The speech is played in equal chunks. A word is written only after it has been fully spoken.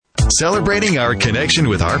celebrating our connection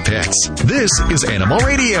with our pets. This is Animal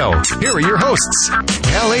Radio. Here are your hosts,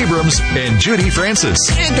 Hal Abrams and Judy Francis.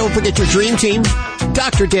 And don't forget your dream team.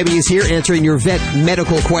 Dr. Debbie is here answering your vet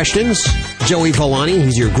medical questions. Joey Villani,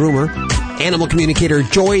 he's your groomer. Animal communicator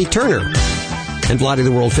Joy Turner. And Vladi,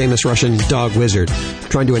 the world-famous Russian dog wizard.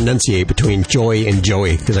 Trying to enunciate between Joy and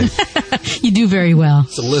Joey. You do very well.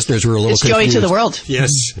 Some listeners were a little confused. Joey to the world.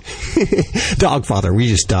 Yes. Dogfather. We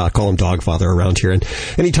just call him Dogfather around here. And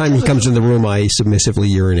anytime he comes in the room, I submissively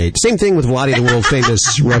urinate. Same thing with Vladi, the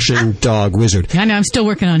world-famous Russian dog wizard. I know. I'm still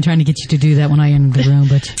working on trying to get you to do that when I enter the room,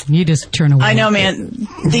 but you just turn away. I know, man.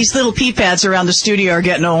 These little pee pads around the studio are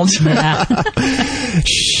getting old. Yeah.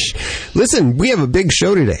 Shh. Listen, we have a big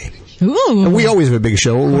show today. Ooh. We always have a big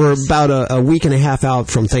show. We're about a week and a half out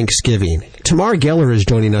from Thanksgiving. Tamar Geller is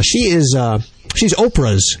joining us. She's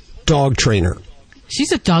Oprah's dog trainer.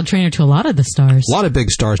 She's a dog trainer to a lot of the stars. A lot of big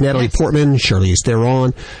stars. Natalie Portman, Charlize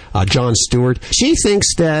Theron, Jon Stewart. She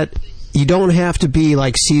thinks that you don't have to be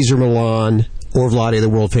like Cesar Millan or Vladi, the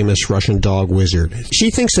world-famous Russian dog wizard. She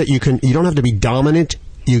thinks that you don't have to be dominant.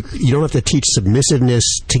 You don't have to teach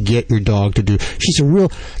submissiveness to get your dog to do. She's a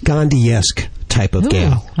real Gandhi-esque type of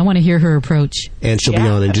gal. I want to hear her approach. And she'll be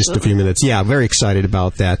on in just a few minutes. Yeah, very excited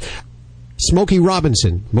about that. Smokey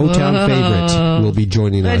Robinson, Motown favorite, will be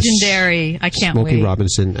joining us. Legendary. I can't wait. Smokey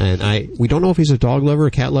Robinson. And we don't know if he's a dog lover,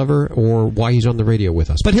 a cat lover, or why he's on the radio with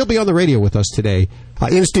us. But he'll be on the radio with us today.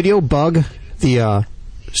 In studio, Bug, the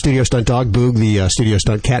studio stunt dog. Boog, the studio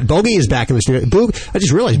stunt cat. Bogey is back in the studio. Boog, I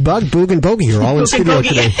just realized Bug, Boog, and Bogey are all in the studio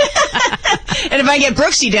today. And if I get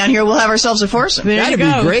Brooksy down here, we'll have ourselves a foursome. That'd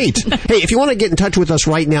be great. Hey, if you want to get in touch with us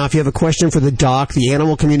right now, if you have a question for the doc, the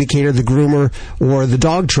animal communicator, the groomer, or the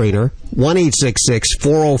dog trainer,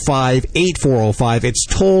 1-866-405-8405. It's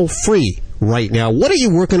toll free right now. What are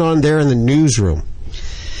you working on there in the newsroom?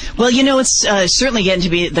 Well, it's certainly getting to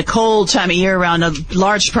be the cold time of year around a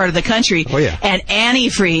large part of the country. Oh, yeah. And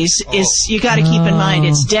antifreeze is, you got to keep in mind,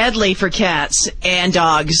 it's deadly for cats and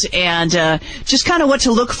dogs. And just kind of what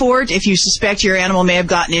to look for if you suspect your animal may have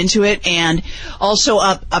gotten into it. And also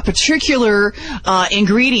a particular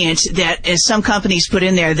ingredient that some companies put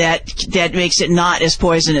in there that makes it not as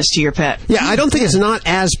poisonous to your pet. Yeah, I don't think it's not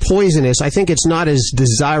as poisonous. I think it's not as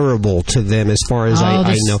desirable to them as far as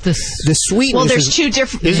I know. The sweetness. Well, there's two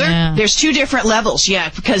different. Is there? Yeah. There's two different levels,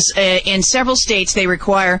 because in several states they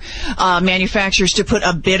require manufacturers to put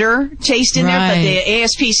a bitter taste in there, but the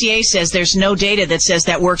ASPCA says there's no data that says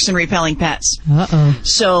that works in repelling pets. Uh-oh.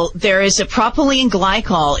 So there is a propylene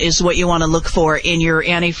glycol is what you want to look for in your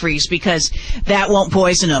antifreeze, because that won't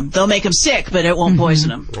poison them. They'll make them sick, but it won't poison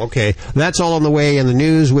them. Okay. That's all on the way in the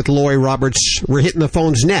news with Lori Roberts. We're hitting the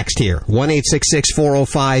phones next here.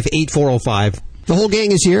 1-866-405-8405. The whole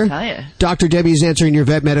gang is here. Oh, yeah. Dr. Debbie is answering your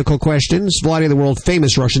vet medical questions. Vladi, the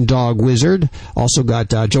world-famous Russian dog wizard. Also got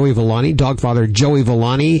Joey Villani, dogfather Joey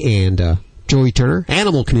Villani, and Joey Turner.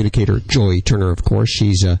 Animal communicator Joey Turner, of course.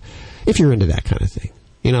 She's, if you're into that kind of thing.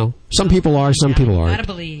 Some people are, some people aren't. Gotta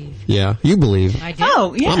believe. Yeah, you believe. I do.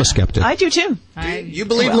 Oh, yeah. I'm a skeptic. I do, too. You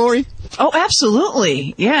believe, Lori? Oh,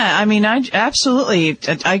 absolutely. Yeah, I mean, I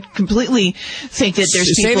completely think that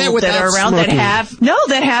there's people that are around that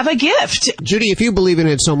have a gift. Judy, if you believe in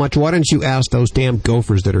it so much, why don't you ask those damn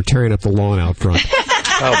gophers that are tearing up the lawn out front?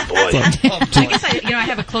 Oh, boy. I guess I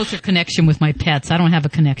have a closer connection with my pets. I don't have a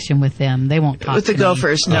connection with them. They won't talk with the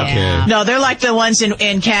gophers. No, yeah. No, they're like the ones in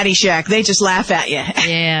Caddyshack. They just laugh at you.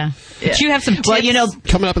 Yeah. But you have some tips. Well,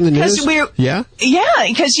 coming up in the news? Yeah,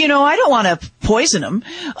 because I don't want to poison them,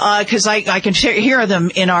 because I can hear them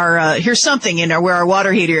hear something in where our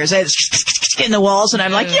water heater is. In the walls, and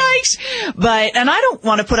I'm like, yikes! And I don't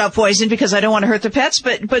want to put out poison because I don't want to hurt the pets.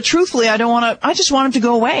 But truthfully, I don't want to. I just want them to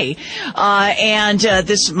go away.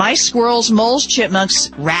 This mice, squirrels, moles,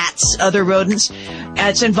 chipmunks, rats, other rodents.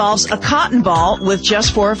 It involves a cotton ball with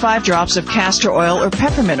just 4 or 5 drops of castor oil or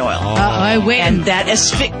peppermint oil.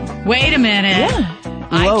 Wait a minute. Yeah.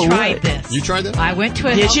 I tried this. You tried that? I went to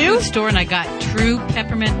a health food store and I got true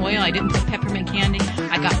peppermint oil. I didn't put peppermint candy.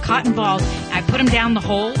 I got cotton balls. I put them down the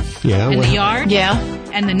holes in the yard. Yeah.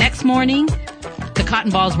 And the next morning, the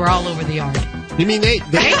cotton balls were all over the yard. You mean they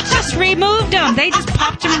just removed them? They just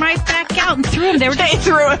popped them right back out and threw them. They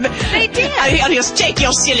threw them. They did. I'll just take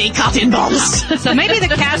your silly cotton balls. So maybe the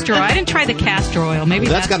castor oil. I didn't try the castor oil. Maybe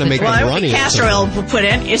that's got to make them runny. Castor oil put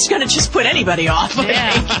in, it's going to just put anybody off.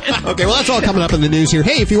 Yeah. Okay, well, that's all coming up in the news here.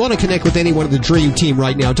 Hey, if you want to connect with anyone of the Dream Team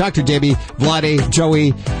right now, Dr. Debbie, Vladi,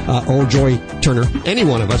 Joey, or Joy Turner, any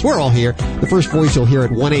one of us, we're all here. The first voice you'll hear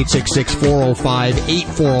at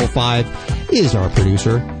 1-866-405-8405 is our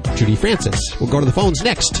producer, Judy Francis. We'll go to the phones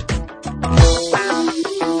next.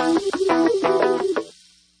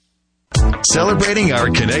 celebrating our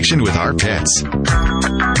connection with our pets.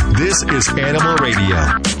 This is Animal Radio.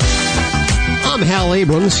 I'm Hal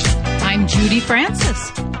Abrams. I'm Judy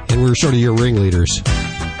Francis. And we're sort of your ringleaders.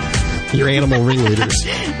 Your animal ringleaders.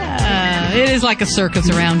 It is like a circus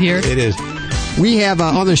around here. It is. We have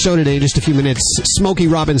on the show today, in just a few minutes, Smokey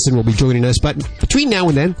Robinson will be joining us. But between now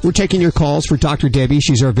and then, we're taking your calls for Dr. Debbie.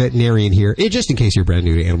 She's our veterinarian here. Just in case you're brand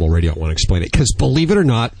new to Animal Radio, I want to explain it. Because believe it or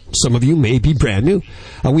not, some of you may be brand new.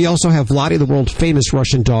 We also have Vladi, the world famous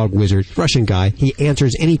Russian dog wizard, Russian guy. He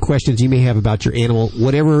answers any questions you may have about your animal,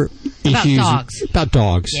 whatever issues. About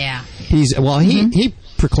dogs. Yeah. He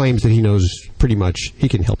proclaims that he knows pretty much. He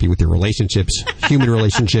can help you with your relationships, human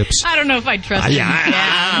relationships. I don't know if I trust him.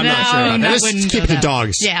 I'm not sure about that. Let's keep it to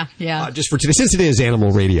dogs. Yeah. Just for today, since it is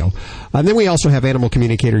Animal Radio. And then we also have animal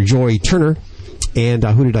communicator Joey Turner. And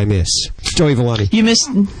who did I miss? Joey Villani. You missed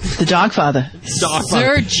the dog father.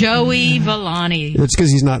 Sir Joey Villani. It's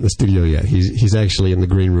because he's not in the studio yet. He's actually in the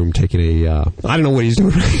green room taking I don't know what he's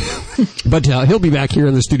doing. But he'll be back here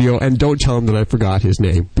in the studio. And don't tell him that I forgot his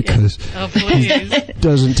name, because he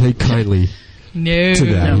doesn't take kindly to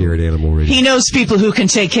that here at Animal Radio. He knows people who can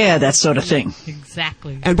take care of that sort of thing.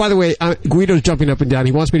 Exactly. And by the way, Guido's jumping up and down.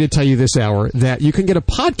 He wants me to tell you this hour that you can get a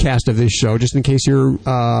podcast of this show, just in case you're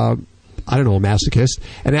a masochist,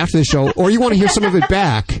 and after the show, or you want to hear some of it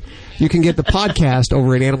back, you can get the podcast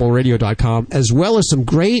over at animalradio.com, as well as some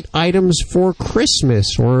great items for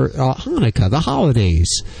Christmas or Hanukkah, the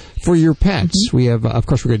holidays, for your pets. We have, of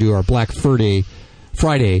course, we're going to do our Black Friday,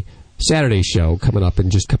 Saturday show coming up in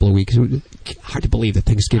just a couple of weeks. Hard to believe that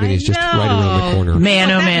Thanksgiving is just right around the corner. Man,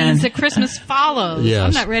 that man. means that Christmas follows. Yes.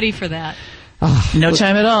 I'm not ready for that. No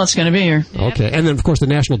time at all. It's going to be here. Okay. And then, of course, the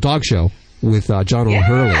National Dog Show with John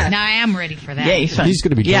O'Hurley. Now I am ready for that. Yeah, he's fun. He's going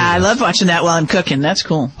to be doing I this. love watching that while I'm cooking. That's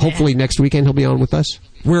cool. Hopefully next weekend he'll be on with us.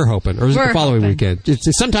 We're hoping. Or is it the following weekend?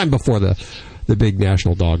 It's sometime before the big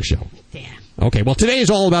National Dog Show. Yeah. Okay, well, today is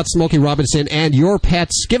all about Smokey Robinson and your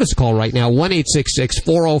pets. Give us a call right now,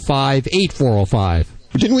 1-866-405-8405.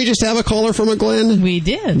 Didn't we just have a caller from a Glen? We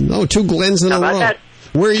did. Oh, two Glens in a row. That?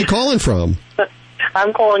 Where are you calling from?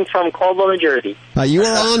 I'm calling from Caldwell, New Jersey. You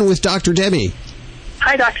are on with Dr. Debbie.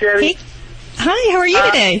 Hi, Dr. Debbie. Hey. Hi, how are you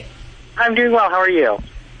today? I'm doing well. How are you?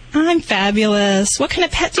 I'm fabulous. What kind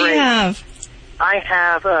of pet do you have? I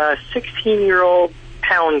have a 16-year-old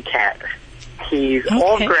pound cat. He's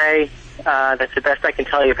all gray. That's the best I can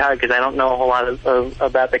tell you about it, because I don't know a whole lot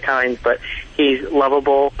about the kinds, but he's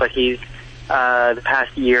lovable, but he's the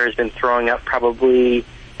past year has been throwing up probably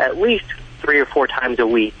at least 3 or 4 times a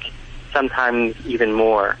week, sometimes even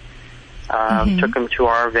more. Took him to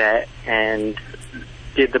our vet and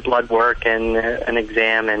did the blood work and an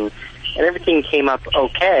exam, and everything came up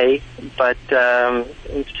okay, but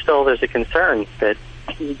still there's a concern that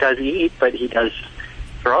he does eat, but he does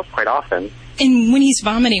throw up quite often. And when he's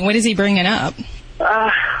vomiting, what is he bringing up?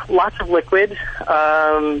 Lots of liquid,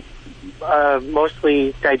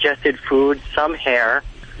 mostly digested food, some hair,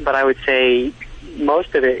 but I would say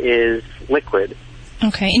most of it is liquid.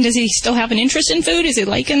 Okay, and does he still have an interest in food? Is he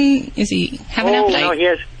have an appetite? No, he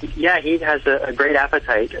has a great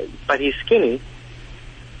appetite, but he's skinny.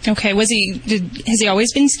 Okay, has he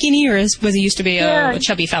always been skinny, or was he used to be a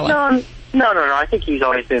chubby fella? No, I think he's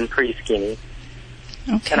always been pretty skinny.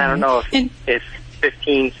 Okay. And I don't know if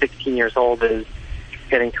 15, 16 years old is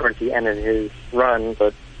getting towards the end of his run,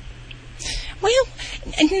 but... Well,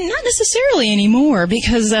 not necessarily anymore,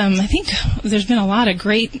 because I think there's been a lot of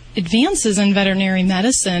great advances in veterinary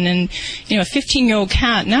medicine, and a 15-year-old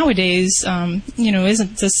cat nowadays,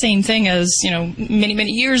 isn't the same thing as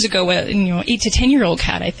many years ago. 8 to 10-year-old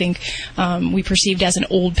cat, I think, we perceived as an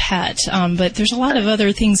old pet. But there's a lot of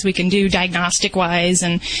other things we can do diagnostic-wise,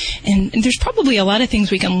 and there's probably a lot of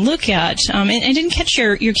things we can look at. And I didn't catch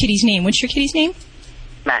your kitty's name. What's your kitty's name?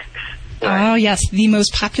 Max. Right. Oh, yes, the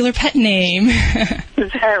most popular pet name.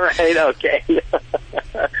 Is that right? Okay.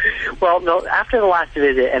 Well, no, after the last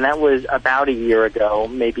visit, and that was about a year ago,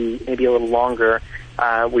 maybe a little longer,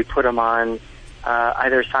 we put him on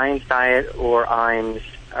either Science Diet or IAMS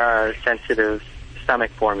sensitive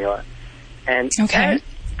stomach formula. And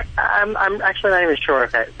I'm actually not even sure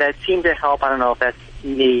if that seemed to help. I don't know if that's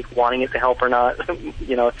me wanting it to help or not,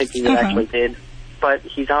 thinking it actually did. But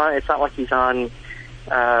it's not like he's on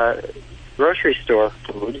grocery store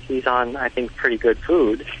food. He's on, I think, pretty good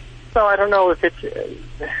food. So I don't know if it's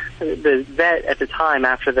the vet at the time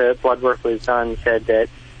after the blood work was done said that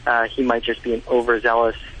he might just be an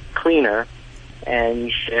overzealous cleaner,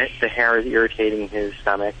 and the hair is irritating his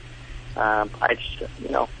stomach. I just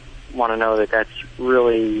want to know that that's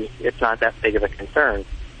really, it's not that big of a concern.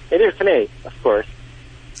 It is to me, of course.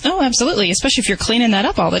 Oh, absolutely, especially if you're cleaning that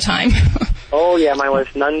up all the time. Oh, yeah, my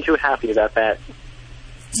wife's none too happy about that.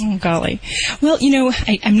 Oh, golly. Well,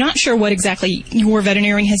 I'm not sure what exactly your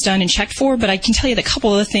veterinarian has done and checked for, but I can tell you a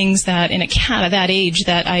couple of the things that in a cat of that age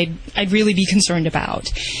that I'd really be concerned about.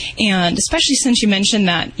 And especially since you mentioned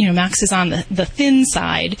that, Max is on the thin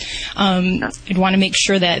side, I'd want to make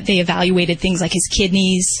sure that they evaluated things like his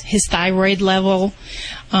kidneys, his thyroid level,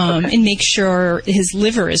 and make sure his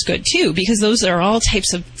liver is good too, because those are all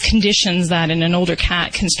types of conditions that in an older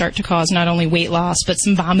cat can start to cause not only weight loss, but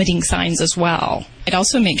some vomiting signs as well. I'd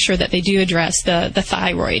also make sure that they do address the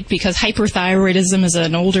thyroid, because hyperthyroidism is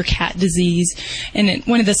an older cat disease, and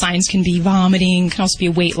one of the signs can be vomiting, can also be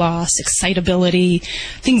weight loss, excitability,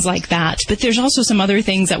 things like that. But there's also some other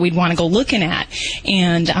things that we'd want to go looking at,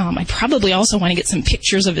 and I probably also want to get some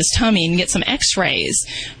pictures of his tummy and get some x-rays,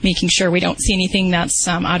 making sure we don't see anything that's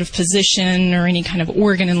out of position or any kind of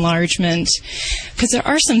organ enlargement, because there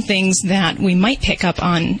are some things that we might pick up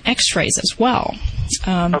on x-rays as well.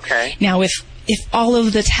 Okay. Now, if all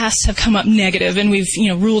of the tests have come up negative and we've,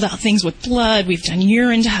 ruled out things with blood, we've done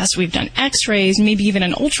urine tests, we've done x-rays, maybe even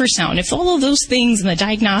an ultrasound, if all of those things in the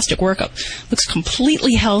diagnostic workup looks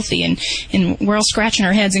completely healthy and we're all scratching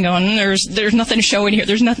our heads and going, there's nothing to show in here,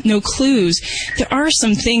 there's no clues, there are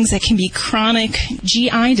some things that can be chronic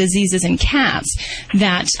GI diseases in cats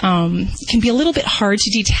that can be a little bit hard to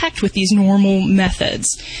detect with these normal methods.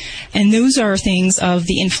 And those are things of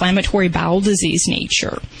the inflammatory bowel disease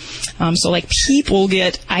nature. So like people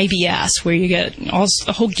get IBS, where you get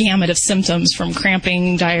a whole gamut of symptoms from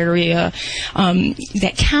cramping, diarrhea,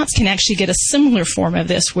 that cats can actually get a similar form of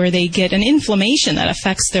this, where they get an inflammation that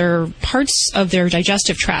affects their parts of their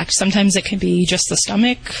digestive tract. Sometimes it can be just the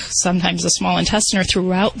stomach, sometimes the small intestine, or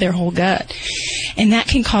throughout their whole gut. And that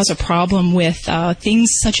can cause a problem with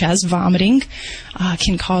things such as vomiting,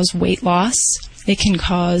 can cause weight loss. It can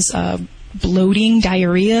cause bloating,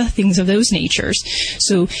 diarrhea, things of those natures.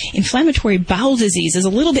 So inflammatory bowel disease is a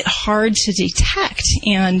little bit hard to detect,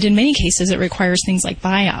 and in many cases it requires things like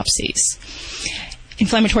biopsies.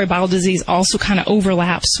 Inflammatory bowel disease also kind of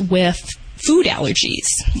overlaps with food allergies.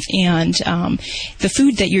 And the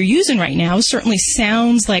food that you're using right now certainly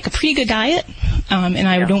sounds like a pretty good diet, and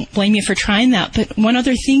I don't blame you for trying that. But one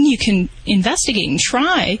other thing you can investigate and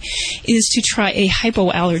try is to try a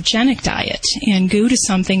hypoallergenic diet and go to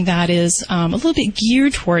something that is a little bit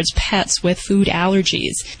geared towards pets with food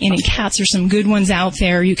allergies. And in cats, there's some good ones out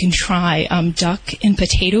there. You can try duck and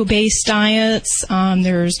potato-based diets.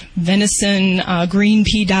 There's venison, green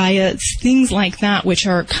pea diets, things like that, which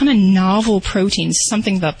are kind of novel proteins,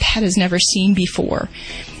 something the pet has never seen before.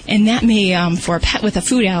 And that may, for a pet with a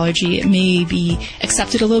food allergy, it may be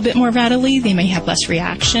accepted a little bit more readily. They may have less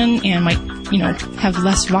reaction and might, have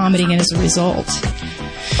less vomiting as a result.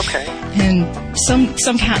 Okay. And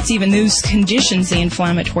some cats, even those conditions, the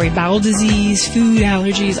inflammatory bowel disease, food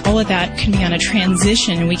allergies, all of that can be on a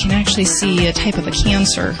transition, and we can actually see a type of a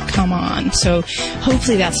cancer come on. So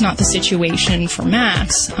hopefully that's not the situation for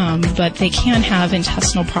Max, but they can have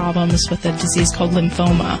intestinal problems with a disease called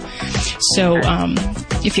lymphoma. So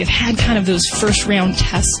if you've had kind of those first round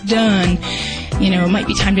tests done, it might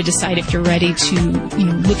be time to decide if you're ready to,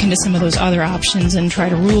 look into some of those other options and try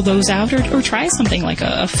to rule those out, or try something like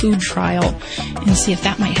a food trial and see if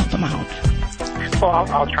that might help them out. Well,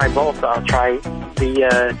 I'll try both. I'll try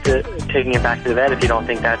the taking it back to the vet if you don't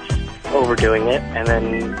think that's overdoing it, and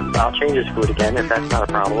then I'll change his food again if that's not a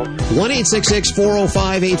problem.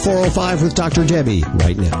 1-866-405-8405 with Dr. Debbie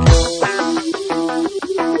right now.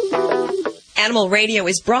 Animal Radio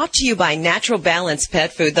is brought to you by Natural Balance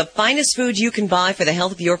Pet Food, the finest food you can buy for the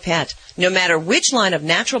health of your pet. No matter which line of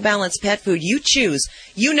Natural Balance Pet Food you choose,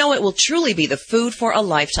 you know it will truly be the food for a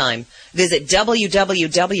lifetime. Visit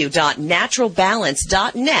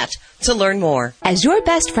www.naturalbalance.net to learn more. As your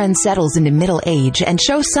best friend settles into middle age and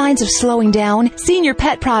shows signs of slowing down,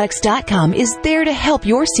 SeniorPetProducts.com is there to help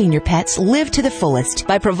your senior pets live to the fullest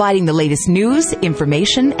by providing the latest news,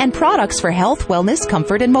 information, and products for health, wellness,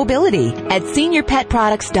 comfort, and mobility. At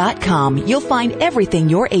SeniorPetProducts.com, you'll find everything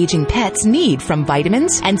your aging pets need, from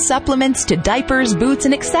vitamins and supplements to diapers, boots,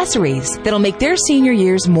 and accessories that'll make their senior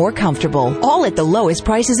years more comfortable, all at the lowest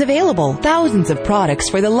prices available. Thousands of products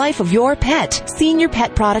for the life of your pet.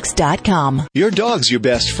 SeniorPetProducts.com. Your dog's your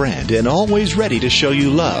best friend and always ready to show you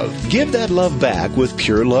love. Give that love back with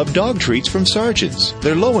Pure Love dog treats from Sargent's.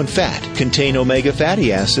 They're low in fat, contain omega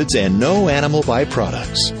fatty acids, and no animal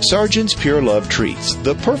byproducts. Sargent's Pure Love treats,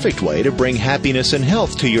 the perfect way to bring happiness and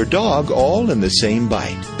health to your dog all in the same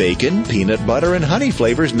bite. Bacon, peanut butter, and honey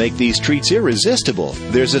flavors make these treats irresistible.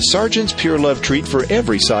 There's a Sergeant's Pure Love treat for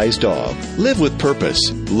every size dog. Live with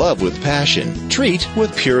purpose. Love with passion. Treat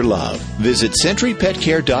with pure love. Visit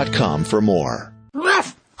SentryPetCare.com for more.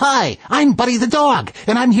 Ruff! Hi, I'm Buddy the dog,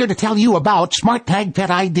 and I'm here to tell you about Smart Tag Pet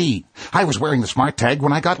ID. I was wearing the Smart Tag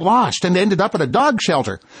when I got lost and ended up at a dog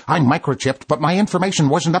shelter. I'm microchipped, but my information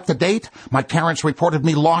wasn't up to date. My parents reported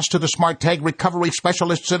me lost to the Smart Tag recovery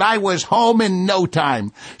specialists, and I was home in no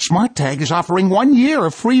time. Smart Tag is offering 1 year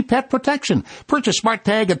of free pet protection. Purchase Smart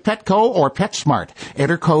Tag at Petco or PetSmart.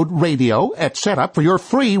 Enter code RADIO at setup for your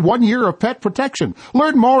free 1 year of pet protection.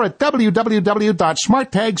 Learn more at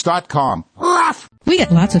www.smarttags.com. Ruff! We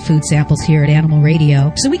get lots of food samples here at Animal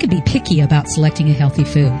Radio, so we can be picky about selecting a healthy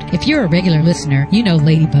food. If you're a regular listener, you know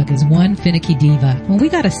Ladybug is one finicky diva. When we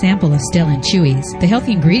got a sample of Stella and Chewy's, the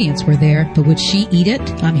healthy ingredients were there, but would she eat it?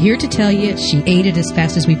 I'm here to tell you she ate it as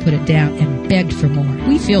fast as we put it down and begged for more.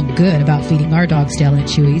 We feel good about feeding our dog Stella and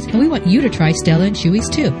Chewy's, and we want you to try Stella and Chewy's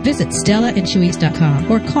too. Visit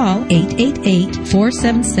StellaandChewy's.com or call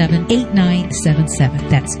 888-477-8977.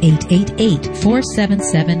 That's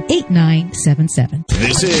 888-477-8977.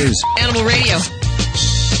 This is Animal Radio.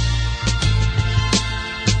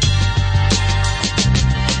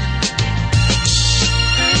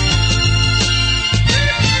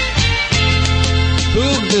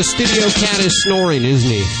 Boog, the studio cat is snoring, isn't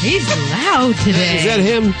he? He's loud today. Is that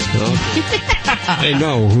him? Oh. I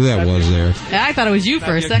know who that was there. I thought it was you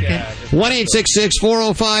for a second.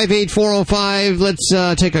 1-866-405-8405. Let's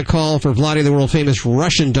take a call for Vladi, the world-famous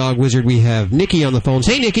Russian dog wizard. We have Nikki on the phones.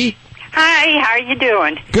 Hey, Nikki. Hi, how are you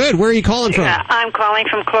doing? Good. Where are you calling from? I'm calling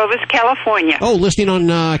from Clovis, California. Oh, listening on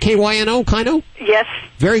KYNO, Kino? Yes.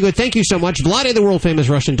 Very good. Thank you so much. Vladi, the world-famous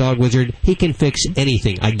Russian dog wizard, he can fix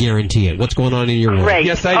anything. I guarantee it. What's going on in your world? Great.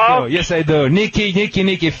 Yes, I do. Yes, I do.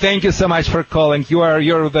 Nikki, thank you so much for calling.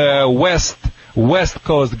 You're the West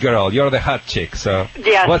Coast girl. You're the hot chick. So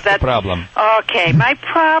yes, what's the problem? Okay, my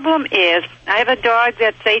problem is I have a dog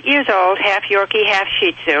that's 8 years old, half Yorkie, half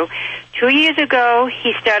Shih Tzu. 2 years ago,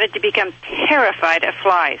 he started to become terrified of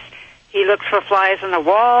flies. He looks for flies on the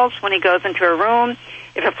walls when he goes into a room.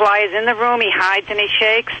 If a fly is in the room, he hides and he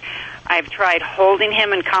shakes. I've tried holding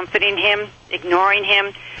him and comforting him, ignoring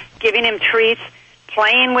him, giving him treats,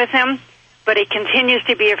 playing with him, but he continues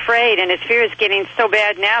to be afraid, and his fear is getting so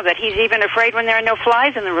bad now that he's even afraid when there are no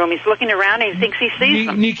flies in the room. He's looking around and he thinks he sees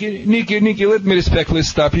them. Nikki, let me respectfully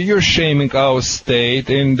stop you. You're shaming our state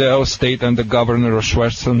and the governor of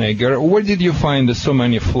Schwarzenegger. Where did you find so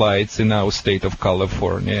many flies in our state of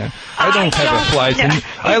California? I don't have a flies.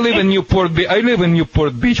 I live in Newport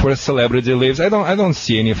Beach, where a celebrity lives. I don't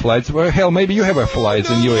see any flies. Well, hell, maybe you have a flies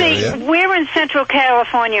in your area. We're in Central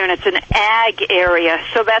California, and it's an ag area,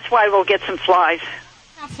 so that's why we'll get some flies.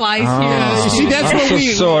 Flies here. See, that's what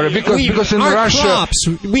sorry, because in Russia crops,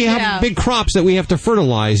 we have big crops that we have to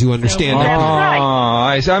fertilize. You understand that?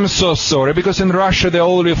 Right. I'm so sorry, because in Russia the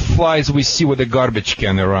only flies we see with a garbage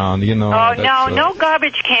can around. You know. Oh no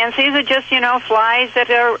garbage cans. These are just flies that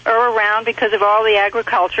are around because of all the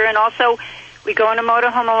agriculture, and also we go in a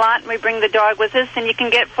motorhome a lot, and we bring the dog with us, and you can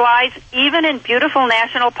get flies even in beautiful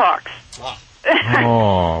national parks.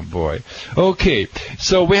 Oh, boy. Okay,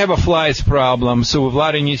 so we have a flies problem, so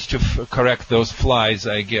Vladi needs to correct those flies,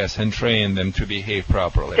 I guess, and train them to behave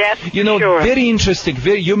properly. That's sure. Very interesting.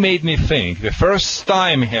 You made me think. The first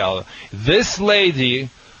time, this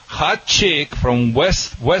lady, hot chick from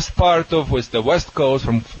west part of the West Coast,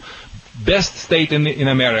 from best state in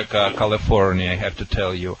America, California, I have to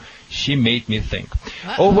tell you. She made me think.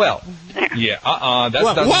 Oh, well. Yeah,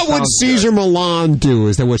 what would Caesar Milan do?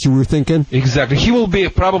 Is that what you were thinking? Exactly. He will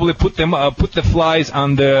probably put the flies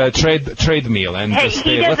on the treadmill and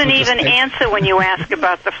he doesn't even answer when you ask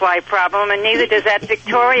about the fly problem, and neither does that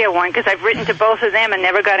Victoria one, because I've written to both of them and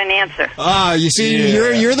never got an answer. You see,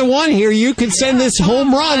 you're the one here. You can send this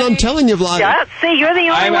home run. I'm telling you, Vlad. Yeah, see, you're the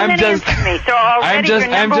only one that answers me, so already you're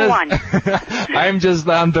number one. I'm just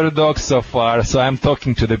the underdog so far, so I'm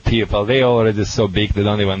talking to the people. They already so big they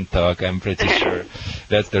don't even talk. I'm pretty sure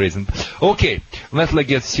that's the reason. Okay, let's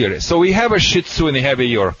get serious. So we have a Shih Tzu and we have a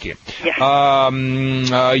Yorkie. Yeah.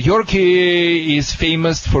 Yorkie is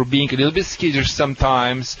famous for being a little bit skittish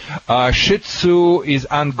sometimes. Shih Tzu is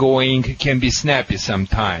ongoing, can be snappy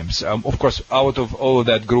sometimes. Of course, out of all of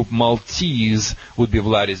that group, Maltese would be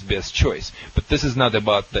Vladi's best choice. But this is not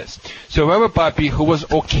about this. So we have a puppy who was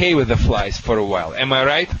okay with the flies for a while. Am I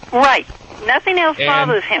right? Right. Nothing else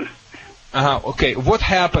bothers him. Okay, what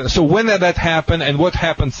happened? So when did that happen, and what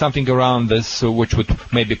happened, something around this which would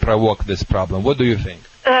maybe provoke this problem? What do you think?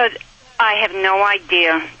 I have no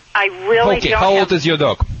idea. I really okay, don't how old is your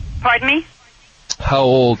dog? Pardon me? How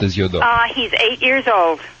old is your dog? He's 8 years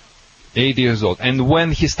old. 8 years old. And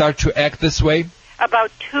when he started to act this way?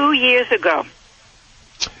 About 2 years ago.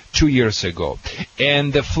 2 years ago.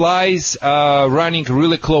 And the flies are running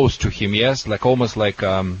really close to him, yes? Like almost like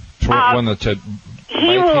one to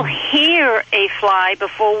he will hear a fly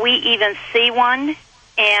before we even see one.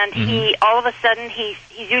 And he, all of a sudden, he's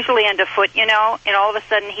usually underfoot, and all of a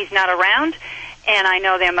sudden he's not around. And I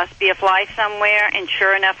know there must be a fly somewhere, and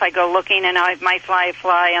sure enough, I go looking, and I might fly a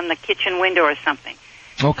fly on the kitchen window or something.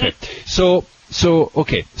 Okay. So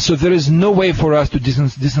there is no way for us to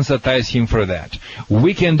desensitize him for that.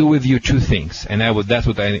 We can do with you two things, and that's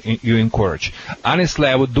what you encourage. Honestly,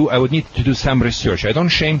 I would need to do some research. I don't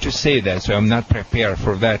shame to say that, so I'm not prepared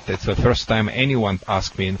for that. That's the first time anyone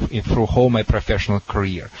asked me through whole my professional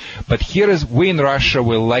career. But we in Russia,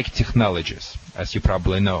 we like technologies, as you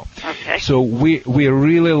probably know. Okay. So we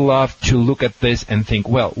really love to look at this and think,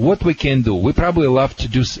 well, what we can do. We probably love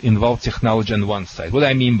to involve technology on one side. What do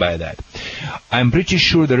I mean by that? I'm pretty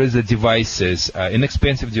sure there is devices,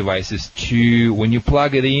 inexpensive devices, when you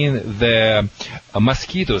plug it in, the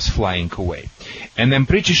mosquitoes flying away. And I'm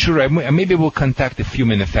pretty sure I maybe will contact a few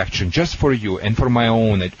manufacturers just for you and for my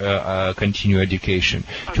own continued education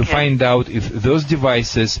to find out if those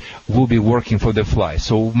devices will be working for the fly.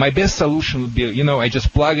 So my best solution would be, I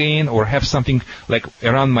just plug in or have something like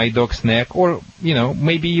around my dog's neck or,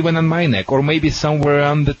 maybe even on my neck or maybe somewhere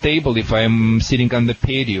on the table if I'm sitting on the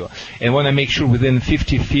patio. And when I make sure within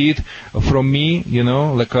 50 feet from me,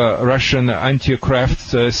 like a Russian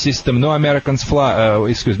anti-aircraft system, no Americans fly,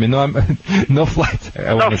 no flights.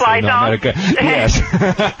 I want to say no America. Yes.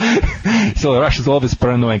 So Russia's always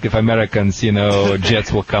paranoid if Americans,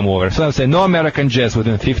 jets will come over. So I'm saying no American jets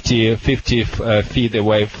within 50 feet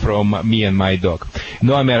away from me and my dog.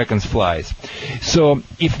 No Americans flies. So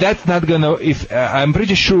if that's not I'm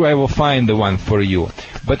pretty sure I will find the one for you.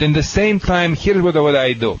 But in the same time, here's what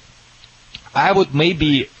I do. I would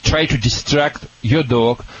maybe try to distract your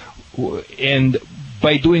dog and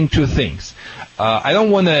by doing two things. I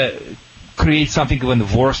don't want to create something even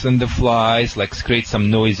worse than the flies, like create some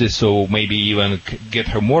noises, so maybe even get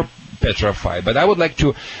her more petrified. But I would like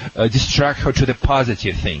to distract her to the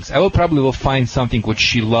positive things. I will probably find something which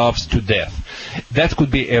she loves to death. That could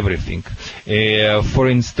be everything. For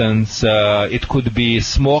instance, it could be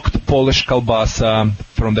smoked Polish kielbasa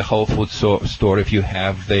from the Whole Foods store if you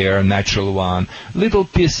have their natural one. Little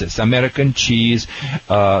pieces, American cheese,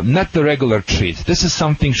 not the regular treats. This is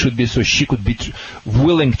something should be so she could be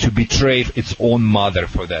willing to betray its own mother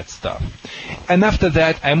for that stuff. And after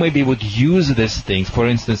that, I maybe would use these things. For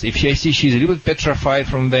instance, if I see she's a little bit petrified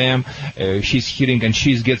from them, she's hearing and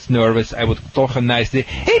she gets nervous, I would talk her nicely,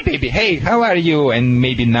 hey baby, hey, how are you? And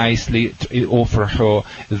maybe nicely offer her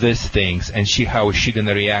these things and see how is she going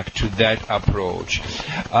to react to that approach.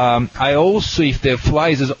 I also, if the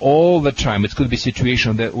flies is all the time, it could be a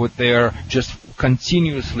situation that they're just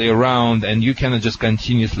continuously around and you cannot just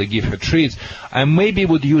continuously give her treats, I maybe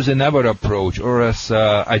would use another approach or as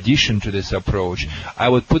addition to this approach. I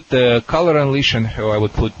would put the collar and leash on her. I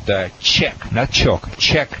would put the check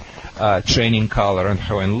training collar on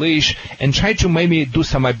her and leash and try to maybe do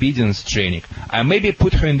some obedience training. I maybe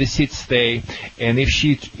put her in the sit stay, and if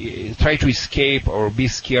she try to escape or be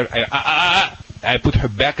scared, I put her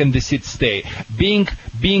back in the sit stay. Being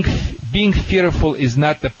fearful is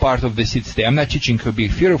not the part of the sit stay. I'm not teaching her being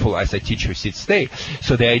fearful as I teach her sit stay.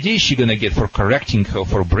 So the idea she's gonna get for correcting her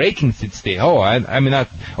for breaking sit stay. I'm not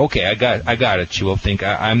okay. I got it. She will think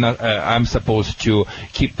I'm supposed to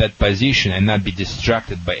keep that position and not be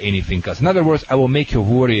distracted by anything else. In other words, I will make her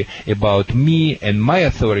worry about me and my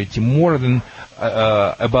authority more than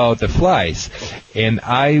about the flies. And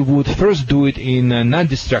I would first do it in a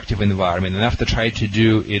non-destructive environment, and after try to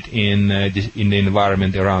do it in the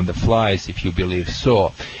environment around the flies, if you believe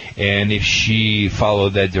so. And if she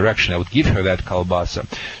followed that direction, I would give her that kielbasa.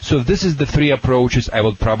 So this is the three approaches I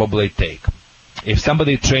would probably take. If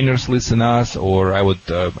somebody trainers listen us, or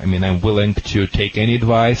I'm willing to take any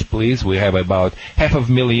advice, please. We have about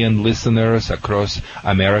 500,000 listeners across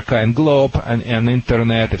America and globe and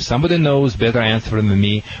internet. If somebody knows better answer than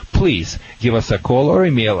me, please give us a call or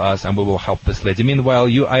email us and we will help this lady. Meanwhile,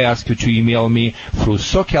 I ask you to email me through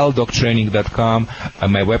SoCalDogTraining.com,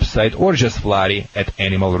 my website, or just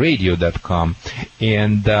Vladi@animalradio.com.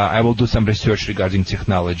 And I will do some research regarding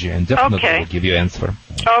technology and definitely will give you an answer.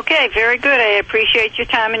 Okay, very good. I appreciate your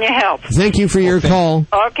time and your help. Thank you for your call.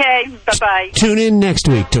 Okay, bye-bye. Tune in next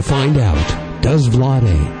week to find out, does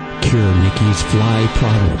Vlade cure Nikki's fly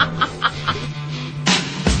problem?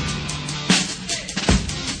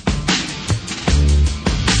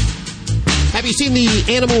 Have you seen the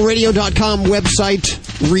AnimalRadio.com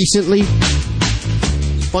website recently?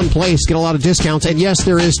 Fun place, get a lot of discounts, and yes,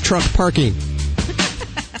 there is truck parking.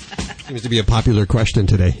 Seems to be a popular question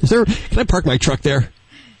today. Can I park my truck there?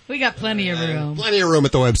 We got plenty of room. Plenty of room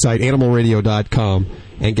at the website, AnimalRadio.com,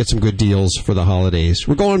 and get some good deals for the holidays.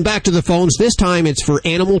 We're going back to the phones. This time it's for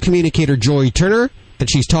animal communicator Joy Turner, and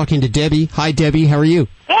she's talking to Debbie. Hi, Debbie. How are you?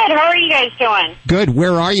 Good. How are you guys doing? Good.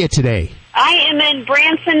 Where are you today? I am in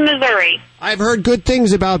Branson, Missouri. I've heard good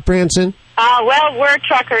things about Branson. Well, we're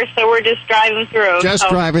truckers, so we're just driving through.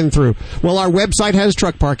 Driving through. Well, our website has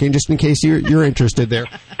truck parking, just in case you're interested there.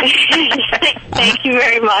 Thank you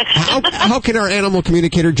very much. How can our animal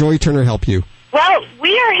communicator, Joy Turner, help you? Well,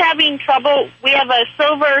 we are having trouble. We have a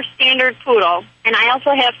silver standard poodle, and I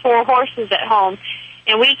also have 4 horses at home.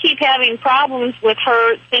 And we keep having problems with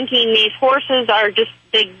her thinking these horses are just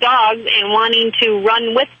big dogs and wanting to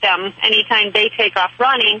run with them anytime they take off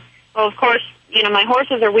running. Well, of course, my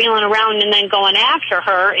horses are wheeling around and then going after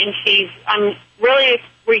her, and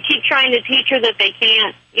we keep trying to teach her that they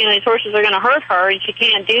can't, these horses are going to hurt her, and she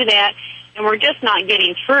can't do that, and we're just not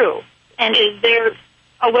getting through. And is there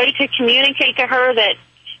a way to communicate to her that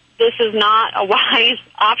this is not a wise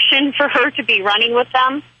option for her to be running with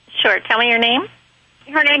them? Sure. Tell me your name.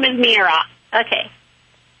 Her name is Mira. Okay.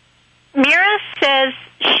 Mira says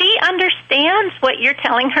she understands what you're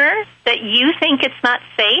telling her, that you think it's not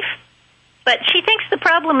safe, but she thinks the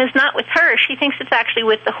problem is not with her. She thinks it's actually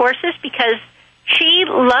with the horses because she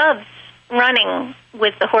loves running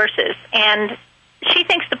with the horses, and she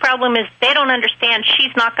thinks the problem is they don't understand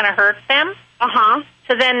she's not going to hurt them. Uh-huh.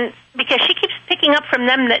 So then, because she keeps picking up from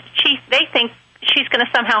them that they think she's going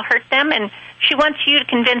to somehow hurt them, and she wants you to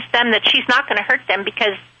convince them that she's not going to hurt them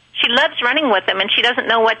because she loves running with them and she doesn't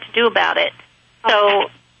know what to do about it. So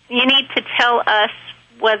you need to tell us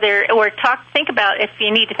think about if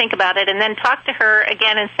you need to think about it, and then talk to her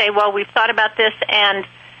again and say, well, we've thought about this, and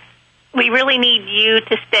we really need you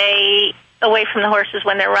to stay away from the horses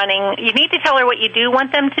when they're running. You need to tell her what you do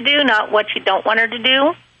want them to do, not what you don't want her to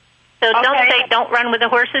do. So don't say don't run with the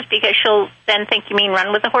horses, because she'll then think you mean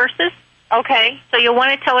run with the horses. Okay. So you'll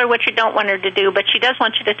want to tell her what you don't want her to do, but she does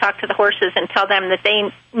want you to talk to the horses and tell them that they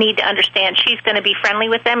need to understand she's going to be friendly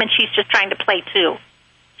with them, and she's just trying to play too.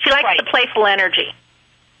 She likes the playful energy.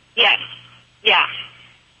 Yes. Yeah.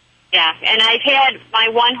 Yeah. And I've had my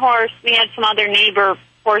one horse, we had some other neighbor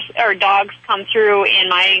horse or dogs come through,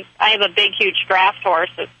 and I have a big, huge draft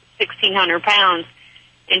horse of 1,600 pounds,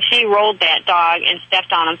 and she rolled that dog and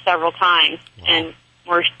stepped on him several times. Wow. And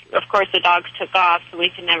of course, the dogs took off, so we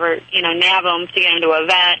could never, nab them to get them to a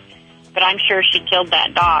vet. But I'm sure she killed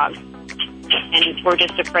that dog, and we're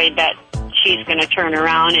just afraid that she's going to turn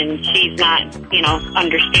around and she's not,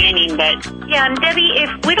 understanding. But yeah, and Debbie, if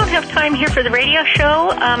we don't have time here for the radio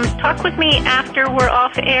show, talk with me after we're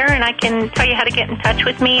off air, and I can tell you how to get in touch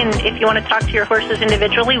with me. And if you want to talk to your horses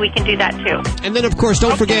individually, we can do that too. And then, of course,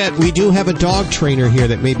 don't forget, we do have a dog trainer here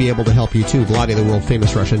that may be able to help you too, Vladi, the world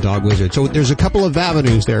famous Russian dog wizard. So there's a couple of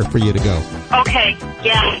avenues there for you to go. Okay,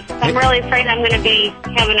 yeah. I'm really afraid I'm going to be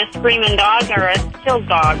having a screaming dog or a killed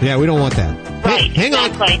dog. Yeah, we don't want that. Right, hang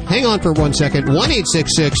on for 1 second.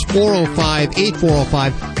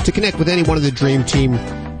 1-866-405-8405 to connect with any one of the Dream Team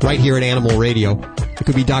right here at Animal Radio. It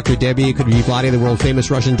could be Dr. Debbie. It could be Vladi, the world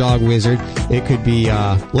famous Russian dog wizard. It could be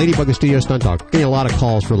Ladybug, the studio stunt dog. Getting a lot of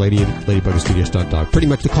calls for Ladybug, the studio stunt dog. Pretty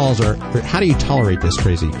much the calls are, how do you tolerate this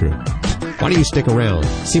crazy crew? Why do you stick around?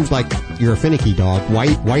 Seems like you're a finicky dog.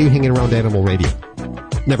 Why are you hanging around Animal Radio?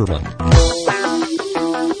 Never mind.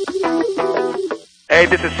 Hey,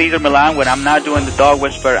 this is Cesar Milan. When I'm not doing the dog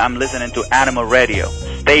whisper, I'm listening to Animal Radio.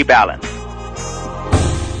 Stay balanced.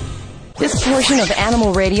 This portion of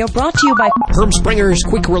Animal Radio brought to you by Herm Springer's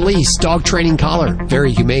Quick Release Dog Training Collar.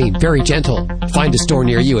 Very humane, very gentle. Find a store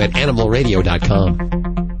near you at animalradio.com.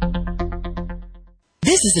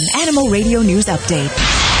 This is an Animal Radio News Update.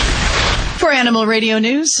 For Animal Radio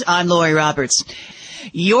News, I'm Lori Roberts.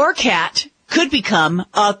 Your cat could become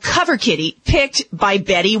a cover kitty picked by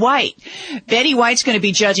Betty White. Betty White's going to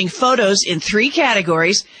be judging photos in 3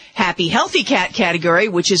 categories. Happy Healthy Cat category,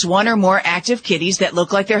 which is 1 or more active kitties that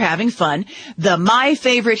look like they're having fun. The My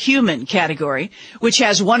Favorite Human category, which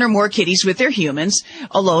has 1 or more kitties with their humans,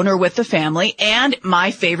 alone or with the family. And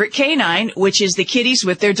My Favorite Canine, which is the kitties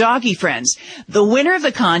with their doggy friends. The winner of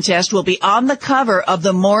the contest will be on the cover of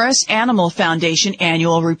the Morris Animal Foundation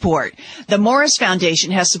annual report. The Morris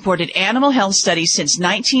Foundation has supported animal health health studies since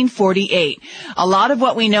 1948. A lot of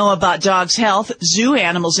what we know about dogs' health, zoo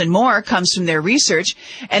animals, and more comes from their research,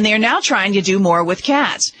 and they are now trying to do more with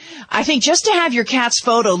cats. I think just to have your cat's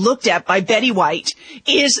photo looked at by Betty White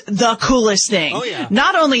is the coolest thing. Oh, yeah.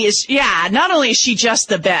 Not only is she just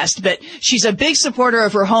the best, but she's a big supporter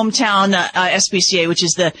of her hometown SPCA, which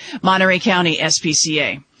is the Monterey County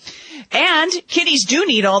SPCA. And kitties do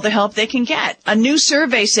need all the help they can get. A new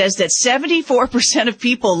survey says that 74% of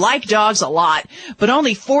people like dogs a lot, but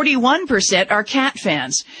only 41% are cat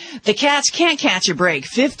fans. The cats can't catch a break.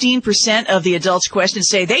 15% of the adults questioned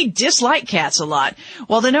say they dislike cats a lot,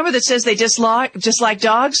 while the number that says they dislike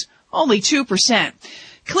dogs, only 2%.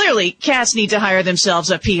 Clearly, cats need to hire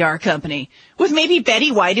themselves a PR company, with maybe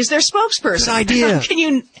Betty White as their spokesperson. Good idea.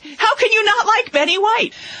 How can you not like Betty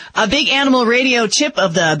White? A big Animal Radio tip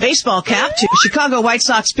of the baseball cap to Chicago White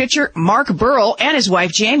Sox pitcher Mark Burrell and his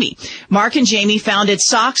wife Jamie. Mark and Jamie founded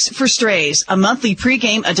Socks for Strays, a monthly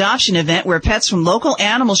pregame adoption event where pets from local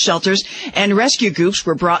animal shelters and rescue groups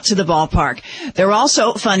were brought to the ballpark. They're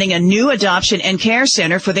also funding a new adoption and care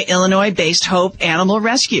center for the Illinois-based Hope Animal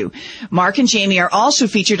Rescue. Mark and Jamie are also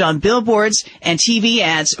featured on billboards and TV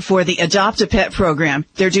ads for the Adopt a Pet program.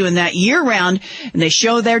 They're doing that year-round, and they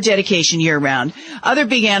show their dedication year-round. Other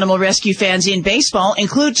big animal rescue fans in baseball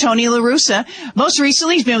include Tony La Russa. Most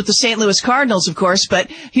recently, he's been with the St. Louis Cardinals, of course,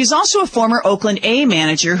 but he's also a former Oakland A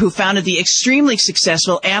manager who founded the extremely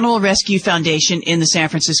successful Animal Rescue Foundation in the San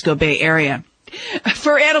Francisco Bay Area.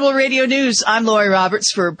 For Animal Radio News, I'm Lori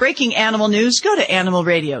Roberts. For breaking animal news, go to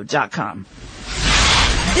animalradio.com.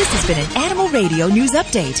 This has been an Animal Radio News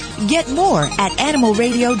Update. Get more at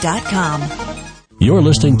animalradio.com. You're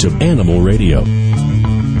listening to Animal Radio.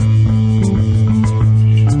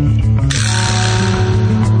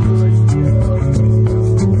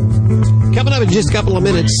 Coming up in just a couple of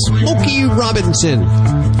minutes, Smokey Robinson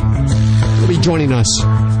will be joining us.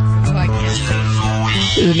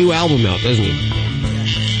 There's a new album out, doesn't he?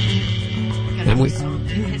 And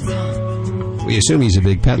we assume he's a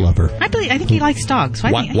big pet lover. I think he likes dogs.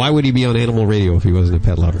 Why would he be on Animal Radio if he wasn't a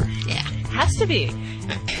pet lover? Yeah, has to be.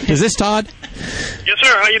 Is this Todd? Yes,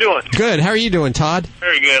 sir. How you doing? Good. How are you doing, Todd?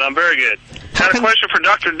 Very good. I'm very good. Had a question for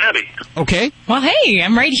Dr. Debbie. Okay. Well, hey,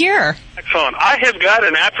 I'm right here. Excellent. I have got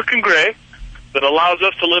an African gray that allows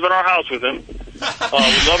us to live in our house with him. We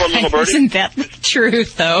love our little birdie. Isn't that the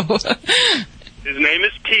truth, though? His name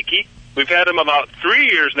is Tiki. We've had him about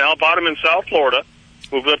 3 years now. Bought him in South Florida.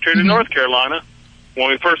 Moved up here to North Carolina. When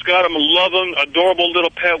we first got him, loving, adorable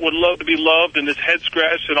little pet, would love to be loved, and his head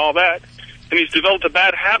scratched and all that. And he's developed a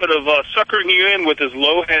bad habit of suckering you in with his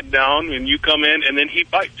low head down, and you come in, and then he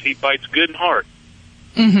bites. He bites good and hard.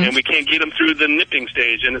 Mm-hmm. And we can't get him through the nipping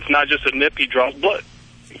stage, and it's not just a nip, he draws blood.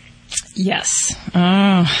 Yes.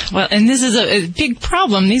 Well, and this is a big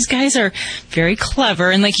problem. These guys are very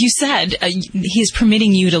clever. And like you said, he's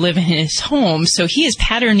permitting you to live in his home. So he is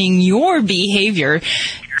patterning your behavior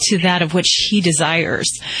to that of which he desires.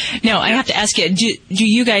 Now, I have to ask you, do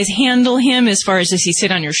you guys handle him as far as does he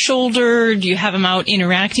sit on your shoulder? Do you have him out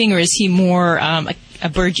interacting? Or is he more a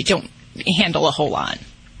bird you don't handle a whole lot?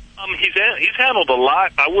 He's handled a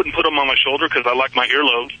lot. I wouldn't put him on my shoulder because I like my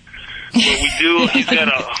earlobes. But we do.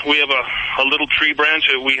 We have a little tree branch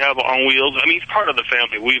that we have on wheels. I mean, he's part of the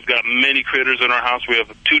family. We've got many critters in our house. We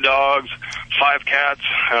have 2 dogs, 5 cats,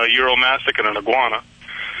 a Euromastic, and an iguana.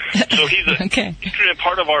 So he's a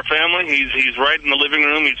part of our family. He's right in the living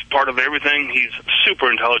room. He's part of everything. He's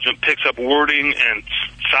super intelligent, picks up wording and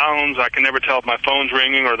sounds. I can never tell if my phone's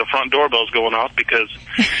ringing or the front doorbell's going off because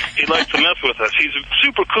he likes to mess with us. He's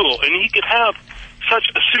super cool, and he could have such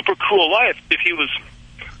a super cool life if he was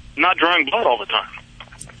not drawing blood all the time.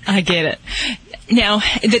 I get it. Now,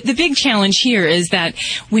 the big challenge here is that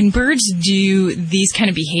when birds do these kind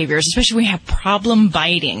of behaviors, especially when we have problem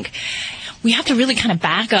biting, we have to really kind of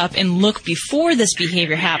back up and look before this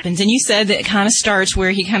behavior happens. And you said that it kind of starts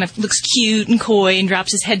where he kind of looks cute and coy and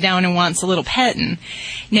drops his head down and wants a little petting.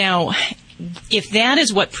 Now, if that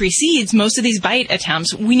is what precedes most of these bite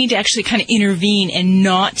attempts, we need to actually kind of intervene and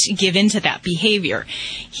not give into that behavior.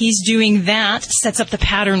 He's doing that, sets up the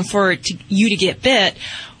pattern for you to get bit.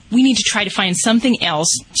 We need to try to find something else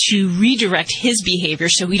to redirect his behavior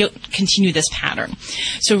so we don't continue this pattern.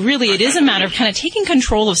 So really, it is a matter of kind of taking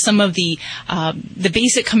control of some of the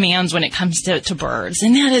basic commands when it comes to birds.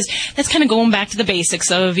 And that's kind of going back to the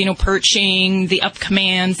basics of, perching, the up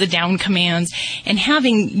commands, the down commands, and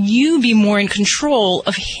having you be more in control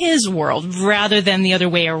of his world rather than the other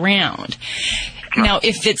way around. Now,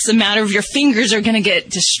 if it's a matter of your fingers are going to get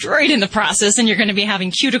destroyed in the process and you're going to be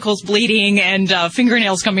having cuticles bleeding and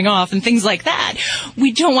fingernails coming off and things like that,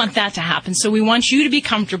 we don't want that to happen. So we want you to be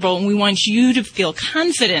comfortable and we want you to feel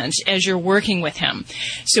confident as you're working with him.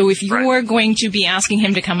 So if you're going to be asking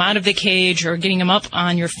him to come out of the cage or getting him up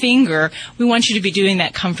on your finger, we want you to be doing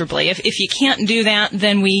that comfortably. If you can't do that,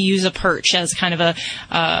 then we use a perch as kind of a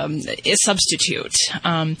substitute.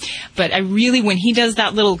 But I really, when he does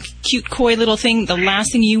that little cute, coy little thing, the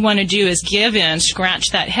last thing you want to do is give in, scratch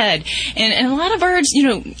that head. And a lot of birds,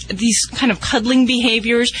 these kind of cuddling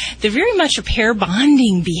behaviors, they're very much a pair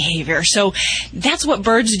bonding behavior. So that's what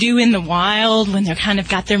birds do in the wild when they're kind of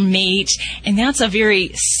got their mate. And that's a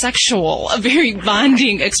very sexual, a very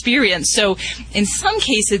bonding experience. So in some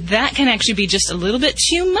cases, that can actually be just a little bit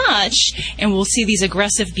too much. And we'll see these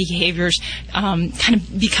aggressive behaviors kind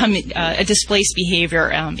of become a displaced behavior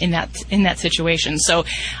in that situation. So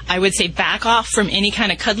I would say back off from any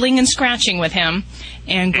kind of cuddling and scratching with him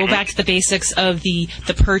and go back to the basics of the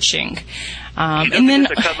perching. And then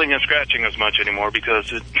the cuddling and scratching as much anymore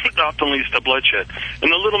because it often leads to bloodshed. And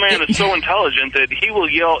the little man is so intelligent that he will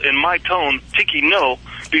yell in my tone, Tiki, no,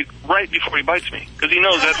 right before he bites me because he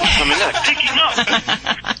knows that's what's coming next. Tiki, no.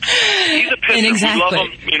 He's a pisser. Exactly. We love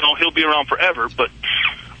him. He'll be around forever, but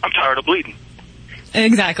I'm tired of bleeding.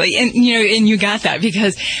 Exactly. And you got that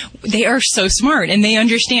because they are so smart and they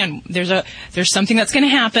understand there's something that's going to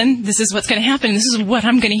happen. This is what's going to happen. This is what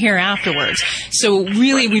I'm going to hear afterwards. So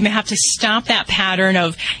really we may have to stop that pattern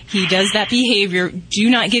of he does that behavior. Do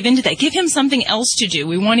not give in to that. Give him something else to do.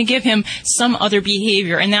 We want to give him some other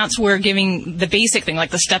behavior. And that's where giving the basic thing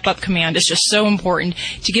like the step up command is just so important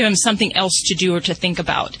to give him something else to do or to think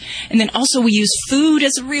about. And then also we use food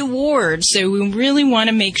as a reward. So we really want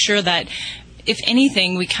to make sure that if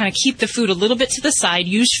anything, we kind of keep the food a little bit to the side,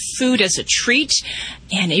 use food as a treat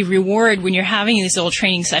and a reward when you're having these little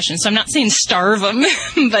training sessions. So I'm not saying starve him,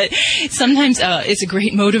 but sometimes it's a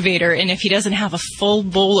great motivator. And if he doesn't have a full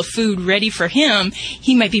bowl of food ready for him,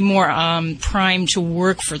 he might be more primed to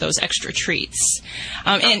work for those extra treats.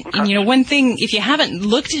 And one thing, if you haven't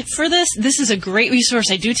looked for this is a great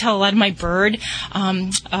resource. I do tell a lot of my bird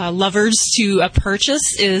lovers to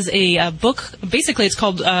purchase is a book. Basically, it's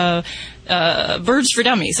called Birds for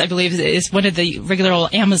Dummies, I believe, is one of the regular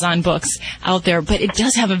old Amazon books out there. But it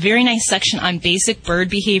does have a very nice section on basic bird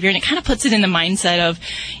behavior, and it kind of puts it in the mindset of,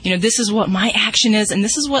 this is what my action is, and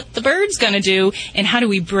this is what the bird's going to do, and how do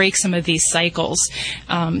we break some of these cycles?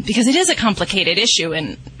 Because it is a complicated issue,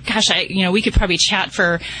 and gosh, we could probably chat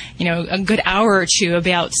for, a good hour or two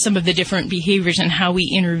about some of the different behaviors and how we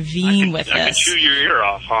intervene with this. I could chew your ear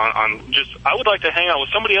off on just, I would like to hang out with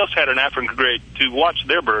somebody else had an African grey to watch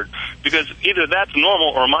their bird, because either that's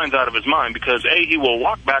normal or mine's out of his mind, because A, he will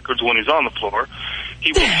walk backwards when he's on the floor.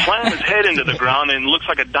 He will slam his head into the ground and looks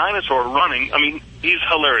like a dinosaur running. I mean, he's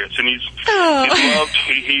hilarious, and he's loved.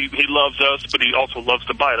 He loves us, but he also loves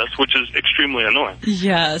to bite us, which is extremely annoying.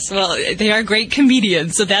 Yes, well, they are great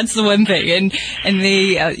comedians, so that's the one thing, and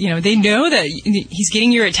they they know that he's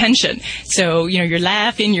getting your attention. So you're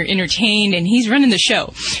laughing, you're entertained, and he's running the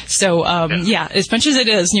show. So as much as it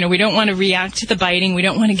is, we don't want to react to the biting. We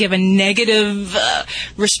don't want to give a negative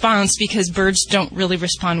response because birds don't really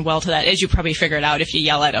respond well to that, as you probably figured out if you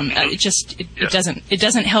yell at them. It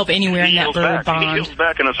doesn't help anywhere in that bird bond. He yells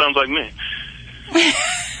back, and it sounds like me.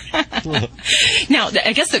 Now,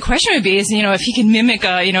 I guess the question would be is, if he can mimic,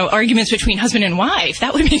 arguments between husband and wife,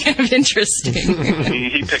 that would be kind of interesting.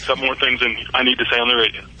 He picks up more things than I need to say on the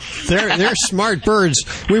radio. They're smart birds.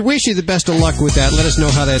 We wish you the best of luck with that. Let us know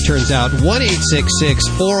how that turns out.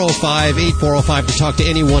 1-866-405-8405 to talk to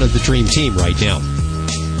any one of the Dream Team right now.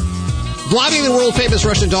 Vladi, the world-famous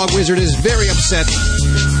Russian dog wizard, is very upset.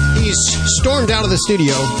 He's stormed out of the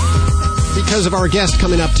studio because of our guest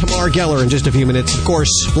coming up, Tamar Geller, in just a few minutes. Of course,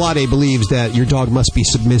 Vlade believes that your dog must be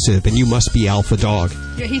submissive and you must be alpha dog.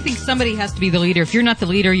 Yeah, he thinks somebody has to be the leader. If you're not the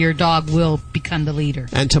leader, your dog will become the leader.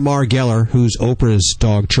 And Tamar Geller, who's Oprah's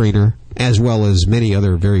dog trainer, as well as many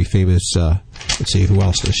other very famous, let's see, who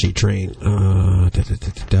else does she train?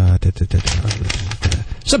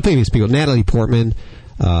 Some famous people. Natalie Portman,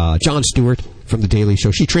 Jon Stewart from The Daily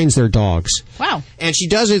Show. She trains their dogs. Wow. And she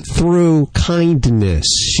does it through kindness.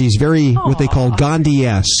 She's very, what they call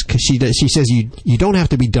Gandhi-esque. She says you don't have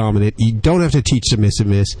to be dominant. You don't have to teach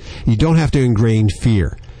submissiveness. You don't have to ingrain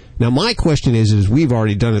fear. Now, my question is we've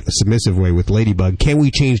already done it the submissive way with Ladybug. Can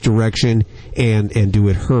we change direction and do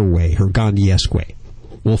it her way, her Gandhi-esque way?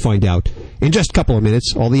 We'll find out in just a couple of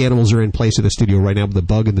minutes. All the animals are in place in the studio right now. The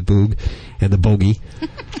bug and the boog and the bogey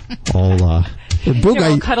all Boog,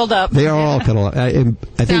 all cuddled up. They are all cuddled up. I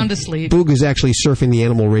think Sound asleep. Boog is actually surfing the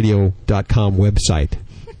animalradio.com website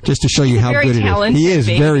just to show you how good it is. He is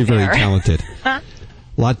very, very talented.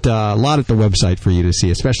 lot at the website for you to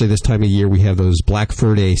see, especially this time of year. We have those Black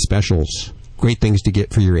Fur Day specials. Great things to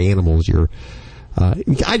get for your animals.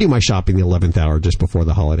 I do my shopping the 11th hour just before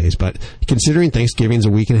the holidays, but considering Thanksgiving's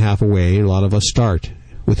a week and a half away, a lot of us start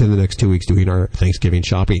within the next 2 weeks doing our Thanksgiving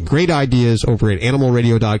shopping. Great ideas over at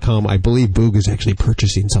animalradio.com. I believe Boog is actually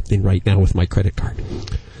purchasing something right now with my credit card.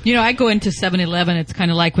 You know, I go into 7-Eleven. It's kind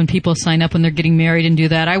of like when people sign up when they're getting married and do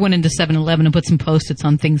that. I went into 7-Eleven and put some Post-its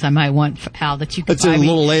on things I might want, Al, that you can buy. That's a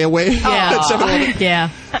little layaway? Yeah. At 7-Eleven? Yeah.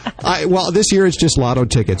 Well, this year it's just lotto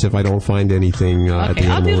tickets if I don't find anything at the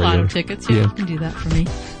I'll Animal do Radio. lotto tickets. Yeah, you can do that for me.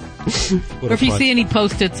 Or if you see any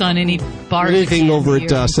Post-its on any bar. Anything over at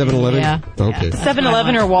 7-Eleven? Yeah. Okay.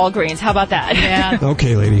 7-Eleven or Walgreens. How about that? Yeah.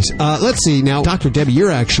 Okay, ladies. Let's see. Now, Dr. Debbie,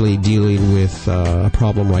 you're actually dealing with a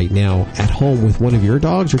problem right now at home with one of your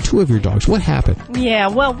dogs or two of your dogs. What happened? Yeah,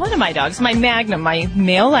 well, one of my dogs, my Magnum, my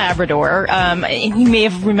male Labrador, you may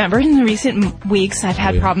have remembered in the recent weeks I've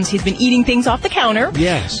had problems. He's been eating things off the counter.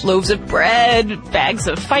 Yes. Loaves of bread, bags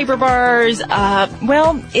of fiber bars.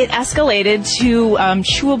 Well, it escalated to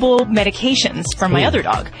chewable medications from my other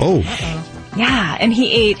dog. Oh. Yeah, and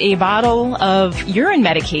he ate a bottle of urine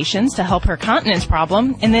medications to help her continence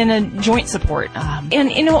problem, and then a joint support.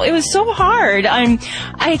 And you know, it was so hard. I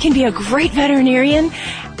can be a great veterinarian.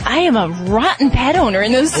 I am a rotten pet owner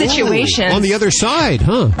in those situations. On the other side,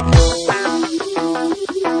 huh?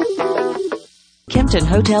 Kimpton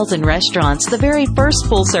Hotels and Restaurants, the very first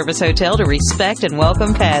full-service hotel to respect and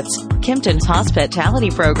welcome pets. Kimpton's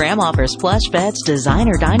hospitality program offers plush beds,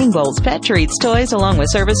 designer dining bowls, pet treats, toys, along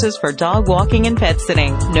with services for dog walking and pet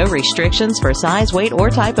sitting. No restrictions for size, weight, or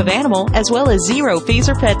type of animal, as well as 0 fees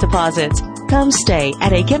or pet deposits. Come stay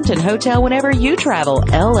at a Kimpton hotel whenever you travel.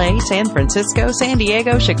 L.A., San Francisco, San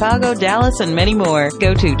Diego, Chicago, Dallas, and many more.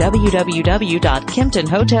 Go to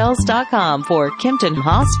www.kimptonhotels.com for Kimpton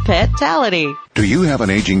Hospitality. Do you have an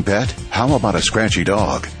aging pet? How about a scratchy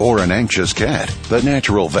dog or an anxious cat? The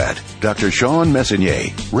Natural Vet, Dr. Sean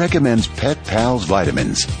Messonnier, recommends Pet Pals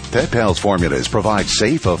vitamins. Pet Pals formulas provide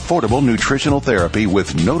safe, affordable nutritional therapy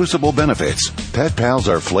with noticeable benefits. Pet Pals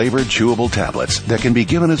are flavored, chewable tablets that can be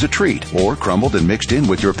given as a treat or crumbled and mixed in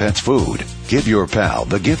with your pet's food. Give your pal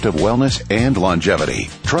the gift of wellness and longevity.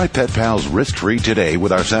 Try Pet Pals risk-free today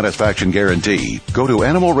with our satisfaction guarantee. Go to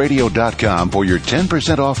animalradio.com for your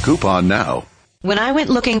 10% off coupon now. When I went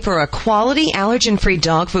looking for a quality allergen-free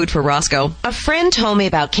dog food for Roscoe, a friend told me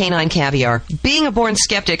about Canine Caviar. Being a born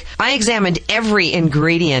skeptic, I examined every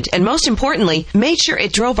ingredient and, most importantly, made sure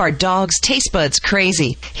it drove our dog's taste buds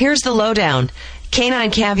crazy. Here's the lowdown. Canine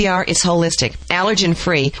Caviar is holistic,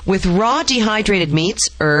 allergen-free, with raw dehydrated meats,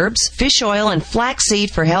 herbs, fish oil, and flaxseed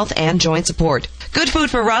for health and joint support. Good food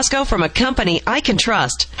for Roscoe from a company I can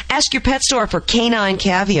trust. Ask your pet store for Canine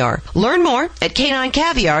Caviar. Learn more at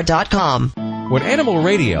caninecaviar.com. When Animal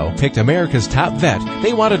Radio picked America's top vet,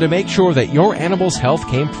 they wanted to make sure that your animal's health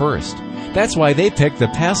came first. That's why they picked the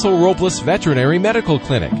Paso Robles Veterinary Medical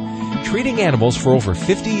Clinic. Treating animals for over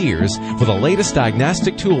 50 years with the latest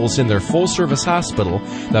diagnostic tools in their full-service hospital,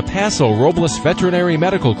 the Paso Robles Veterinary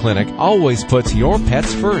Medical Clinic always puts your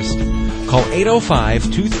pets first. Call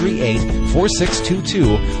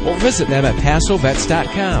 805-238-4622 or visit them at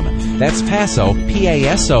PasoVets.com. That's Paso,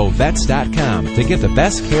 P-A-S-O, Vets.com to get the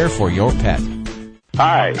best care for your pet.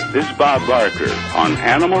 Hi, this is Bob Barker on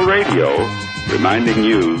Animal Radio, reminding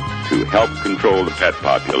you to help control the pet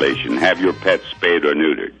population. Have your pets spayed or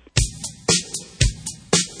neutered.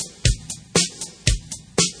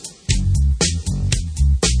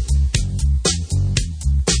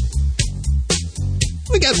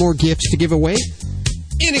 We got more gifts to give away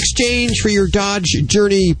in exchange for your Dodge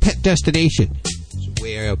Journey pet destination. It's a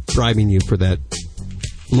way of bribing you for that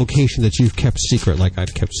location that you've kept secret, like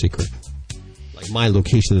I've kept secret. Like my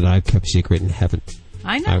location that I've kept secret and haven't.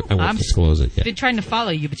 I know. I won't disclose it yet. I've been trying to follow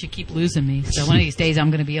you, but you keep losing me. So one of these days I'm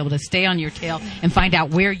going to be able to stay on your tail and find out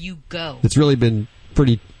where you go. It's really been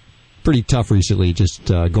pretty tough recently, just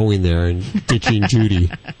going there and ditching Judy.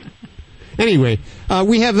 Anyway,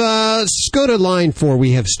 we have go to line 4.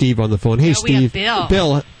 We have Steve on the phone. Hey, Steve. We have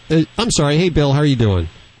Bill. I'm sorry. Hey, Bill. How are you doing?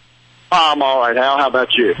 I'm all right, Al. How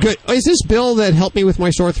about you? Good. Is this Bill that helped me with my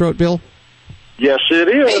sore throat, Bill? Yes, it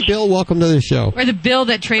is. Hey, Bill. Welcome to the show. Or the Bill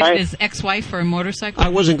that traded his ex-wife for a motorcycle? I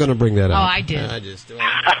wasn't going to bring that up. Oh, I did. Hey,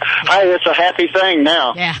 it's a happy thing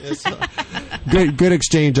now. Yeah. Good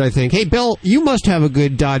exchange, I think. Hey, Bill, you must have a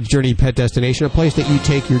good Dodge Journey pet destination, a place that you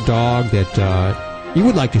take your dog that you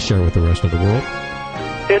would like to share with the rest of the world.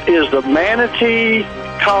 It is the Manatee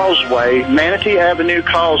Causeway, Manatee Avenue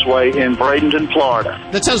Causeway in Bradenton, Florida.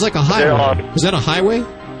 That sounds like a highway. Is that a highway?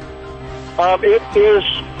 It is.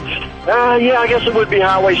 Yeah, I guess it would be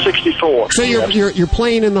Highway 64. So you're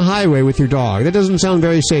playing in the highway with your dog. That doesn't sound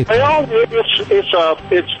very safe. Well,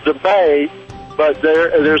 it's the bay, but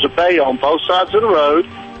there's a bay on both sides of the road.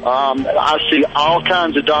 I see all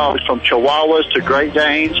kinds of dogs, from Chihuahuas to Great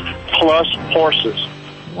Danes, plus horses.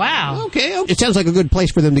 Wow. Okay. It sounds like a good place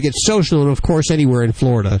for them to get social, and of course, anywhere in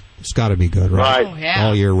Florida, it's got to be good, right? Right. Oh, yeah.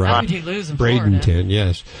 All year round. How could you lose in Bradenton, Florida?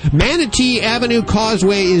 yes. Manatee Avenue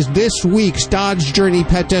Causeway is this week's Dodge Journey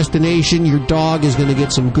pet destination. Your dog is going to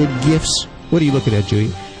get some good gifts. What are you looking at,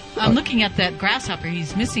 Judy? I'm looking at that grasshopper.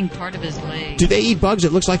 He's missing part of his leg. Do they eat bugs?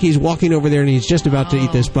 It looks like he's walking over there and he's just about to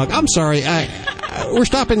eat this bug. I'm sorry. We're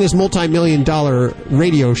stopping this multi-million-dollar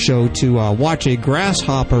radio show to watch a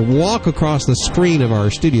grasshopper walk across the screen of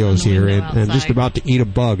our studios here and just about to eat a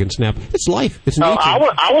bug and snap. It's life. It's nature.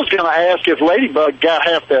 I was going to ask if Ladybug got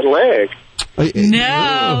half that leg.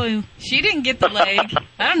 No, she didn't get the leg.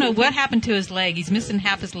 I don't know what happened to his leg. He's missing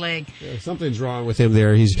half his leg. Yeah, something's wrong with him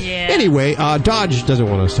there. Anyway, Dodge doesn't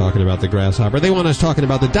want us talking about the grasshopper. They want us talking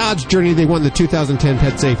about the Dodge Journey. They won the 2010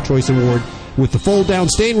 Pet Safe Choice Award with the fold-down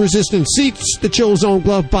stain-resistant seats, the Chill Zone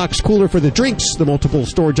glove box cooler for the drinks, the multiple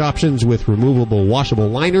storage options with removable washable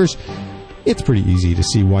liners. It's pretty easy to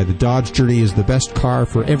see why the Dodge Journey is the best car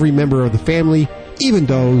for every member of the family, even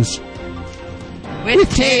those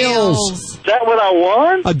with tails. Is that what I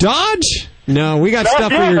won? A Dodge? No, we got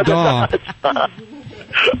stuff for your dog. I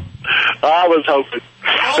was hoping.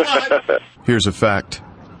 Here's a fact.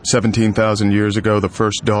 17,000 years ago, the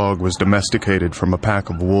first dog was domesticated from a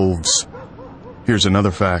pack of wolves. Here's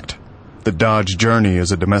another fact. The Dodge Journey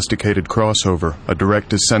is a domesticated crossover, a direct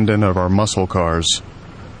descendant of our muscle cars.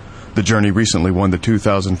 The Journey recently won the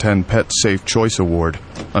 2010 Pet Safe Choice Award,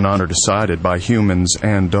 an honor decided by humans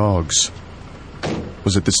and dogs.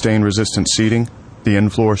 Was it the stain-resistant seating, the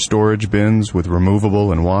in-floor storage bins with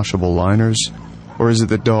removable and washable liners, or is it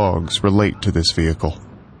that dogs relate to this vehicle?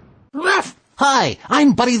 Ruff! Hi,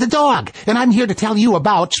 I'm Buddy the dog, and I'm here to tell you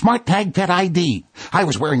about Smart Tag Pet ID. I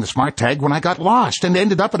was wearing the Smart Tag when I got lost and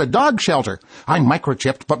ended up at a dog shelter. I'm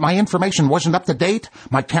microchipped, but my information wasn't up to date.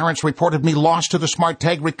 My parents reported me lost to the Smart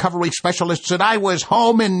Tag recovery specialists, and I was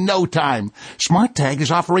home in no time. Smart Tag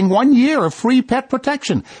is offering 1 year of free pet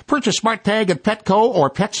protection. Purchase Smart Tag at Petco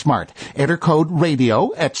or PetSmart. Enter code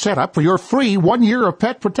RADIO at setup for your free 1 year of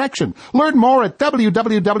pet protection. Learn more at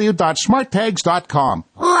www.smarttags.com.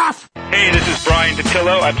 Ruff! Hey, this is Brian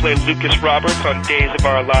Patillo. I play Lucas Roberts on Days of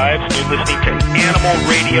Our Lives. You're listening to Animal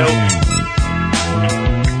Radio.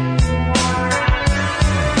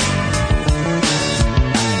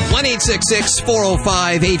 One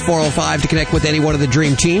 866-405-8405 to connect with any one of the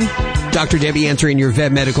Dream Team. Dr. Debbie answering your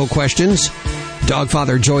vet medical questions. Dog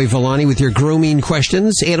father Joey Villani with your grooming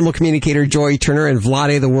questions. Animal communicator Joy Turner, and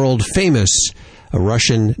Vlade, the world famous a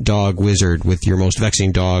Russian dog wizard with your most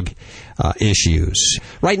vexing dog issues.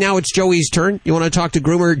 Right now, it's Joey's turn. You want to talk to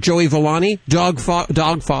groomer Joey Villani, dog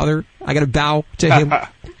father? I got to bow to him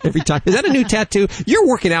every time. Is that a new tattoo? You're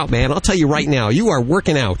working out, man. I'll tell you right now. You are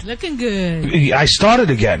working out. Looking good. I started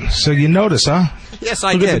again, so you notice, huh? Yes,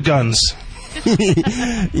 I did. Look at the guns.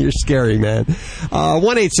 You're scary, man.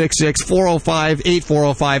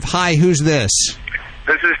 1-866-405-8405. Hi, who's this?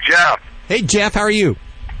 This is Jeff. Hey, Jeff, how are you?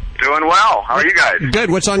 Doing well. How are you guys?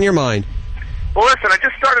 Good. What's on your mind? Well, listen, I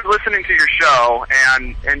just started listening to your show,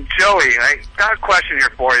 and Joey, I got a question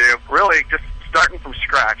here for you. Really, just starting from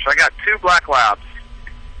scratch. I got 2 black labs.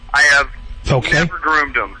 I have never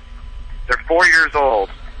groomed them. They're 4 years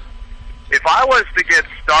old. If I was to get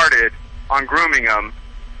started on grooming them,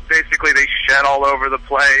 basically they shed all over the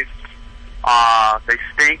place. They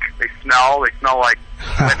stink. They smell. They smell like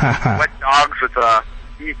wet dogs with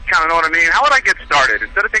you kind of know what I mean. How would I get started?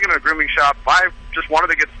 Instead of taking them to a grooming shop, if I just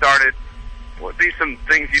wanted to get started, what would be some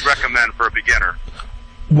things you'd recommend for a beginner?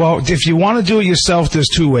 Well, if you want to do it yourself, there's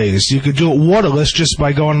 2 ways. You could do it waterless just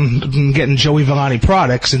by going and getting Joey Villani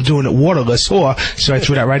products and doing it waterless. Or, so I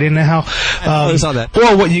threw that right in there, Hal? I saw that.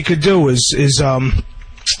 Or what you could do is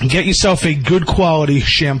get yourself a good quality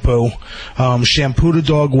shampoo. Shampoo the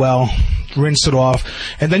dog well. Rinse it off,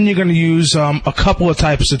 and then you're going to use a couple of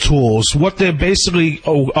types of tools. What they're basically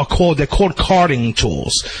are called, they're called carding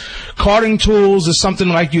tools. Carding tools is something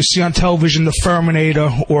like you see on television, the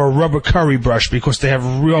Furminator or a rubber curry brush, because they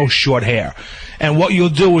have real short hair. And what you'll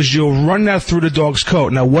do is you'll run that through the dog's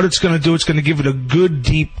coat. Now, what it's going to do, it's going to give it a good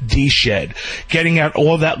deep de-shed, getting out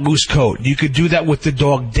all that loose coat. You could do that with the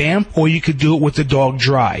dog damp, or you could do it with the dog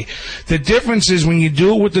dry. The difference is when you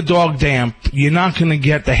do it with the dog damp, you're not going to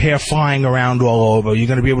get the hair flying flying around all over. You're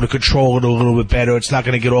going to be able to control it a little bit better. It's not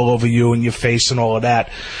going to get all over you and your face and all of that.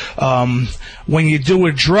 When you do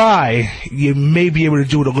it dry, you may be able to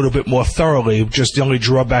do it a little bit more thoroughly. Just the only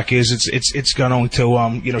drawback is it's going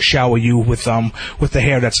to shower you with the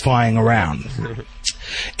hair that's flying around.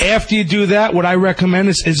 After you do that, what I recommend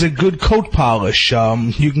is a good coat polish.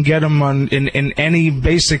 You can get them in any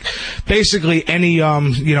basically any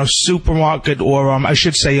supermarket, or I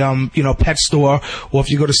should say pet store, or if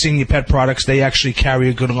you go to Senior Pet Products, they actually carry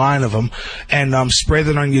a good line of them. And spray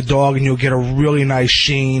that on your dog, and you'll get a really nice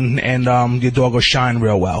sheen, and your dog will shine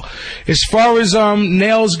real well. As far as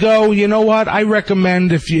nails go, you know what? I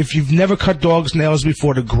recommend if you've never cut dogs' nails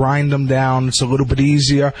before, to grind them down. It's a little bit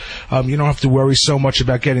easier. You don't have to worry so much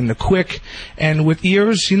about getting the quick. And with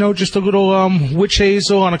ears, just a little witch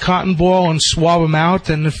hazel on a cotton ball and swab them out.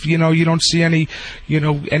 And if you don't see any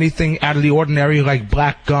anything out of the ordinary, like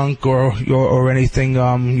black gunk or anything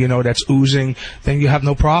that's oozing, then you have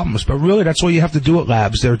no problems. But really, that's all you have to do at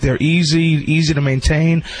labs. They're easy to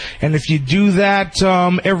maintain. And if you do that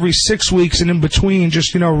every 6 weeks, and in between,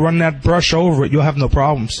 just run that brush over it, you'll have no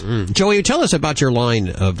problems. Joey, tell us about your line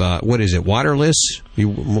of what is it, waterless?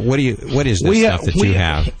 What is this stuff that you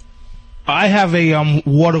have? I have a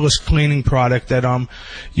waterless cleaning product that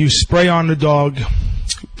you spray on the dog,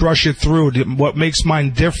 brush it through. What makes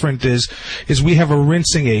mine different is we have a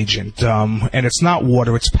rinsing agent, and it's not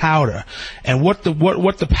water, it's powder. And what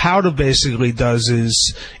the powder basically does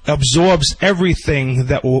is absorbs everything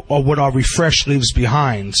that what our Refresh leaves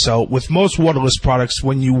behind. So with most waterless products,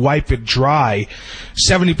 when you wipe it dry,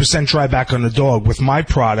 70% dry back on the dog. With my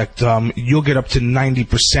product, you'll get up to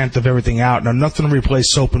 90% of everything out. Now, nothing to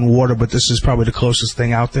replace soap and water, but this is probably the closest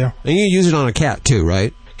thing out there. And you use it on a cat too,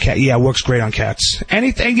 right? Cat, yeah, it works great on cats.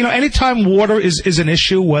 Anytime water is an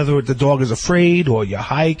issue, whether the dog is afraid, or you're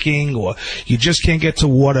hiking, or you just can't get to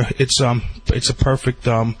water, it's a perfect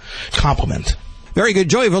complement. Very good.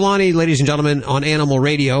 Joey Villani, ladies and gentlemen, on Animal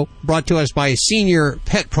Radio, brought to us by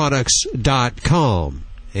SeniorPetProducts.com.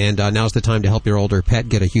 And now's the time to help your older pet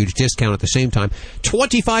get a huge discount at the same time.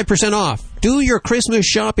 25% off. Do your Christmas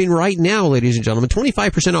shopping right now, ladies and gentlemen.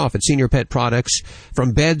 25% off at Senior Pet Products.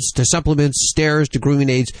 From beds to supplements, stairs to grooming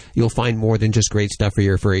aids, you'll find more than just great stuff for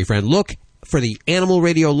your furry friend. Look for the Animal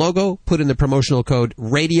Radio logo. Put in the promotional code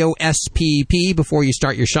Radio SPP before you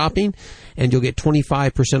start your shopping, and you'll get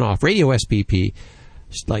 25% off. Radio SPP,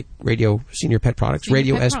 just like Radio Senior Pet Products.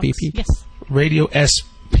 Radio SPP. Yes. Radio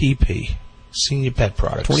SPP. Senior Pet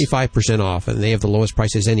Products. 25% off, and they have the lowest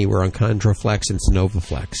prices anywhere on ContraFlex and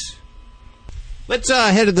SnovaFlex. Let's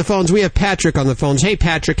head to the phones. We have Patrick on the phones. Hey,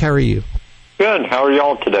 Patrick, how are you? Good. How are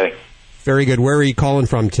y'all today? Very good. Where are you calling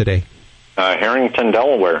from today? Harrington,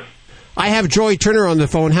 Delaware. I have Joy Turner on the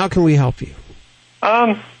phone. How can we help you?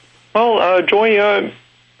 Joy,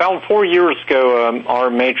 about 4 years ago, our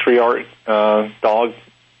matriarch dog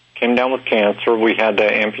came down with cancer. We had to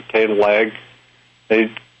amputate a leg.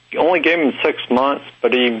 They only gave him 6 months,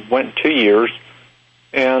 but he went 2 years,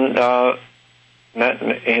 and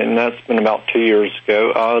that's been about 2 years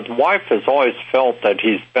ago. The wife has always felt that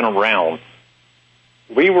he's been around.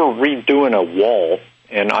 We were redoing a wall,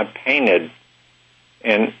 and I painted,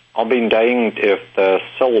 and I'll be danged if the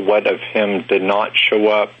silhouette of him did not show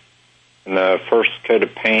up in the first coat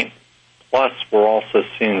of paint. Plus, we're also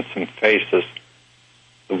seeing some faces.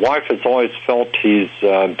 The wife has always felt he's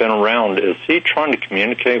been around. Is he trying to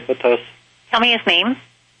communicate with us? Tell me his name.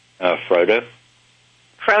 Frodo.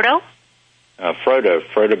 Frodo?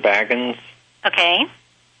 Frodo Baggins. Okay.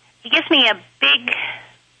 He gives me a big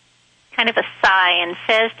kind of a sigh and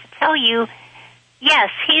says to tell you, yes,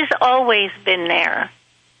 he's always been there.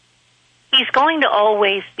 He's going to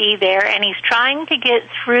always be there, and he's trying to get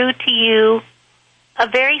through to you a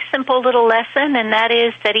very simple little lesson, and that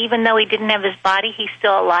is that even though he didn't have his body, he's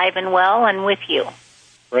still alive and well and with you.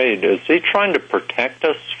 Great. Is he trying to protect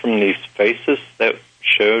us from these faces that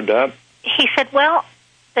showed up? He said, well,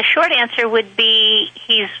 the short answer would be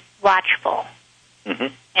he's watchful. Mm-hmm.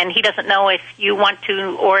 And he doesn't know if you want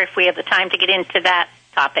to or if we have the time to get into that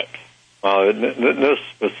topic. This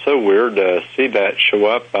was so weird to see that show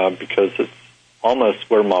up because it's almost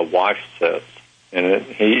where my wife sits. And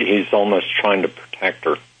he's almost trying to protect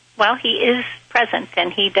her. Well, he is present,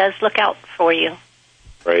 and he does look out for you.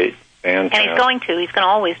 Great. Fantastic. And he's going to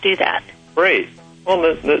always do that. Great. Well,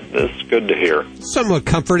 that's good to hear. Somewhat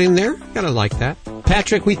comforting there. Gotta like that.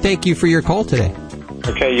 Patrick, we thank you for your call today.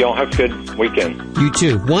 Okay, y'all have a good weekend. You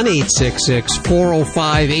too.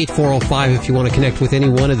 1-866-405-8405 if you want to connect with any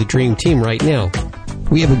one of the Dream Team right now.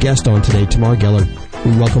 We have a guest on today, Tamar Geller.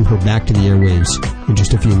 We welcome her back to the airwaves in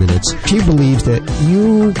just a few minutes. She believes that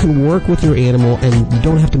you can work with your animal and you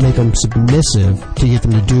don't have to make them submissive to get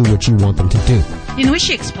them to do what you want them to do. You know,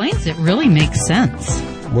 she explains it really makes sense.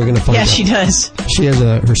 We're going to find out. Yeah, she does. She has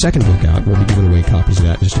her second book out. We'll be giving away copies of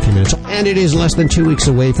that in just a few minutes. And it is less than 2 weeks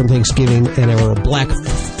away from Thanksgiving and our Black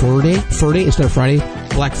Fur Day. Instead of Friday.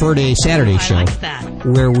 Black Fur Day Saturday show. I like that.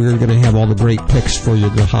 Where we're going to have all the great picks for you,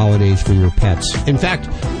 the holidays for your pets. In fact,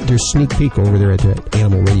 there's a sneak peek over there at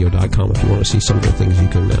animalradio.com if you want to see some of the things you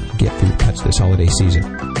can get for your pets this holiday season.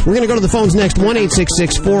 We're going to go to the phones next.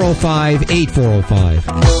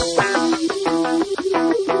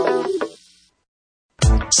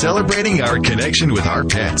 1-866-405-8405. Celebrating our connection with our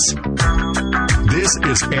pets. This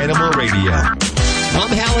is Animal Radio. I'm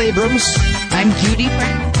Hal Abrams. I'm Judy.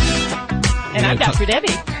 And I'm Dr.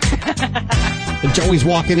 Debbie. And Joey's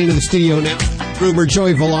walking into the studio now. Groomer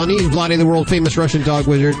Joey Villani, Vladi the world-famous Russian dog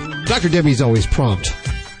wizard. Dr. Debbie's always prompt,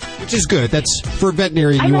 which is good. That's, for a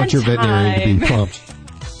veterinarian, you want your veterinarian to be prompt.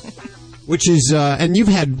 Which is, and you've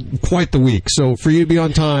had quite the week, so for you to be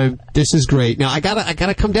on time, this is great. Now, I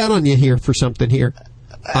gotta come down on you here for something here.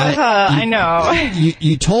 I know.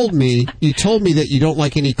 You told me that you don't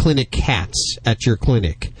like any clinic cats at your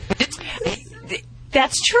clinic.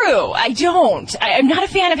 That's true. I don't. I'm not a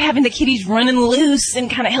fan of having the kitties running loose and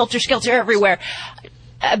kind of helter-skelter everywhere.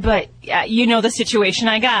 But you know the situation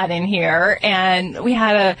I got in here, and we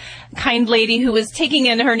had a kind lady who was taking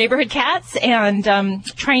in her neighborhood cats and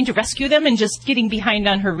trying to rescue them and just getting behind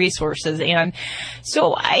on her resources. And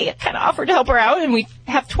so I kind of offered to help her out, and we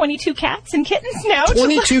have 22 cats and kittens now.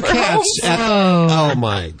 22 cats? Oh,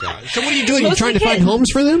 my God. So what are you doing? You're trying to find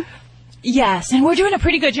homes for them? Yes, and we're doing a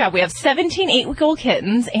pretty good job. We have 17 8-week-old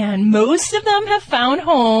kittens, and most of them have found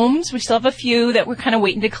homes. We still have a few that we're kind of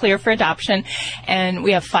waiting to clear for adoption, and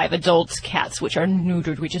we have 5 adult cats, which are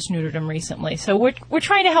neutered. We just neutered them recently. So we're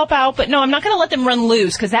trying to help out, but no, I'm not going to let them run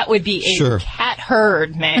loose, because that would be a cat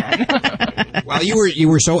herd, man. Well, you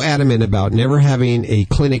were so adamant about never having a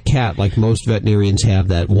clinic cat like most veterinarians have,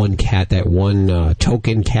 that one cat, that one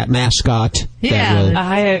token cat mascot.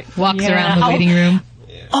 Yeah, walks around the waiting room.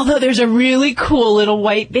 Although there's a really cool little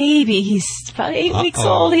white baby. He's about 8 weeks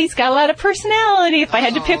old. He's got a lot of personality. If I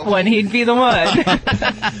had to pick one, he'd be the one.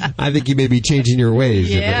 I think you may be changing your ways,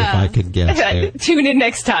 if I could guess. There. Tune in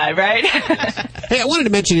next time, right? Hey, I wanted to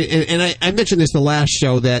mention, and I mentioned this the last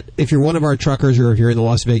show, that if you're one of our truckers or if you're in the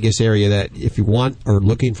Las Vegas area, that if you want or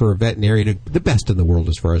looking for a veterinarian, the best in the world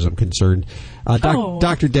as far as I'm concerned,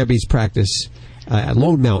 Dr. Debbie's practice at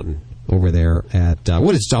Lone Mountain over there at,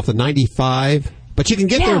 what is it, off the 95? But you can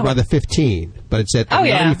get there by the 15. But it's at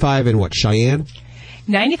 95 in what, Cheyenne?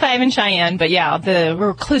 95 in Cheyenne, but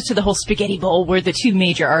we're close to the whole Spaghetti Bowl where the 2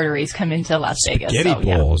 major arteries come into Las Vegas. Spaghetti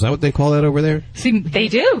Bowl, is that what they call that over there? See, they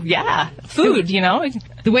do, yeah. Food, you know.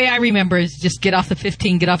 The way I remember is just get off the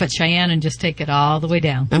 15, get off at Cheyenne, and just take it all the way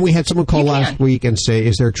down. And we had someone call last week and say,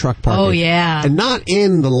 is there truck parking? Oh, yeah. And not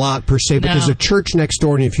in the lot per se, but there's a church next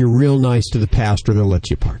door, and if you're real nice to the pastor, they'll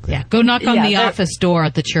let you park there. Yeah, go knock on the office door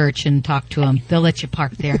at the church and talk to them. They'll let you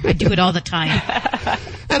park there. I do it all the time.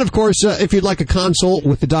 And, of course, if you'd like a consult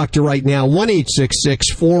with the doctor right now,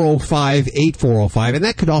 1-866-405-8405. And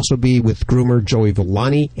that could also be with groomer Joey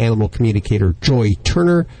Villani, animal communicator Joy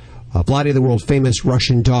Turner, Vladi the world-famous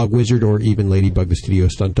Russian dog wizard, or even Ladybug the studio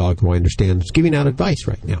stunt dog, who I understand is giving out advice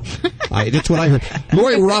right now. That's what I heard.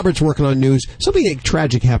 Lori Roberts working on news. Something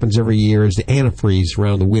tragic happens every year is the antifreeze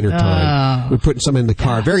around the wintertime. We're putting some in the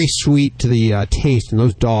car. Very sweet to the taste, and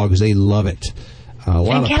those dogs, they love it.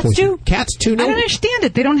 And cats too? Cats too, no? I don't understand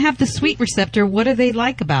it. They don't have the sweet receptor. What do they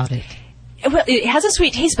like about it? Well, it has a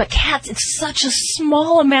sweet taste, but cats, it's such a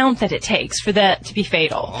small amount that it takes for that to be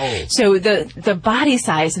fatal. So the body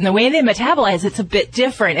size and the way they metabolize, it's a bit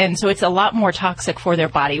different, and so it's a lot more toxic for their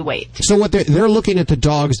body weight. So what they're looking at the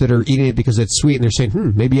dogs that are eating it because it's sweet, and they're saying,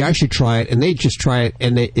 maybe I should try it, and they just try it,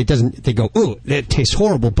 and they go, ooh, it tastes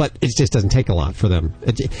horrible, but it just doesn't take a lot for them.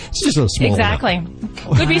 It's just a small amount.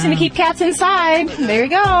 Good reason to keep cats inside. There you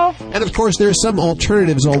go. And of course, there's some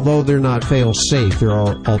alternatives, although they're not fail-safe. There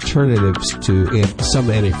are alternatives to some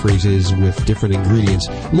antifreezes with different ingredients.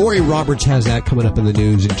 Lori Roberts has that coming up in the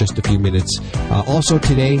news in just a few minutes. Also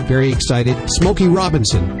today, very excited, Smokey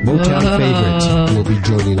Robinson, Motown favorite, will be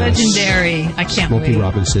joining us. Legendary. I can't wait. Smokey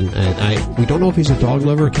Robinson. And we don't know if he's a dog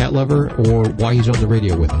lover, a cat lover, or why he's on the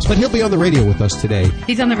radio with us. But he'll be on the radio with us today.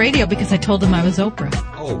 He's on the radio because I told him I was Oprah.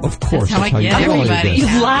 Oh, of course. That's how I get everybody. You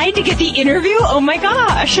lied to get the interview? Oh, my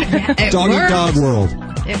gosh. Dog Eat Dog World.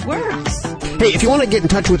 It works. Hey, if you want to get in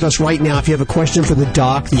touch with us right now, if you have a question for the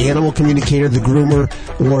doc, the animal communicator, the groomer,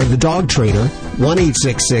 or the dog trainer,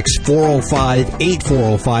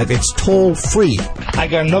 1-866-405-8405. It's toll free. I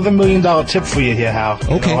got another $1 million tip for you here, Hal.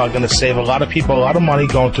 Okay. I'm going to save a lot of people a lot of money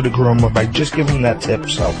going to the groomer by just giving them that tip.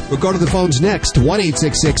 So we'll go to the phones next.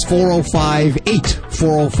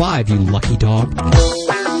 1-866-405-8405. You lucky dog.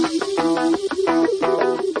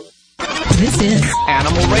 This is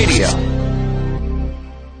Animal Radio.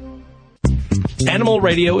 Animal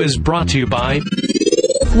Radio is brought to you by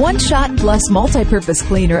One Shot Plus Multi-Purpose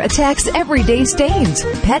Cleaner attacks everyday stains,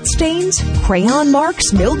 pet stains, crayon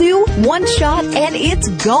marks, mildew. One shot and it's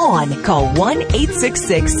gone. Call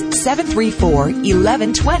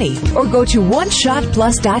 1-866-734-1120 or go to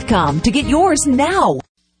oneshotplus.com to get yours now.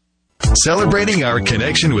 Celebrating our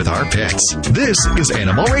connection with our pets. This is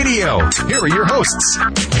Animal Radio. Here are your hosts,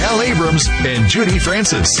 Hal Abrams and Judy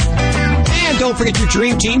Francis. And don't forget your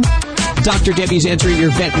dream team. Dr. Debbie's answering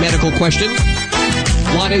your vet medical question.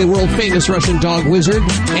 Lonnie, the world-famous Russian dog wizard.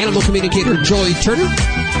 Animal communicator Joy Turner.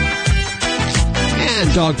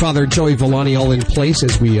 And dog father Joey Villani all in place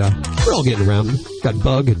as we're all getting around. Got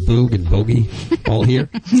Bug and Boog and Bogey all here.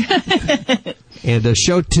 And the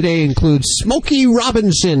show today includes Smokey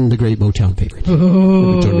Robinson, the great Motown favorite.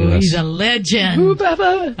 Oh, he's a legend. Ooh,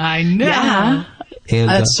 Baba. I know. Yeah. And,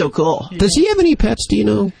 that's so cool. Does he have any pets, do you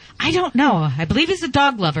know? I don't know. I believe he's a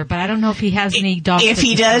dog lover, but I don't know if he has any dogs. If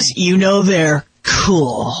he does, you know they're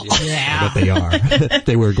cool. Yeah. I bet they are.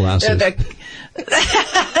 They wear glasses. They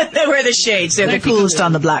wear the shades. They're the coolest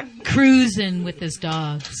on the block. Cruising with his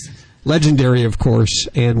dogs. Legendary, of course,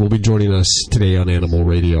 and will be joining us today on Animal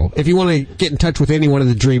Radio. If you want to get in touch with anyone of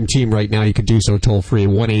the Dream Team right now, you can do so toll free at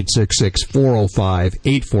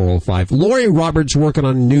 1-866-405-8405. Lori Roberts working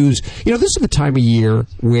on news. You know, this is the time of year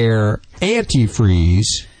where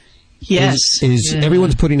antifreeze is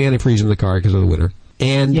everyone's putting antifreeze in the car because of the winter.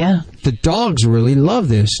 And the dogs really love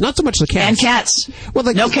this. Not so much the cats. And cats. Well,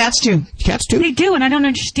 no, cats too. Cats too? They do, and I don't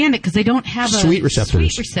understand it because they don't have a sweet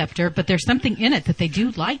receptor, but there's something in it that they do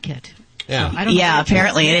like it. Yeah, so I don't know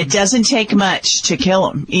apparently, and it doesn't take much to kill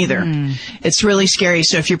them either. It's really scary.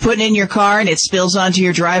 So if you're putting it in your car and it spills onto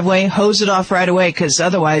your driveway, hose it off right away because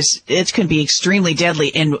otherwise it can be extremely deadly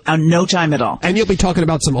in no time at all. And you'll be talking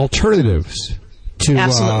about some alternatives to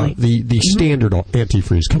the standard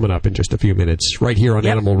antifreeze coming up in just a few minutes right here on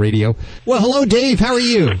Animal Radio. Well, hello, Dave. How are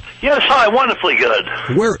you? Yes, hi. Wonderfully good.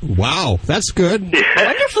 Wow, that's good.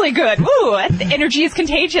 Wonderfully good. Ooh, the energy is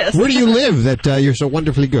contagious. Where do you live that you're so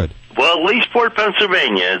wonderfully good? Well, Leesport,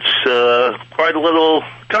 Pennsylvania. It's quite a little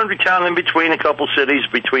country town in between a couple cities,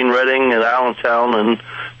 between Reading and Allentown and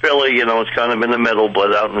Philly. You know, it's kind of in the middle,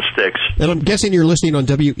 but out in the sticks. And I'm guessing you're listening on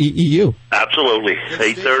WEEU. Absolutely.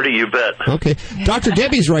 8:30, you bet. Okay. Dr.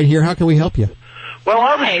 Debbie's right here. How can we help you? Well,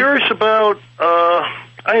 I was curious about, I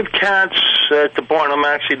have cats at the barn.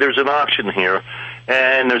 There's an auction here,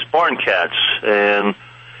 and there's barn cats. And as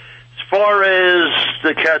far as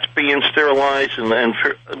the cats being sterilized, and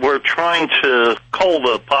we're trying to cull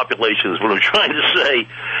the population is what I'm trying to say.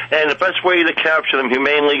 And the best way to capture them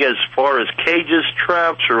humanely as far as cages,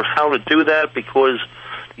 traps, or how to do that, because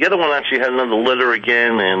the other one actually had another litter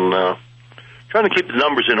again, and trying to keep the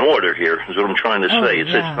numbers in order here is what I'm trying to say.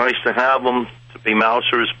 It's nice to have them, to be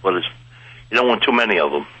mousers, but you don't want too many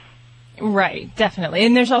of them. Right, definitely.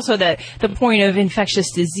 And there's also the point of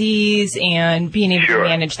infectious disease and being able to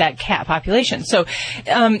manage that cat population. So,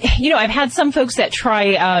 I've had some folks that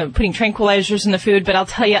try putting tranquilizers in the food, but I'll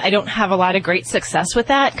tell you, I don't have a lot of great success with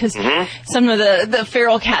that because some of the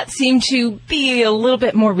feral cats seem to be a little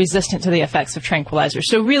bit more resistant to the effects of tranquilizers.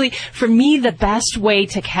 So really, for me, the best way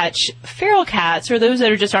to catch feral cats, or those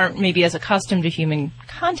that just aren't maybe as accustomed to human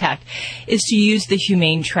contact, is to use the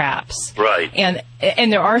humane traps. Right. And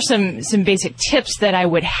there are some basic tips that I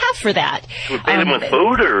would have for that. Would feed them with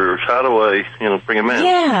food, or how do I, bring them in?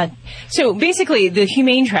 Yeah. So basically, the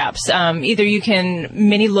humane traps,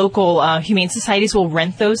 many local humane societies will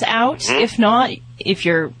rent those out. If not, if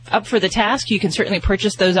you're up for the task, you can certainly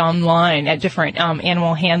purchase those online at different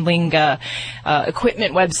animal handling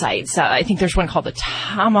equipment websites. I think there's one called the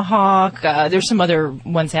Tomahawk. There's some other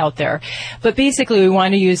ones out there. But basically, we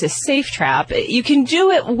want to use a safe trap. You can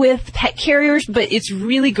do it with pet carriers, but it's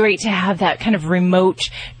really great to have that kind of remote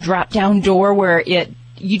drop-down door where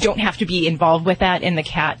you don't have to be involved with that, and the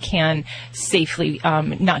cat can safely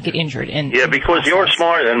not get injured. Because you're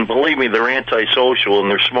smart, and believe me, they're antisocial,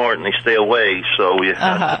 and they're smart, and they stay away, so you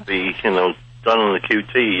have to be, done on the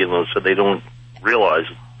QT, so they don't realize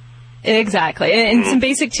it. Exactly. And some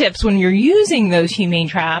basic tips when you're using those humane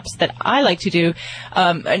traps that I like to do.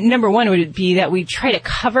 Number one would be that we try to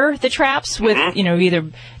cover the traps with, either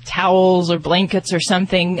towels or blankets or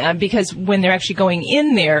something, because when they're actually going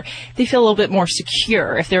in there, they feel a little bit more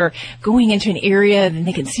secure. If they're going into an area, then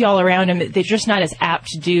they can see all around them. They're just not as apt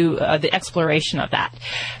to do the exploration of that.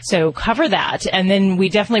 So cover that. And then we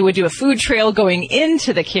definitely would do a food trail going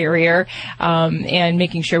into the carrier, and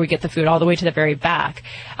making sure we get the food all the way to the very back.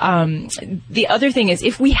 The other thing is,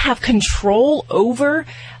 if we have control over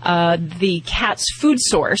the cat's food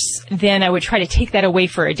source, then I would try to take that away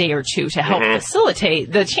for a day or two to help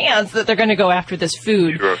facilitate the chance that they're going to go after this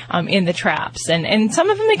food in the traps. And some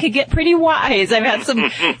of them, they could get pretty wise. I've had some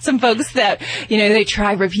folks that, they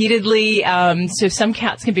try repeatedly. So some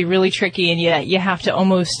cats can be really tricky, and you have to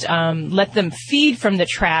almost let them feed from the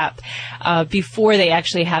trap before they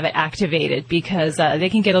actually have it activated, because they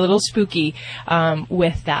can get a little spooky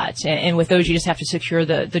with that. And with those, you just have to secure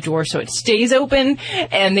the door so it stays open,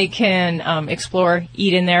 and they can explore,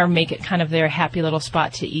 eat in there, make it kind of their happy little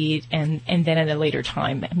spot to eat, and then at a later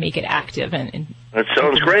time make it active. And that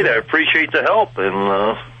sounds great. I appreciate the help, and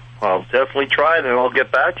I'll definitely try it, and I'll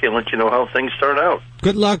get back to you and let you know how things turn out.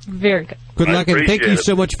 Good luck. Very good. Good luck, and thank you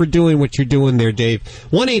so much for doing what you're doing there, Dave.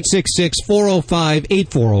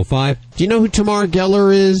 1-866-405-8405. Do you know who Tamar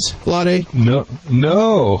Geller is, Vlade?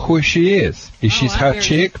 No. Who she is? Is she a hot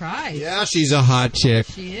chick? Surprised. Yeah, she's a hot chick.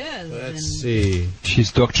 She is. Let's see.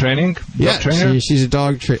 She's dog training? Yeah, she's a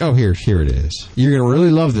dog trainer. Oh, here it is. You're going to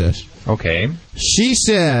really love this. Okay. She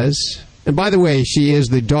says... And by the way, she is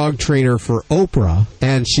the dog trainer for Oprah,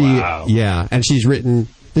 and and she's written.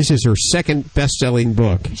 This is her second best-selling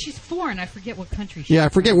book. She's foreign. I forget what country she's I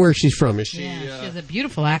forget where she's from. Is she? Yeah, she has a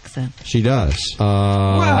beautiful accent. She does.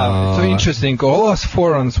 Wow, so interesting. All us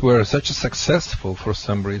foreigners were such a successful for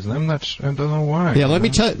some reason. I don't know why. Yeah, let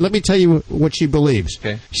me tell you what she believes.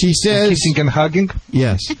 Okay. She says kissing and hugging.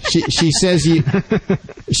 Yes. She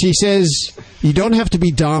says you don't have to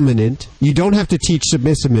be dominant. You don't have to teach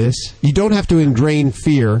submissiveness. You don't have to ingrain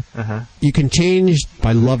fear. You can change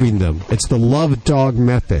by loving them. It's the love dog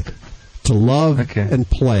method. To love and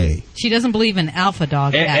play. She doesn't believe in alpha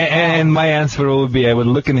dog at all. And my answer will be, I would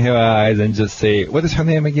look in her eyes and just say, what is her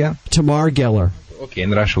name again? Tamar Geller. Okay,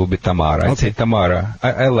 in Russia will be Tamara. I'd say, Tamara,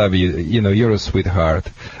 I love you. You're a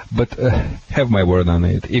sweetheart. But have my word on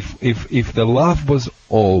it. If the love was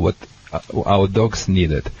all what our dogs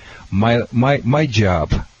needed, my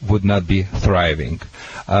job would not be thriving.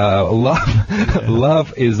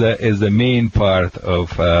 Love is a main part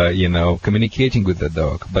of communicating with the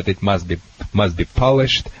dog, but it must be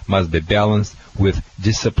polished, must be balanced with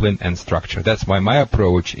discipline and structure. That's why my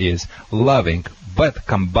approach is loving, but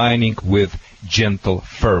combining with gentle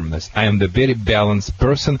firmness. I am the very balanced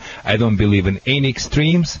person. I don't believe in any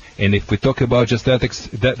extremes. And if we talk about just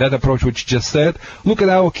that approach which you just said, look at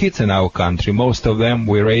our kids in our country. Most of them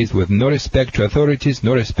were raised with no respect to authorities,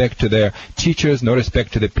 no respect to their teachers, no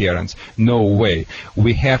respect to the parents. No way.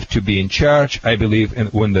 We have to be in charge. I believe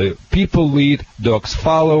when the people lead, dogs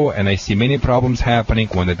follow, and I see many problems happening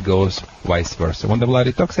when it goes vice versa. When the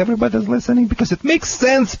Vlade talks, everybody's listening because it makes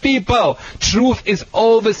sense, people. Truth is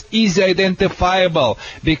always easy identifiable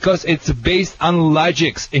because it's based on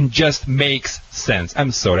logics and just makes sense.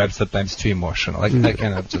 I'm sorry, I'm sometimes too emotional. I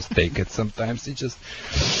cannot just take it sometimes. It just...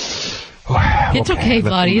 It's okay,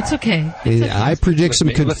 Vlade. It's okay. I predict some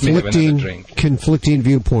conflicting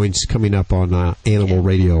viewpoints coming up on Animal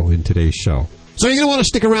Radio in today's show. So you're going to want to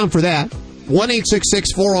stick around for that.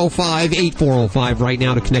 1-866-405-8405 right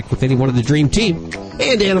now to connect with anyone of the Dream Team.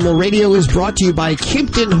 And Animal Radio is brought to you by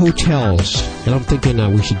Kimpton Hotels. And I'm thinking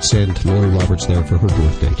we should send Lori Roberts there for her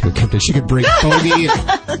birthday to Kimpton. She could bring Bogey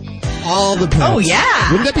and all the pets. Oh,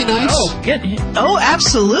 yeah. Wouldn't that be nice? Oh, good. Oh,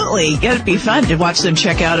 absolutely. It'd be fun to watch them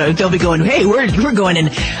check out. They'll be going, hey, we're going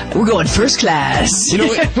first class. You know,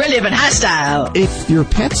 we're living high style. If your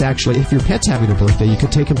pet's having a birthday, you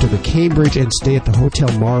could take them to the Cambridge and stay at the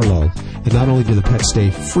Hotel Marlowe. And not only do the pets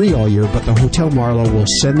stay free all year, but the Hotel Marlowe will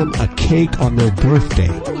send them a cake on their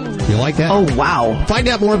birthday. You like that? Oh, wow. Find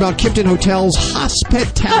out more about Kimpton Hotel's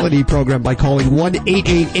hospitality program by calling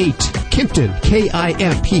 1-888-KIMPTON,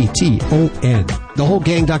 KIMPTON. The whole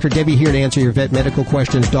gang, Dr. Debbie here to answer your vet medical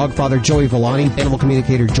questions. Dog father Joey Villani, animal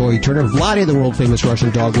communicator Joey Turner, Vlade, the world-famous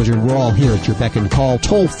Russian dog wizard. We're all here at your beck and call.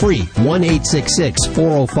 Toll free,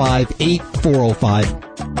 1-866-405-8405.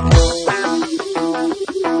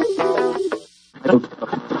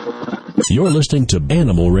 You're listening to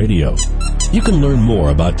Animal Radio. You can learn more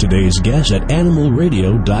about today's guest at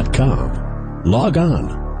animalradio.com. Log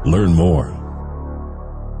on. Learn more.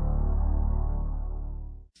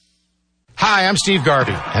 Hi, I'm Steve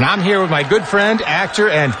Garvey, and I'm here with my good friend, actor,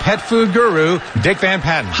 and pet food guru, Dick Van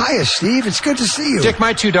Patten. Hiya, Steve. It's good to see you. Dick,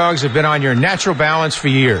 my 2 dogs have been on your natural balance for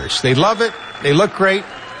years. They love it. They look great.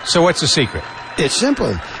 So what's the secret? It's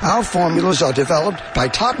simple. Our formulas are developed by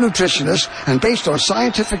top nutritionists and based on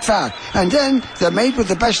scientific fact. And then they're made with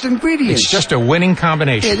the best ingredients. It's just a winning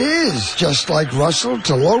combination. It is. Just like Russell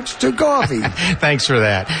to Lopes to Garvey. Thanks for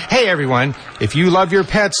that. Hey, everyone. If you love your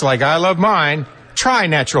pets like I love mine, try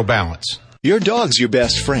Natural Balance. Your dog's your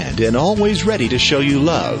best friend and always ready to show you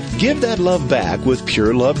love. Give that love back with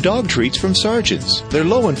Pure Love dog treats from Sargent's. They're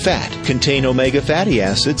low in fat, contain omega fatty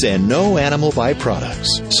acids, and no animal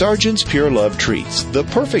byproducts. Sargent's Pure Love treats, the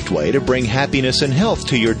perfect way to bring happiness and health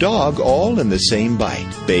to your dog all in the same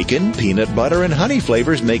bite. Bacon, peanut butter, and honey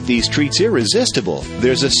flavors make these treats irresistible.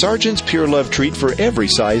 There's a Sargent's Pure Love treat for every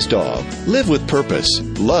size dog. Live with purpose.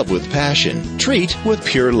 Love with passion. Treat with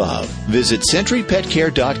Pure Love. Visit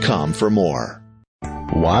SentryPetCare.com for more.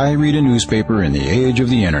 Why read a newspaper in the age of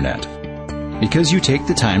the internet? Because you take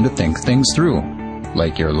the time to think things through,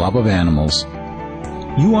 like your love of animals.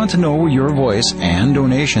 You want to know where your voice and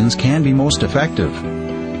donations can be most effective.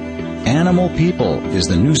 Animal People is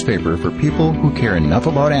the newspaper for people who care enough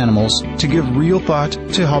about animals to give real thought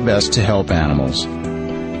to how best to help animals.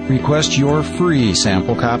 Request your free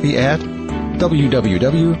sample copy at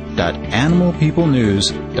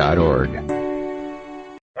www.animalpeoplenews.org.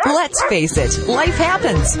 Let's face it, life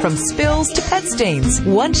happens, from spills to pet stains.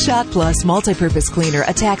 One Shot Plus multi-purpose cleaner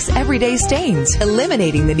attacks everyday stains,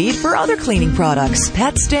 eliminating the need for other cleaning products.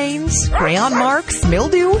 Pet stains, crayon marks,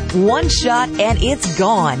 mildew, One Shot and it's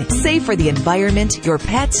gone. Safe for the environment, your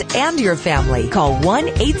pets, and your family. Call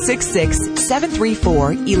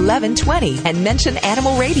 1-866-734-1120 and mention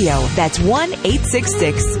Animal Radio. That's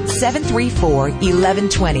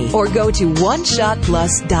 1-866-734-1120 or go to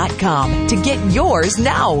OneShotPlus.com to get yours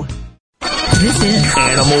now. This is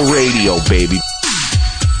Animal Radio, baby.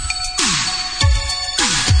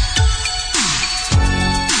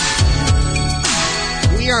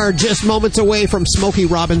 We are just moments away from Smokey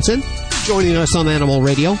Robinson joining us on Animal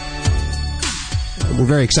Radio. We're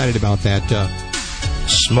very excited about that.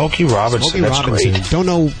 Smokey Robinson, that's great. Don't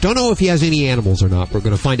know if he has any animals or not. We're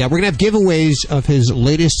going to find out. We're going to have giveaways of his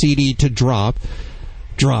latest CD to drop.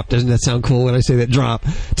 Doesn't that sound cool when I say that? Drop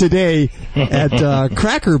today at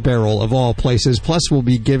Cracker Barrel of all places. Plus, we'll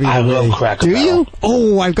be giving away. I love Cracker Barrel. Do you?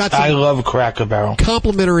 Oh, I've got some. I love Cracker Barrel.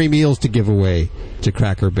 Complimentary meals to give away to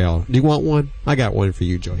Cracker Barrel. Do you want one? I got one for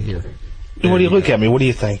you, Joy. Here. What do you look at me? What do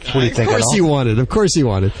you think? What do you think? Of course you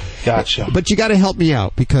wanted. Gotcha. But you got to help me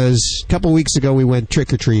out because a couple weeks ago we went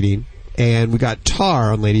trick or treating. And we got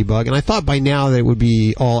tar on Ladybug, and I thought by now that it would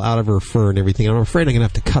be all out of her fur and everything. I'm afraid I'm going to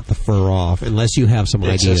have to cut the fur off unless you have some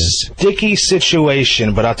ideas. It's a sticky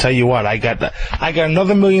situation, but I'll tell you what, I got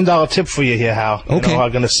another $1 million tip for you here, Hal. Okay. You know,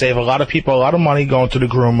 I'm going to save a lot of people a lot of money going to the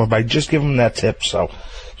groomer by just giving them that tip. So,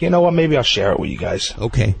 you know what? Maybe I'll share it with you guys.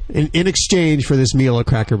 Okay. In exchange for this meal at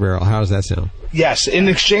Cracker Barrel, how does that sound? Yes, in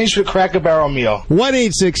exchange for Cracker Barrel meal.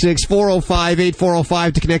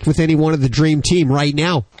 1-866-405-8405 to connect with any one of the Dream Team right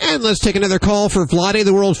now. And let's take another call for Vlade,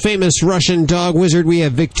 the world-famous Russian dog wizard. We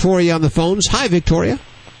have Victoria on the phones. Hi, Victoria.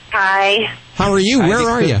 Hi. How are you? Where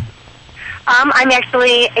are you? I'm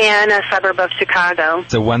actually in a suburb of Chicago.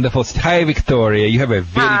 It's a wonderful... Hi, Victoria. You have a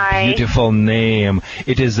very beautiful name.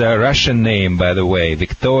 It is a Russian name, by the way.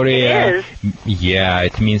 Victoria. It is? Yeah,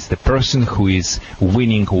 it means the person who is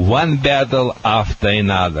winning one battle after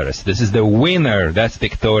another. So this is the winner. That's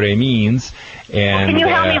Victoria means. And can you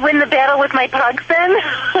help me win the battle with my pugs then?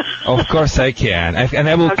 Of course I can. And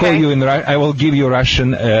I will call you I will give you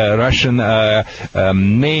Russian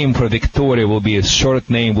name for Victoria. Will be a short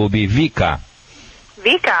name. Will be Vika.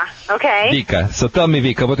 Vika. Okay. Vika. So tell me,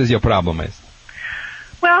 Vika, what is your problem is?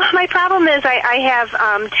 Well, my problem is I have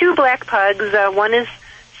 2 black pugs. One is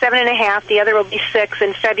 7.5. The other will be 6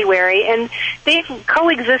 in February, and they've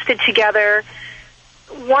coexisted together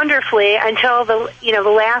wonderfully until the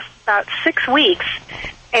last about 6 weeks.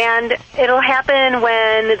 And it'll happen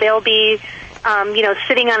when they'll be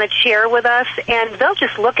sitting on a chair with us, and they'll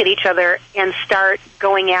just look at each other and start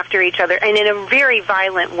going after each other, and in a very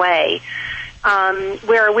violent way,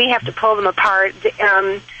 where we have to pull them apart.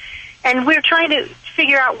 And we're trying to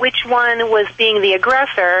figure out which one was being the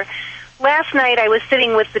aggressor. Last night I was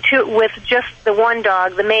sitting with just the one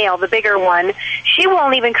dog, the male, the bigger one. She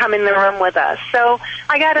won't even come in the room with us. So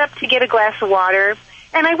I got up to get a glass of water,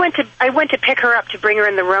 and I went to pick her up to bring her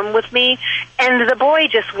in the room with me, and the boy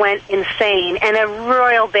just went insane, and a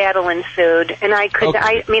royal battle ensued. And I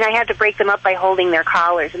had to break them up by holding their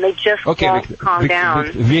collars, and they just won't calm down.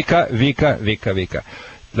 Vika.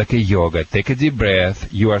 like a yoga. Take a deep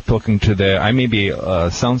breath. You are talking to I maybe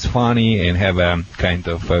sounds funny and have a kind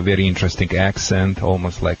of a very interesting accent,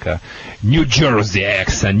 almost like a New Jersey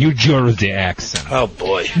accent. Oh,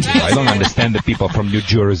 boy. I don't understand the people from New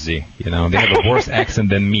Jersey. They have a worse accent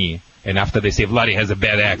than me. And after they say Vladi has a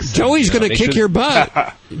bad accent. Joey's going to kick your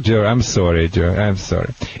butt. Joe, I'm sorry.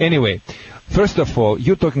 Anyway, first of all,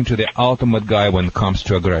 you're talking to the ultimate guy when it comes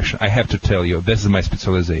to aggression. I have to tell you, this is my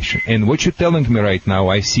specialization. And what you're telling me right now,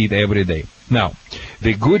 I see it every day. Now,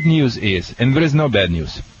 the good news is, and there is no bad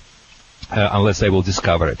news, unless I will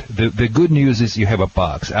discover it. The good news is you have a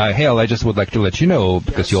POGs. Hell, I just would like to let you know,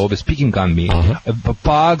 because you're always picking on me,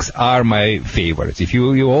 POGs are my favorites. If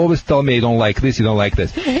you always tell me you don't like this, you don't like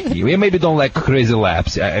this. You maybe don't like crazy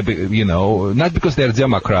laps, not because they're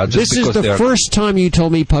Democrats. This is the first time you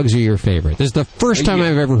told me pugs are your favorite. This is the first time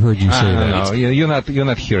I've ever heard you say that. No, you're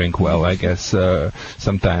not hearing well, I guess,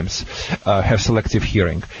 sometimes. Have selective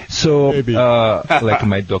hearing. So, like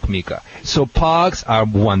my dog Mika. So POGs are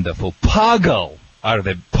wonderful. Puggles are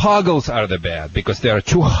the bad because they are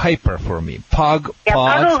too hyper for me. Puggles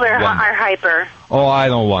are hyper. Oh, I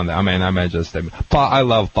don't want that. I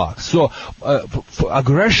love POGs. So, for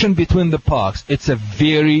aggression between the POGs, it's a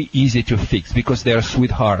very easy to fix because they are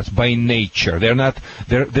sweethearts by nature. They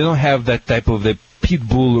don't have that type of the pit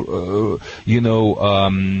bull,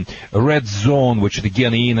 red zone, which they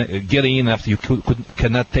get in after you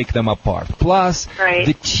cannot take them apart. Plus,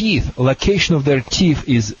 the teeth, location of their teeth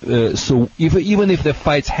is so. Even if the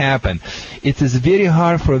fights happen, it is very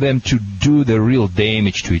hard for them to do the real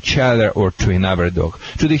damage to each other or to another dog.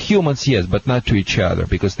 To the humans, yes, but not to each other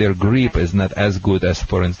because their grip is not as good as,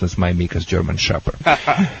 for instance, my Mika's German Shepherd.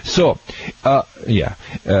 So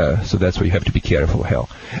that's why you have to be careful, hell.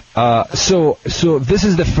 So this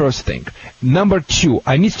is the first thing. Number two,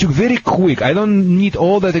 I need to very quick. I don't need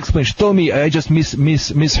all that explanation. Tell me, I just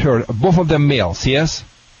misheard. Both of them males, yes?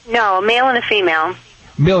 No, a male and a female.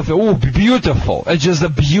 Male, oh, beautiful! It's just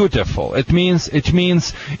beautiful. It means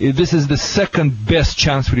this is the second best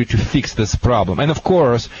chance for you to fix this problem. And of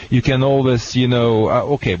course, you can always,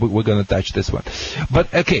 okay, we're gonna touch this one,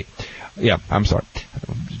 but okay. Yeah, I'm sorry.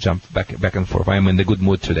 Jump back and forth. I'm in the good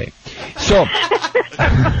mood today. So,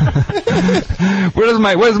 where's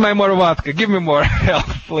my more vodka? Give me more help,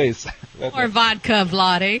 please. More vodka,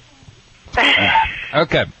 Vladi.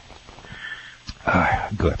 Okay.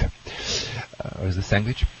 Good. Where's the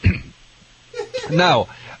sandwich? Now,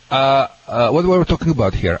 what were we talking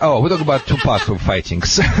about here? Oh, we're talking about two parts of fighting.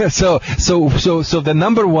 So the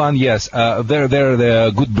number one, yes, they're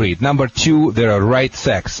the good breed. Number two, they're right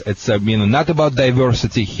sex. It's not about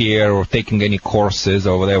diversity here or taking any courses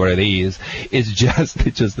or whatever it is.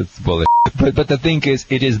 It's bullshit. But the thing is,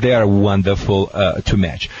 they are wonderful to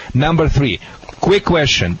match. Number three. Quick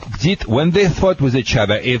question. When they fought with each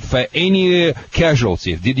other, if any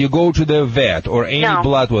casualties, did you go to the vet or any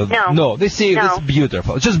blood was... No. They say it's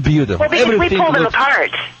beautiful. Just beautiful. Well, because we pulled them apart.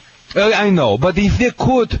 I know, but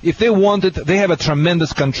if they wanted, they have a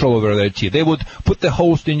tremendous control over their teeth. They would put the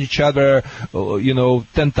host in each other,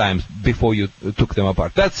 10 times before you took them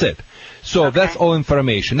apart. That's it. So that's all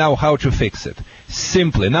information. Now, how to fix it?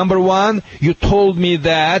 Simply, number one, you told me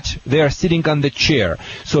that they are sitting on the chair.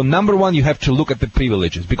 So number one, you have to look at the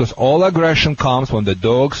privileges because all aggression comes when the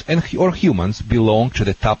dogs or humans belong to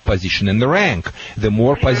the top position in the rank. The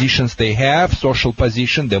more positions they have, social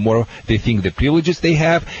position, the more they think the privileges they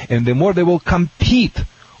have, and the more they will compete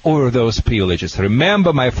over those privileges.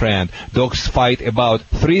 Remember, my friend, dogs fight about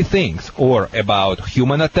three things, or about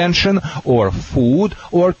human attention, or food,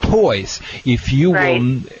 or toys. If you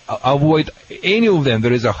will avoid any of them,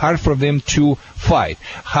 there is a hard for them to fight.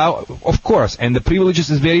 Of course, and the privileges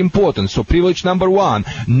is very important. So privilege number one,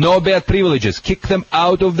 no bad privileges. Kick them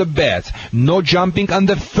out of the bed. No jumping on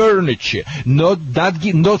the furniture.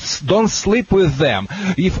 Don't sleep with them.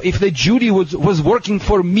 If the Judy was working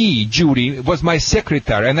for me, Judy was my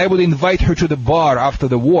secretary, and I would invite her to the bar after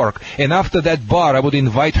the work, and after that bar I would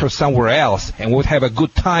invite her somewhere else and would have a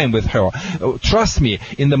good time with her. Trust me,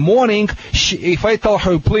 in the morning, if I tell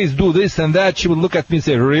her, please do this and that, she would look at me and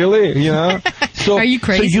say, really? So, are you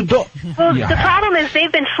crazy? So you don't. Well, the problem is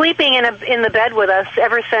they've been sleeping in the bed with us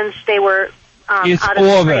ever since they were it's out of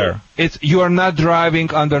over. You are not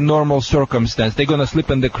driving under normal circumstance. They're going to sleep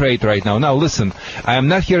in the crate right now. Now listen, I am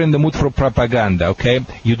not here in the mood for propaganda, okay?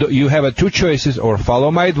 You have two choices, or follow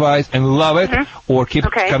my advice and love it, or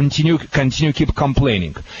continue keep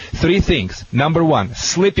complaining. Three things. Number one,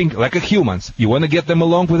 sleeping like humans. You want to get them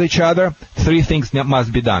along with each other? Three things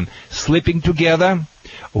must be done. Sleeping together,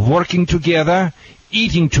 working together,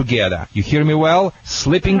 eating together. You hear me well?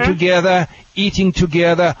 Sleeping together, eating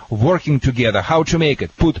together, working together. How to make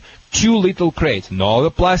it? Put 2 little crates, not a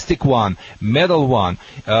plastic one, metal one.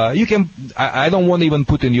 You can, I don't want to even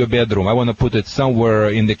put in your bedroom. I want to put it somewhere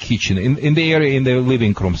in the kitchen, in the area, in the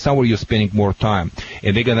living room, somewhere you're spending more time.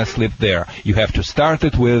 And they're going to sleep there. You have to start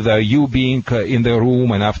it with you being in the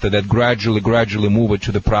room, and after that gradually move it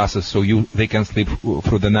to the process so they can sleep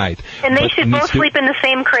through the night. And they should both sleep in the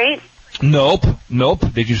same crate? Nope.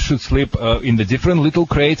 They should sleep in the different little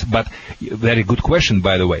crates, but very good question,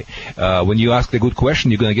 by the way. When you ask the good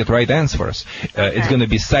question, you're going to get right answers. It's going to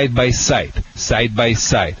be side by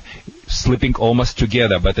side, sleeping almost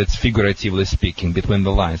together, but it's figuratively speaking, between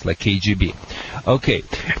the lines, like KGB. Okay.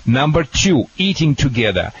 Number 2, eating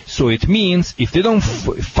together. So it means if they don't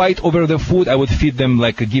fight over the food, I would feed them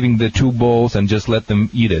like giving the 2 bowls and just let them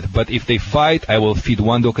eat it. But if they fight, I will feed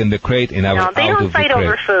one dog in the crate and I will out of the crate. No, they don't fight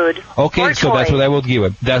over food. Okay, so that's what I would give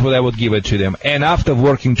it. That's what I would give it to them. And after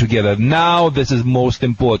working together, now this is most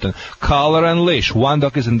important. Collar and leash. One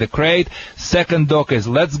dog is in the crate. Second dog is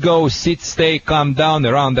let's go, sit, stay, calm down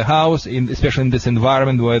around the house, especially in this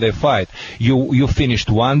environment where they fight. You finished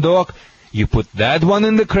one dog. You put that one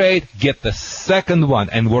in the crate, get the second one,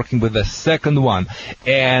 and working with the second one.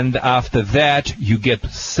 And after that, you get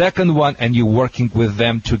second one, and you're working with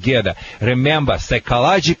them together. Remember,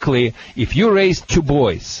 psychologically, if you raise 2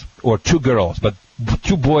 boys or 2 girls, but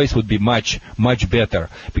 2 boys would be much better,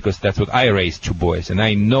 because that's what I raised, 2 boys, and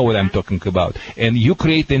I know what I'm talking about. And you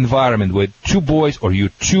create the environment where 2 boys or you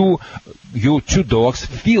two dogs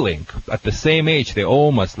feeling at the same age, they're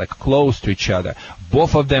almost like close to each other.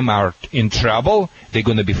 Both of them are in trouble, they're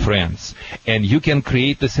going to be friends. And you can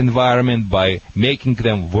create this environment by making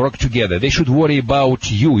them work together. They should worry about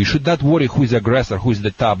you. You should not worry who is the aggressor, who is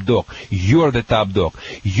the top dog. You're the top dog.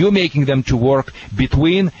 You're making them to work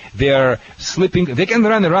between their sleeping. They can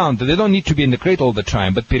run around. They don't need to be in the crate all the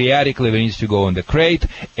time, but periodically they need to go in the crate,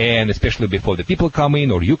 and especially before the people come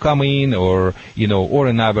in, or you come in, or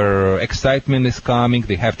another excitement is coming,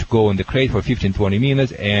 they have to go in the crate for 15-20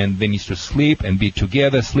 minutes, and they need to sleep and be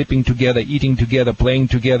together, sleeping together, eating together, playing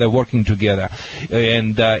together, working together.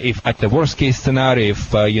 And if at the worst case scenario,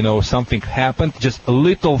 if something happened, just a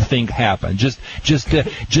little thing happened, just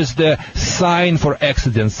the sign for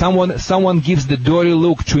accident. Someone gives the dirty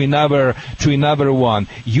look to another one.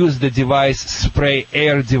 Use the device, spray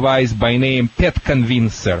air device by name Pet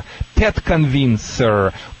Convincer.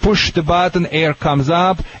 Push the button, air comes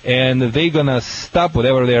up, and they're gonna stop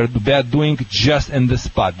whatever they're bad doing just in the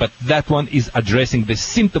spot. But that one is addressing the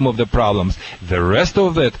symptom of the problems. The rest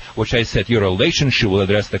of it, which I said, your relationship will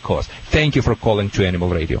address the cause. Thank you for calling to Animal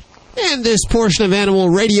Radio. And this portion of Animal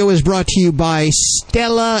Radio is brought to you by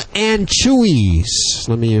Stella and Chewy's.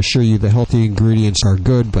 Let me assure you the healthy ingredients are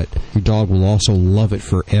good, but your dog will also love it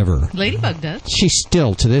forever. Ladybug does. She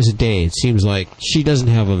still, to this day, it seems like she doesn't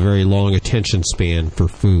have a very long attention span for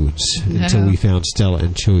foods until we found Stella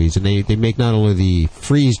and Chewy's. And they make not only the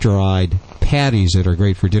freeze-dried patties that are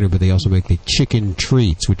great for dinner, but they also make the chicken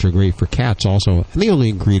treats, which are great for cats also. And the only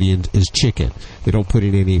ingredient is chicken. They don't put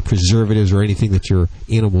in any preservatives or anything that your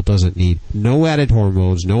animal doesn't need. No added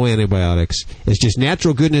hormones, no antibiotics. It's just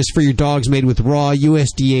natural goodness for your dogs made with raw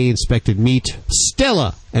USDA-inspected meat.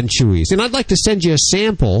 Stella and Chewy's. And I'd like to send you a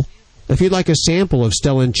sample. If you'd like a sample of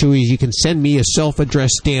Stella and Chewy's, you can send me a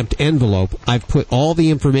self-addressed stamped envelope. I've put all the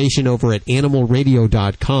information over at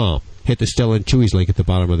animalradio.com. Hit the Stella and Chewy's link at the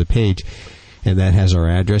bottom of the page, and that has our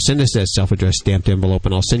address. Send us that self-addressed stamped envelope,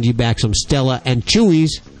 and I'll send you back some Stella and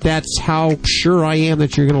Chewy's. That's how sure I am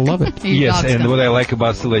that you're going to love it. Yes, and what I like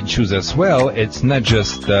about Stella and Chewy's as well, it's not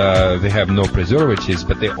just they have no preservatives,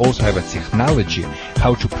 but they also have a technology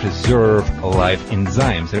how to preserve live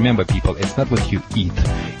enzymes. Remember, people, it's not what you eat,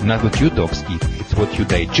 not what your dogs eat, it's what you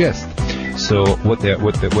digest. So what they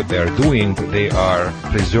are doing, they are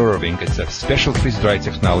preserving. It's a special freeze-dried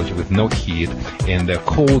technology with no heat, and the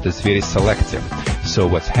cold is very selective. So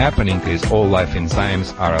what's happening is all live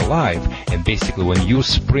enzymes are alive, and basically when you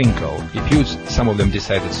sprinkle, some of them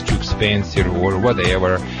decide it's too expensive or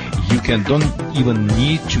whatever, you don't even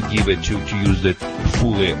need to give it to use it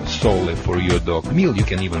solely for your dog meal. You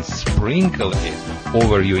can even sprinkle it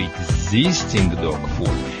over your existing dog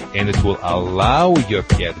food, and it will allow your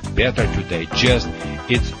pet better to digest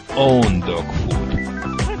its own dog food.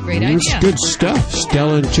 What a great idea. It's good stuff.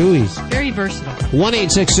 Stella and Chewy's. Very versatile.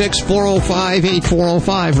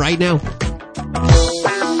 1-866-405-8405 right now.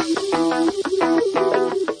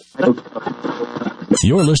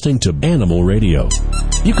 You're listening to Animal Radio.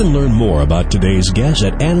 You can learn more about today's guest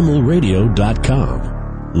at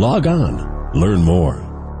animalradio.com. Log on. Learn more.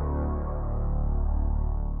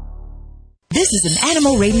 This is an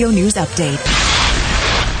Animal Radio News Update.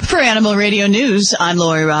 For Animal Radio News, I'm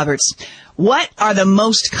Lori Roberts. What are the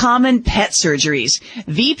most common pet surgeries?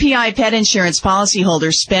 VPI pet insurance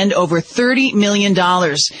policyholders spend over $30 million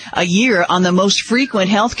a year on the most frequent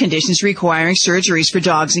health conditions requiring surgeries for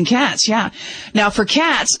dogs and cats. Yeah. Now, for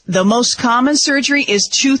cats, the most common surgery is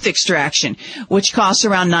tooth extraction, which costs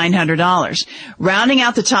around $900. Rounding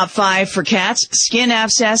out the top 5 for cats, skin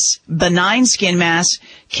abscess, benign skin mass,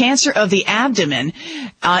 cancer of the abdomen,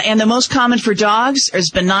 and the most common for dogs is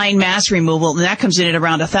benign mass removal, and that comes in at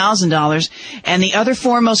around $1,000. And the other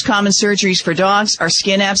 4 most common surgeries for dogs are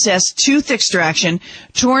skin abscess, tooth extraction,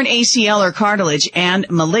 torn ACL or cartilage, and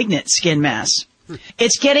malignant skin mass.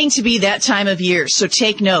 It's getting to be that time of year, so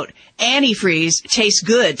take note. Antifreeze tastes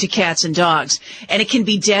good to cats and dogs, and it can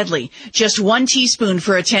be deadly. Just 1 teaspoon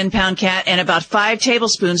for a 10-pound cat and about 5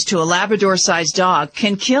 tablespoons to a Labrador-sized dog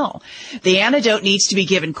can kill. The antidote needs to be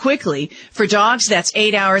given quickly. For dogs, that's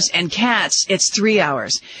 8 hours, and cats, it's 3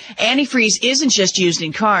 hours. Antifreeze isn't just used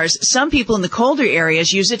in cars. Some people in the colder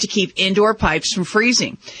areas use it to keep indoor pipes from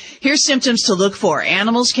freezing. Here's symptoms to look for.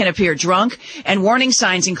 Animals can appear drunk, and warning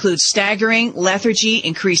signs include staggering, lethargy,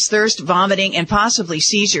 increased thirst, vomiting, and possibly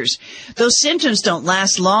seizures. Those symptoms don't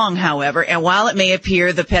last long, however, and while it may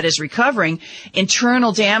appear the pet is recovering,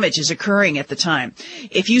 internal damage is occurring at the time.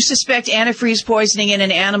 If you suspect antifreeze poisoning in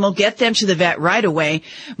an animal, get them to the vet right away.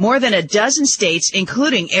 More than a dozen states,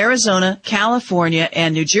 including Arizona, California,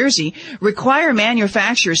 and New Jersey, require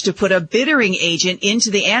manufacturers to put a bittering agent into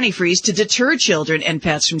the antifreeze to deter children and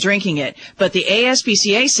pets from drinking it. But the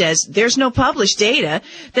ASPCA says there's no published data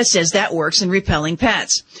that says that works in repelling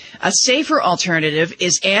pets. A safer alternative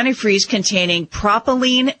is antifreeze containing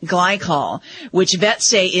propylene glycol, which vets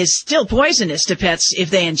say is still poisonous to pets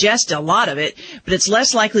if they ingest a lot of it, but it's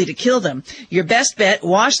less likely to kill them. Your best bet,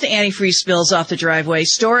 wash the antifreeze spills off the driveway,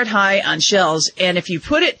 store it high on shelves, and if you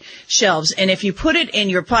put it in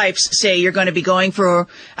your pipes, say you're going to be going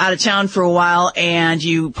out of town for a while and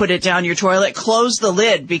you put it down your toilet, close the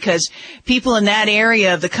lid, because people in that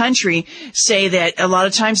area of the country say that a lot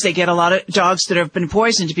of times they get a lot of dogs that have been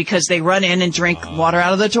poisoned because they run in and drink water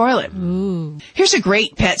out of the toilet. Ooh. Here's a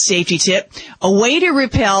great pet safety tip. A way to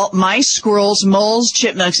repel mice, squirrels, moles,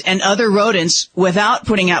 chipmunks, and other rodents without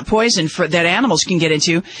putting out poison that animals can get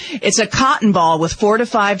into. It's a cotton ball with 4 to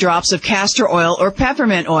 5 drops of castor oil or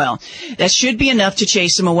peppermint oil. That should be enough to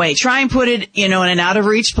chase them away. Try and put it, in an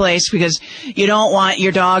out-of-reach place, because you don't want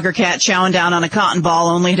your dog or cat chowing down on a cotton ball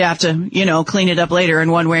only to have to, clean it up later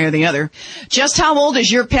in one way or the other. Just how old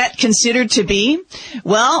is your pet considered to be?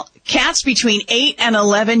 Well, cats between 8 and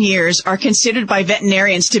 11 years are considered by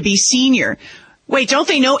veterinarians to be senior. Wait, don't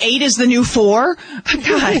they know 8 is the new 4?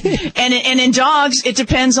 God. And in dogs, it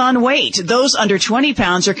depends on weight. Those under 20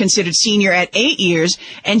 pounds are considered senior at 8 years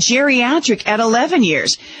and geriatric at 11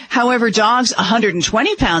 years. However, dogs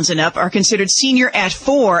 120 pounds and up are considered senior at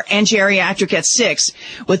 4 and geriatric at 6,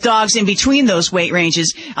 with dogs in between those weight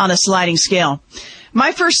ranges on a sliding scale.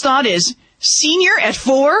 My first thought is, senior at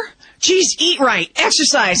 4? Geez, eat right,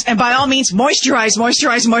 exercise, and by all means, moisturize.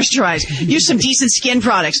 Use some decent skin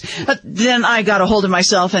products. But then I got a hold of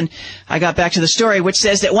myself and I got back to the story, which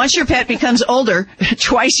says that once your pet becomes older,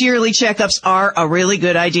 twice yearly checkups are a really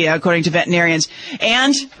good idea, according to veterinarians.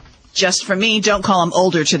 And just from me, don't call them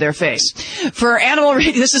older to their face. For Animal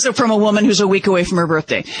Radio, this is from a woman who's a week away from her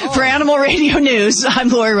birthday. Oh. For Animal Radio News, I'm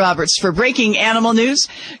Lori Roberts. For breaking animal news,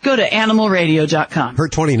 go to animalradio.com. Her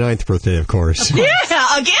 29th birthday, of course. Yeah,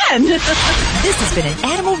 again. This has been an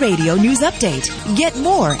Animal Radio News Update. Get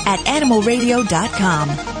more at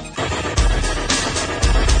animalradio.com.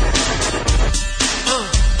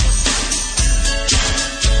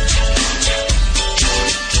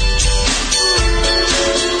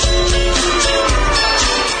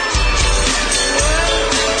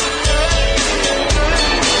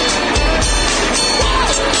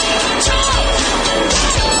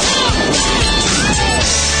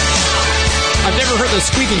 The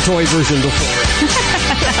squeaky toy version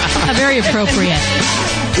before. Very appropriate.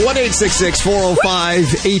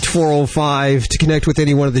 1-866-405-8405 to connect with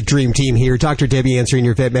any one of the Dream Team here. Dr. Debbie answering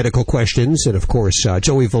your vet medical questions. And, of course,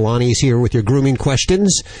 Joey Villani is here with your grooming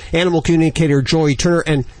questions. Animal communicator Joey Turner.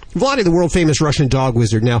 And Villani, the world-famous Russian dog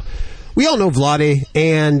wizard. Now, We all know Vlade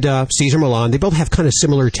and Cesar Millan. They both have kind of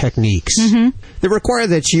similar techniques. They require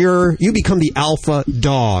that you become the alpha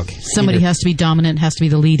dog. Somebody has to be dominant, has to be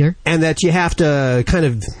the leader. And that you have to kind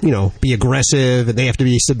of, be aggressive, and they have to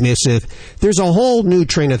be submissive. There's a whole new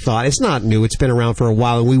train of thought. It's not new. It's been around for a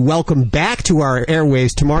while. And we welcome back to our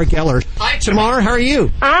airwaves Tamar Geller. Hi, Tamar. How are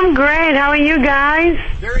you? I'm great. How are you guys?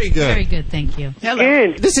 Very good. Very good, thank you.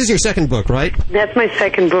 Good. This is your second book, right? That's my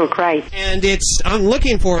second book, right. And I'm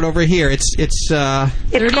looking for it over here. It's called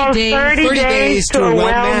 30 Days to a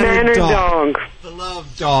Well-Mannered Dog. The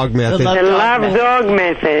Love Dog Method. The Love Dog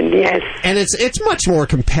Method, yes. And it's much more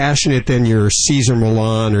compassionate than your Cesar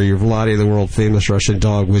Millan or your Vlade, the world-famous Russian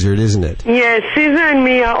dog wizard, isn't it? Yes, Cesar and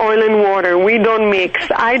me are oil and water. We don't mix.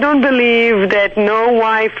 I don't believe that no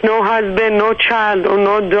wife, no husband, no child, or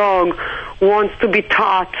no dog wants to be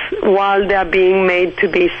taught while they're being made to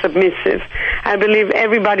be submissive. I believe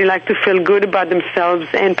everybody likes to feel good about themselves,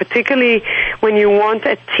 and particularly when you want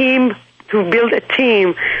a team to build a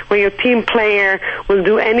team where your team player will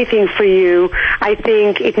do anything for you, I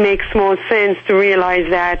think it makes more sense to realize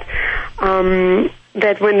that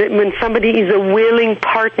that when somebody is a willing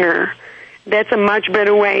partner, that's a much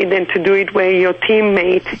better way than to do it where your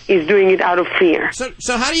teammate is doing it out of fear.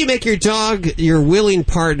 So how do you make your dog your willing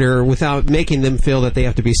partner without making them feel that they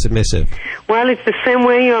have to be submissive? Well, it's the same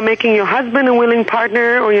way you are making your husband a willing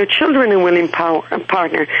partner or your children a willing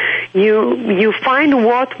partner. You find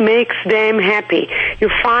what makes them happy. You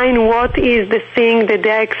find what is the thing that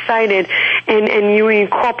they're excited, and you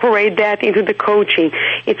incorporate that into the coaching.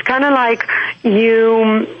 It's kind of like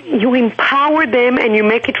you empower them and you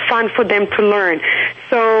make it fun for them to learn.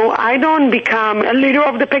 So I don't become a leader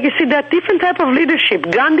of the pack. You see, there are different type of leadership.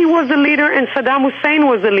 Gandhi was a leader and Saddam Hussein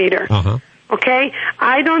was a leader. Okay?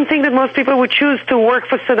 I don't think that most people would choose to work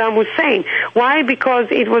for Saddam Hussein. Why? Because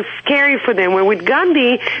it was scary for them. Where with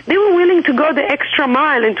Gandhi, they were willing to go the extra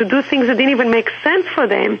mile and to do things that didn't even make sense for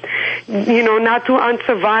them. Not to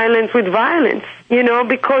answer violence with violence.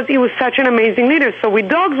 Because he was such an amazing leader. So with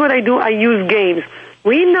dogs, what I do, I use games.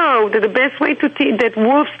 We know that the best way that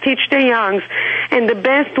wolves teach their youngs and the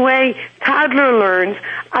best way toddler learns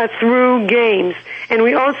are through games. And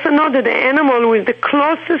we also know that the animal who is the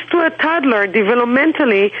closest to a toddler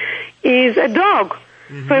developmentally is a dog.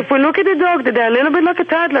 So if we look at a dog, that they're a little bit like a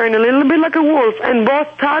toddler and a little bit like a wolf, and both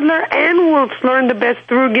toddler and wolves learn the best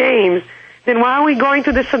through games, then why are we going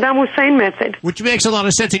to the Saddam Hussein method? Which makes a lot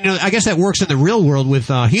of sense. I guess that works in the real world with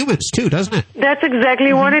humans too, doesn't it? That's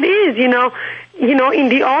exactly what it is. In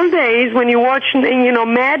the old days when you watch,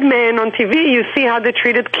 Mad Men on TV, you see how they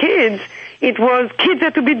treated kids. It was kids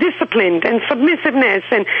had to be disciplined and submissiveness,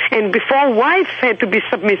 and before wives had to be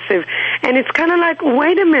submissive. And it's kind of like,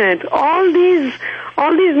 wait a minute, all these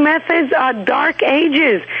methods are dark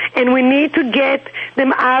ages, and we need to get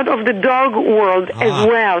them out of the dog world as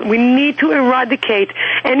well. We need to eradicate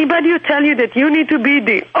anybody who tell you that you need to be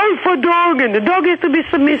the alpha dog and the dog has to be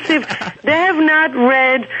submissive. They have not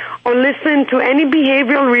read or listened to any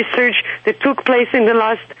behavioral research that took place in the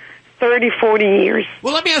last 30, 40 years.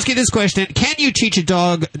 Well, let me ask you this question. Can you teach a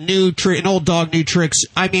dog an old dog new tricks?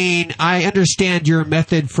 I mean, I understand your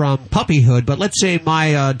method from puppyhood, but let's say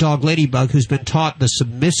my dog Ladybug, who's been taught the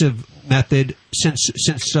submissive method since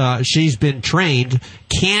she's been trained,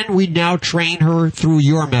 can we now train her through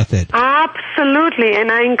your method? Absolutely,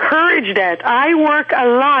 and I encourage that. I work a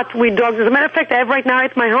lot with dogs. As a matter of fact, I have right now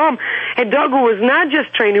at my home a dog who was not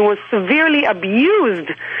just trained, he was severely abused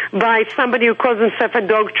by somebody who calls himself a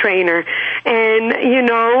dog trainer. And,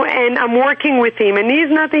 and I'm working with him, and he's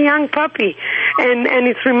not a young puppy. And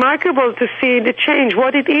it's remarkable to see the change.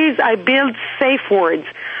 What it is, I build safe words.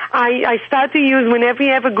 I start to use, whenever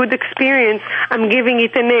you have a good experience, I'm giving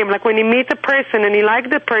it a name. Like when you meet a person and you like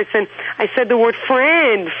the person, I said the word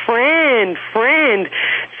friend.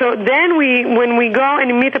 So then when we go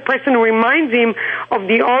and meet a person who reminds him of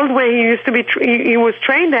the old way he used to be, he was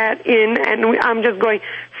trained I'm just going,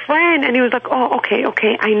 friend, and he was like, oh,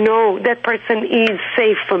 okay, I know that person is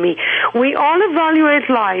safe for me. We all evaluate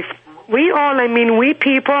life. We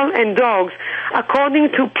people and dogs, according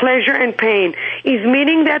to pleasure and pain. Is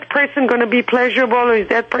meeting that person going to be pleasurable, or is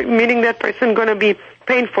meeting that person going to be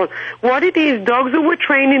painful? What it is, dogs who were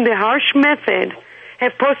trained in the harsh method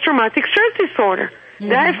have post-traumatic stress disorder.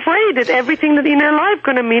 They're afraid that everything that in their life is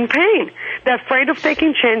going to mean pain. They're afraid of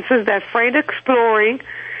taking chances. They're afraid of exploring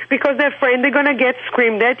because they're afraid they're going to get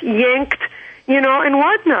screamed at, yanked, and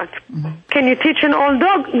whatnot. Can you teach an old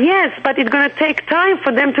dog? Yes, but it's going to take time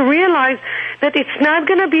for them to realize that it's not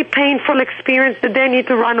going to be painful experience that they need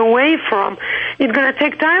to run away from. It's going to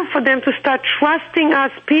take time for them to start trusting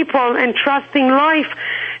us people and trusting life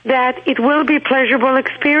that it will be a pleasurable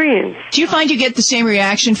experience. Do you find you get the same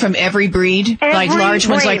reaction from every breed? Like large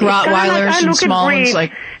ones like breed. Rottweilers and small ones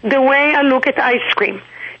like... The way I look at ice cream.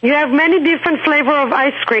 You have many different flavor of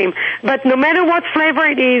ice cream, but no matter what flavor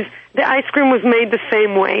it is, the ice cream was made the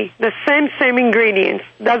same way. The same ingredients.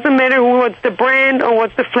 Doesn't matter what's the brand or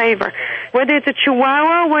what's the flavor. Whether it's a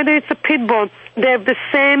Chihuahua, whether it's a Pit Bull, they have the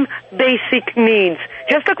same basic needs.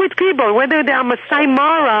 Just like with people, whether they are Masai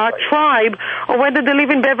Mara tribe or whether they live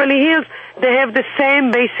in Beverly Hills, they have the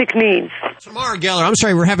same basic needs. Tamar Geller, I'm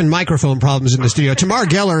sorry, we're having microphone problems in the studio. Tamar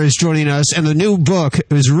Geller is joining us, and the new book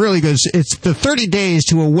is really good. It's the 30 Days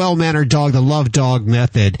to a Well-Mannered Dog, the Love Dog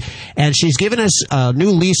Method. And she's given us a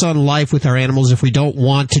new lease on life with our animals if we don't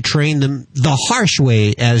want to train them the harsh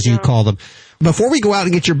way, as you call them. Before we go out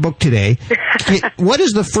and get your book today, what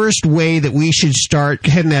is the first way that we should start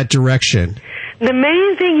heading that direction? The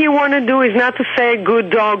main thing you want to do is not to say good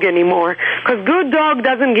dog anymore, because good dog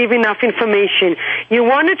doesn't give enough information. You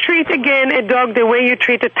want to treat, again, a dog the way you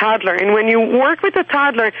treat a toddler. And when you work with a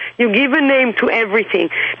toddler, you give a name to everything.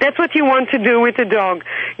 That's what you want to do with a dog.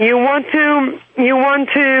 You want to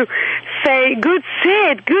say good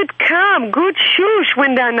sit, good come, good shush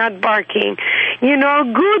when they're not barking. You know,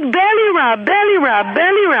 good belly rub, belly rub,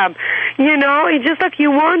 belly rub. You know, it's just like you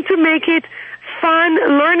want to make it fun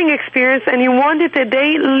learning experience, and you wanted that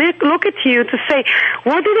they look at you to say,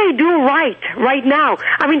 what did I do right now?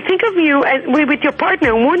 I mean, think of you as with your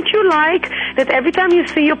partner. Wouldn't you like that every time you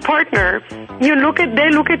see your partner, they look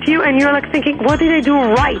at you and you're like thinking, what did I do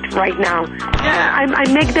right now? I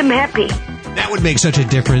make them happy. That would make such a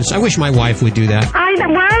difference. I wish my wife would do that.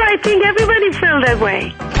 I think everybody feels that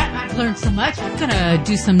way. I've learned so much. I'm going to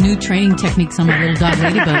do some new training techniques on my little dog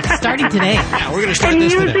Ladybug starting today. Yeah, we're going to start and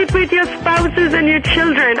this use today. it with your spouses and your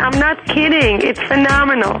children. I'm not kidding. It's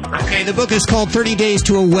phenomenal. Okay, the book is called 30 Days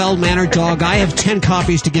to a Well-Mannered Dog. I have 10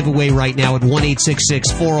 copies to give away right now at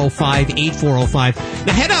 1-866-405-8405.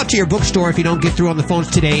 Now head out to your bookstore if you don't get through on the phones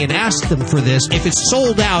today and ask them for this. If it's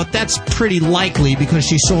sold out, that's pretty likely because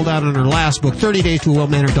she sold out on her last book, 30 Days to a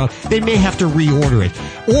Well-Mannered Dog. They may have to reorder it.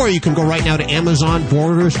 Or you can go right now to Amazon,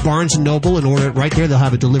 Borders, Barnes & Noble, and order it right there. They'll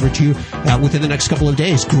have it delivered to you within the next couple of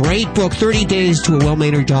days. Great book, 30 Days to a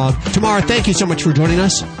Well-Mannered Dog. Tamara, thank you so much for joining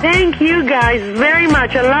us. Thank you guys very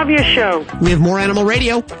much. I love your show. We have more Animal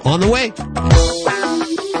Radio on the way.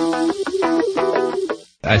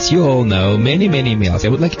 As you all know, many emails. I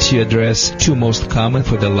would like to address two most common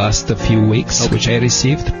for the last few weeks, which I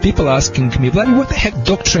received. People asking me, Vlad, what the heck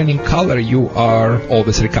dog training color you are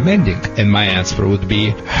always recommending? And my answer would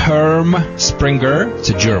be Herm Springer,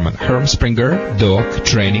 it's a German, Herm Springer dog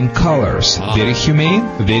training colors. Very humane,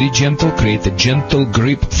 very gentle, create a gentle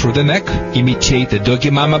grip through the neck, imitate a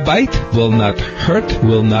doggy mama bite, will not hurt,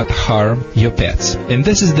 will not harm your pets. And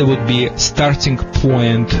this is would be starting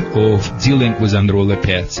point of dealing with unruly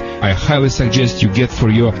pets. I highly suggest you get for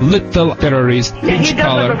your little terrorist pinch color. He does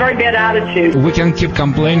have a very bad attitude. We can keep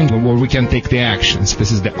complaining or we can take the actions.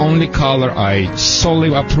 This is the only color I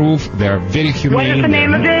solely approve. They are very humane. What is the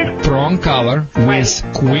name of it? Prong color with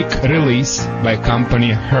quick release by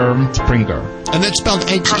company Herm Springer. And that's spelled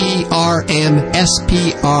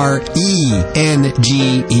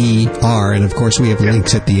HermSprenger. And of course, we have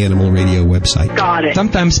links at the Animal Radio website. Got it.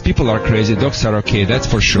 Sometimes people are crazy. Dogs are okay. That's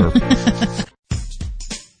for sure.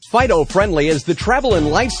 Fido Friendly is the travel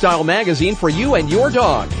and lifestyle magazine for you and your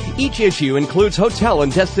dog. Each issue includes hotel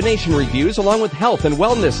and destination reviews along with health and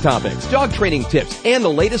wellness topics, dog training tips, and the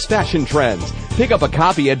latest fashion trends. Pick up a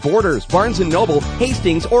copy at Borders, Barnes & Noble,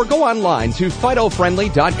 Hastings, or go online to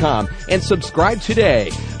FidoFriendly.com and subscribe today.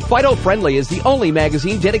 Fido Friendly is the only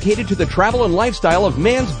magazine dedicated to the travel and lifestyle of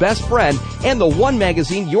man's best friend and the one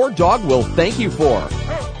magazine your dog will thank you for.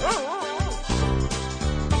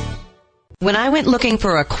 When I went looking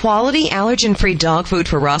for a quality allergen-free dog food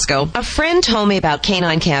for Roscoe, a friend told me about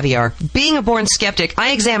Canine Caviar. Being a born skeptic,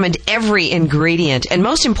 I examined every ingredient and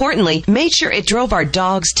most importantly, made sure it drove our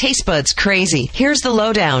dog's taste buds crazy. Here's the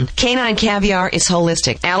lowdown. Canine Caviar is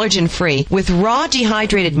holistic, allergen-free, with raw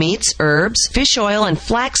dehydrated meats, herbs, fish oil, and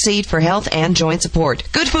flaxseed for health and joint support.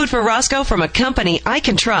 Good food for Roscoe from a company I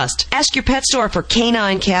can trust. Ask your pet store for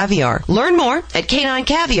Canine Caviar. Learn more at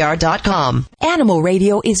caninecaviar.com. Animal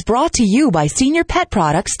Radio is brought to you by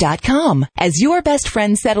SeniorPetProducts.com. As your best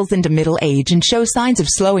friend settles into middle age and shows signs of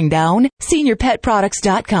slowing down,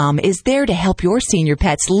 SeniorPetProducts.com is there to help your senior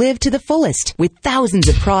pets live to the fullest with thousands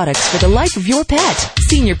of products for the life of your pet.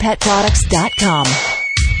 SeniorPetProducts.com.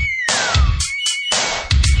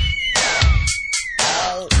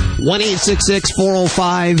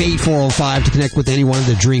 1-866-405-8405 to connect with anyone of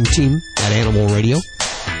the Dream Team at Animal Radio.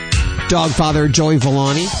 Dog father Joey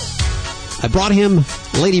Villani. I brought him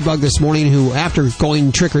Ladybug this morning, who, after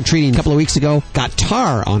going trick-or-treating a couple of weeks ago, got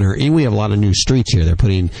tar on her. And we have a lot of new streets here. They're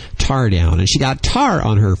putting tar down. And she got tar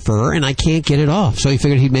on her fur, and I can't get it off. So he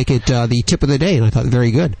figured he'd make it the tip of the day, and I thought,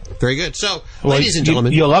 very good. Very good. So, ladies and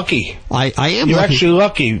gentlemen. You're lucky. I am You're lucky. actually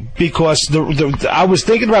lucky, because I was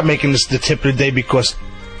thinking about making this the tip of the day, because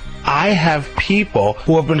I have people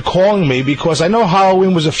who have been calling me, because I know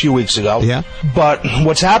Halloween was a few weeks ago. Yeah. But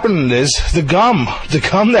what's happening is the gum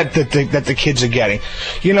that the kids are getting.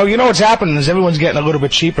 You know what's happening is everyone's getting a little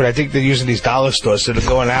bit cheaper. I think they're using these dollar stores that are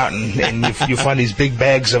going out and you find these big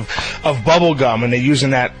bags of bubble gum, and they're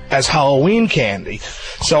using that as Halloween candy.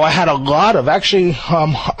 So I had a lot of, actually,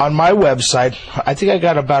 on my website, I think I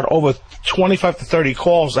got about over 25 to 30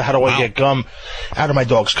 calls on how do I get gum out of my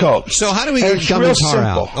dog's coat. So how do we get gum and tar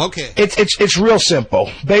out? Okay. It's real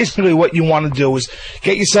simple. Basically, what you want to do is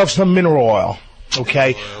get yourself some mineral oil.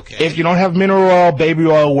 Okay. If you don't have mineral oil, baby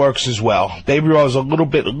oil works as well. Baby oil is a little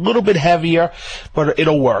bit heavier, but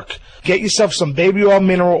it'll work. Get yourself some baby oil,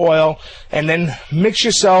 mineral oil, and then mix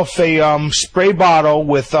yourself a spray bottle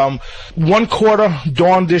with 1/4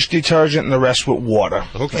 Dawn dish detergent and the rest with water.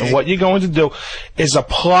 Okay. And what you're going to do is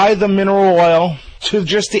apply the mineral oil to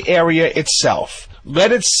just the area itself.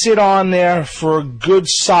 Let it sit on there for a good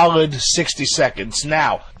solid 60 seconds.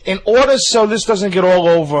 Now, in order so this doesn't get all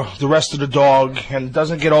over the rest of the dog and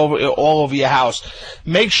doesn't get all over your house,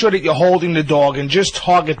 make sure that you're holding the dog and just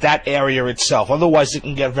target that area itself. Otherwise, it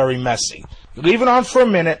can get very messy. Leave it on for a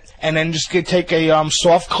minute, and then just take a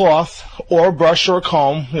soft cloth or a brush or a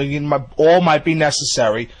comb. All might be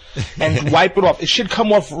necessary, and wipe it off. It should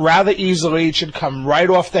come off rather easily. It should come right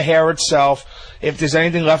off the hair itself. If there's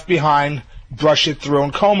anything left behind, brush it through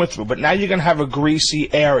and comb it through. But now you're going to have a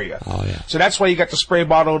greasy area. Oh, yeah. So that's why you got the spray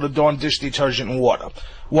bottle of the Dawn dish detergent and water.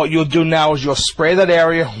 What you'll do now is you'll spray that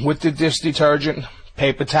area with the dish detergent,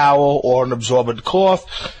 paper towel, or an absorbent cloth.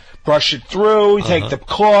 Brush it through, take the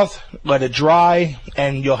cloth, let it dry,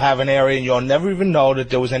 and you'll have an area, and you'll never even know that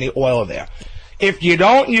there was any oil there. If you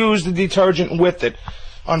don't use the detergent with it,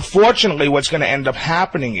 unfortunately, what's going to end up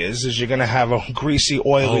happening is you're going to have a greasy,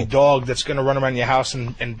 oily dog that's going to run around your house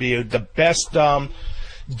and be the best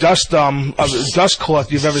dust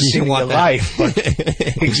cloth you've ever seen in your life. But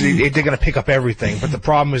they're going to pick up everything. But the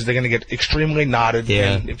problem is they're going to get extremely knotted.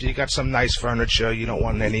 Yeah. And if you got some nice furniture, you don't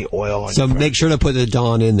want any oil on. So make sure to put the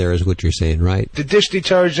Dawn in there, is what you're saying, right? The dish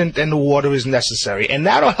detergent and the water is necessary, and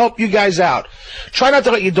that'll help you guys out. Try not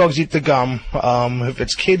to let your dogs eat the gum. If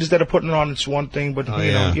it's kids that are putting it on, it's one thing, but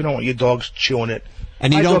you don't want your dogs chewing it.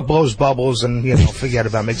 And my dog blows bubbles, and forget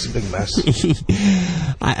about it. Makes a big mess.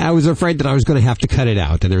 I was afraid that I was going to have to cut it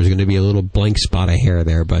out, and there was going to be a little blank spot of hair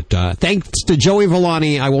there. But thanks to Joey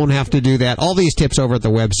Villani, I won't have to do that. All these tips over at the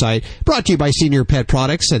website, brought to you by Senior Pet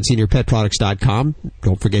Products at SeniorPetProducts.com.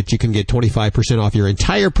 Don't forget, you can get 25% off your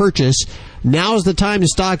entire purchase. Now's the time to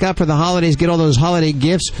stock up for the holidays. Get all those holiday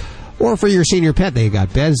gifts. Or for your senior pet, they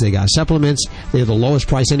got beds, they got supplements. They have the lowest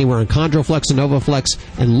price anywhere on Chondroflex and Novaflex.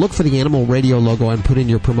 And look for the Animal Radio logo and put in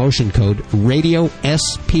your promotion code Radio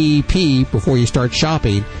SPP before you start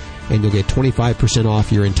shopping, and you'll get 25%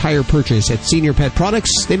 off your entire purchase at Senior Pet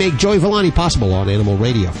Products. They make Joey Villani possible on Animal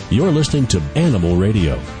Radio. You're listening to Animal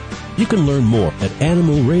Radio. You can learn more at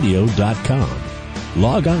animalradio.com.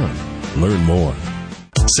 Log on. Learn more.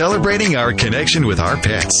 Celebrating our connection with our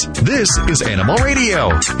pets. This is Animal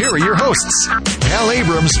Radio. Here are your hosts, Hal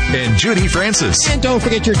Abrams and Judy Francis. And don't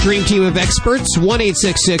forget your dream team of experts,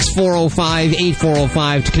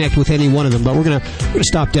 1-866-405-8405 to connect with any one of them. But we're gonna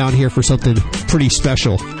stop down here for something pretty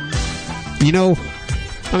special. I'm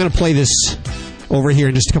going to play this over here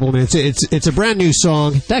in just a couple of minutes. It's a brand new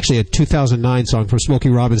song. It's actually a 2009 song from Smokey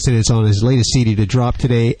Robinson. It's on his latest CD to drop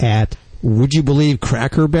today at, would you believe,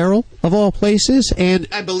 Cracker Barrel, of all places? And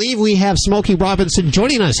I believe we have Smokey Robinson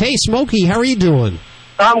joining us. Hey, Smokey, how are you doing?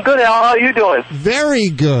 I'm good, Al. How are you doing? Very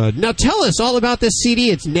good. Now tell us all about this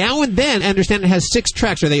CD. It's Now and Then. I understand it has 6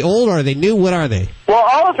 tracks. Are they old or are they new? What are they? Well,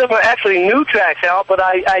 all of them are actually new tracks, Al, but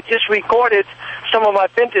I just recorded some of my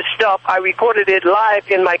vintage stuff. I recorded it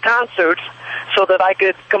live in my concerts so that I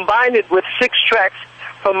could combine it with 6 tracks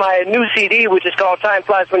from my new CD, which is called Time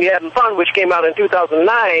Flies When You're Having Fun, which came out in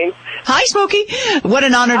 2009. Hi, Smokey. What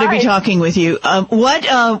an honor to be talking with you. What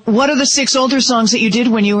are the 6 older songs that you did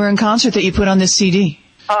when you were in concert that you put on this CD?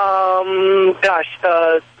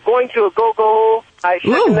 Going to a Go-Go, I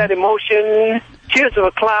Second That Emotion, Tears of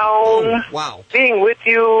a Clown, Being With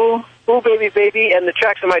You, Ooh Baby Baby, and The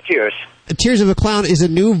Tracks of My Tears. Tears of a Clown is a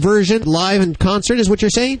new version, live in concert, is what you're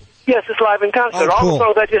saying? Yes, it's live in concert. Oh, cool. All the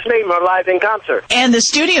songs I just named are live in concert. And the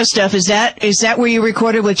studio stuff, is that where you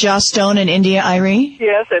recorded with Joss Stone and India Arie?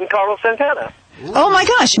 Yes, and Carlos Santana. Oh my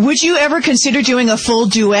gosh. Would you ever consider doing a full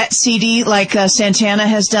duet CD like Santana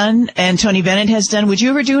has done and Tony Bennett has done? Would you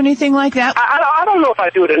ever do anything like that? I don't know if I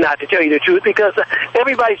do it or not, to tell you the truth, because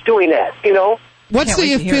everybody's doing that, you know. What's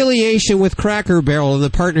the affiliation with Cracker Barrel and the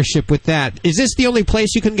partnership with that? Is this the only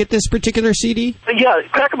place you can get this particular CD? Yeah,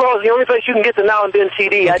 Cracker Barrel is the only place you can get the Now and Then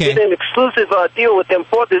CD. Okay. I did an exclusive deal with them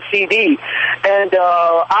for this CD, and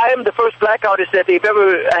I am the first black artist that they've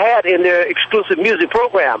ever had in their exclusive music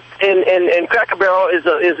program. And Cracker Barrel is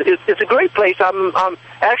a great place. I'm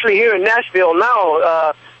actually here in Nashville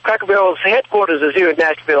now. Cracker Barrel's headquarters is here in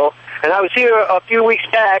Nashville, and I was here a few weeks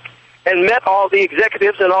back and met all the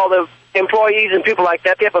executives and all the employees and people like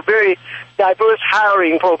that. They have a very diverse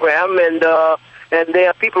hiring program, and they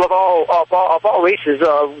have people of all races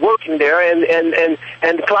working there, and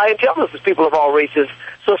the clientele is people of all races.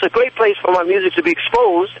 So it's a great place for my music to be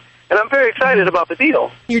exposed, and I'm very excited about the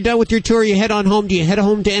deal. You're done with your tour. You head on home. Do you head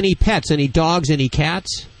home to any pets, any dogs, any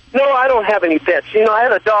cats? No, I don't have any pets. You know, I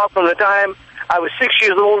had a dog from the time I was 6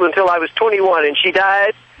 years old until I was 21, and she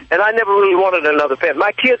died. And I never really wanted another pet.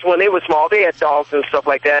 My kids, when they were small, they had dogs and stuff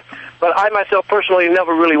like that. But I myself personally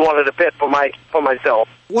never really wanted a pet for myself.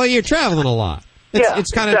 Well, you're traveling a lot.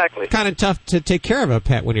 It's kind of tough to take care of a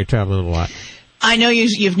pet when you're traveling a lot. I know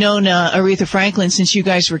you've known Aretha Franklin since you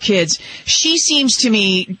guys were kids. She seems to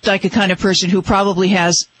me like a kind of person who probably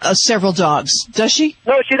has several dogs. Does she?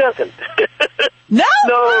 No, she doesn't. No?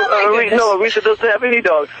 No, Aretha doesn't have any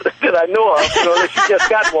dogs that I know of. You know, she just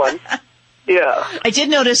got one. Yeah. I did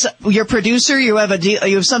notice your producer, you have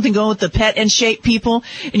something going with the Pet and Shape people,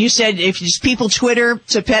 and you said if people Twitter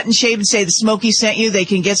to Pet and Shape and say the Smokey sent you, they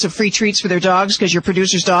can get some free treats for their dogs because your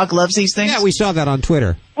producer's dog loves these things? Yeah, we saw that on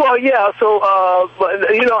Twitter. Well, yeah, so,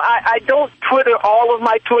 you know, I don't Twitter all of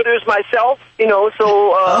my Twitters myself, you know,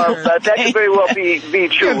 so that could very well be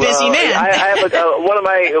true. You're a busy man. I have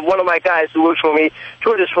one of my guys who works for me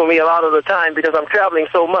Twitters for me a lot of the time because I'm traveling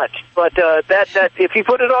so much. But that if you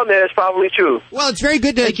put it on there, it's probably true. Well, it's very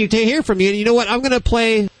good to hear from you. And you know what? I'm going to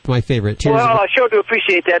play my favorite. Tears I sure do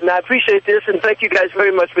appreciate that, and I appreciate this, and thank you guys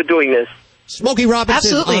very much for doing this. Smokey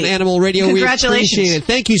Robinson on Animal Radio. Congratulations. We appreciate it.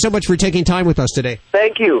 Thank you so much for taking time with us today.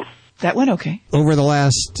 Thank you. That went okay. Over the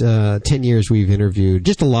last 10 years, we've interviewed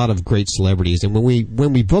just a lot of great celebrities, and when we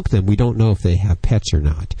book them, we don't know if they have pets or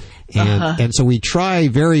not. And so we try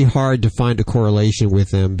very hard to find a correlation with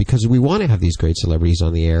them because we want to have these great celebrities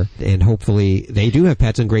on the air, and hopefully they do have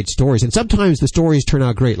pets and great stories. And sometimes the stories turn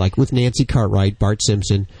out great, like with Nancy Cartwright, Bart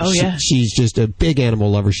Simpson. Oh, yeah. She's just a big animal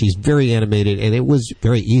lover. She's very animated, and it was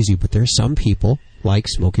very easy. But there are some people, like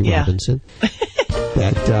Smokey Robinson,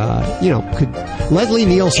 that, could... Leslie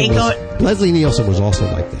Nielsen was also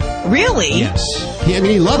like that. Really? Yes.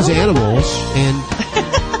 He loves animals, and...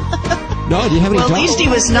 No, do you have any dogs? At least he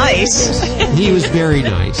was nice. He was very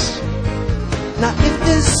nice. Now, if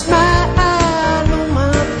this smile on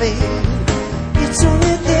my face, it's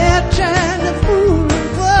only there trying to fool the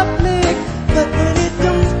public. But when it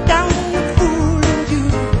comes down to fooling you,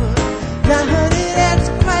 now, honey, that's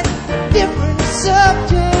quite a different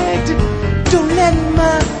subject. Don't let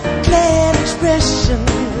my glad expression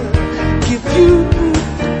give you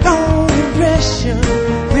the wrong impression.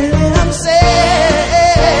 Really, I'm sad.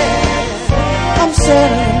 I'm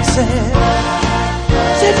sad.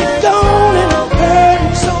 Said you're gone and I'm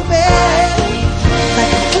hurting so bad.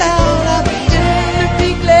 Like a cloud, I've been to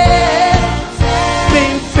be glad.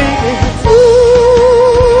 Baby,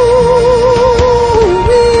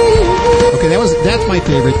 Okay, that's my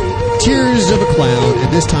favorite. Tears of a Clown,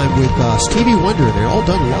 and this time with Stevie Wonder. They're all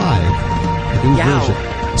done live. A new version.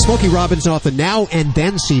 Smokey Robinson off the Now and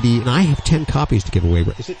Then CD, and I have 10 copies to give away.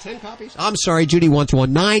 Is it 10 copies? I'm sorry, Judy wants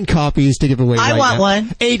one. 9 copies to give away right now. I want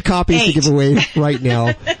one. 8 copies to give away right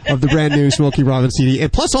now of the brand new Smokey Robinson CD.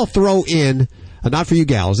 And plus I'll throw in, not for you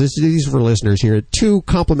gals, these are for listeners here, 2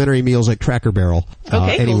 complimentary meals at Cracker Barrel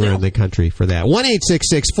anywhere in the country for that.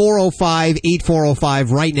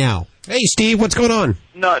 1-866-405-8405 right now. Hey, Steve, what's going on?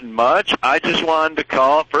 Nothing much. I just wanted to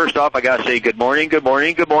call. First off, I got to say good morning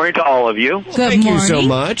to all of you. Thank you so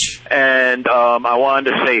much. And I wanted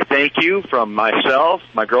to say thank you from myself,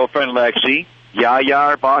 my girlfriend Lexi, Yaya,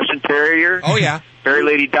 our Boston Terrier. Oh, yeah. Fairy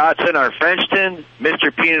Lady Dotson, our Frenchton,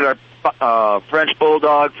 Mr. Peanut, our French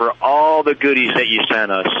Bulldog, for all the goodies that you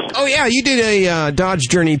sent us. Oh, yeah, you did a Dodge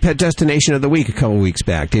Journey Pet Destination of the Week a couple weeks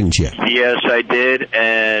back, didn't you? Yes, I did,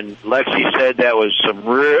 and Lexi said that was some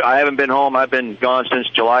I haven't been home. I've been gone since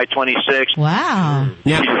July 26th. Wow.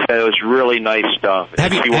 She said it was really nice stuff.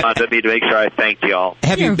 She wanted me to make sure I thanked y'all.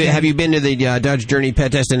 Have you been to the Dodge Journey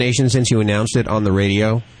Pet Destination since you announced it on the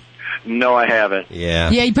radio? No, I haven't. Yeah.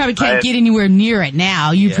 Yeah, you probably can't get anywhere near it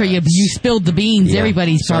now. You spilled the beans. Yeah.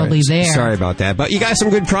 Everybody's probably there. Sorry about that. But you got some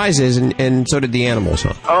good prizes, and so did the animals,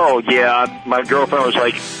 huh? Oh, yeah. My girlfriend was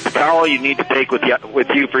like, the towel you need to take with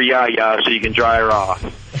you for Yaya so you can dry her off.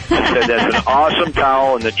 She said that's an awesome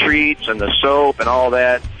towel, and the treats and the soap and all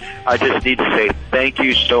that. I just need to say thank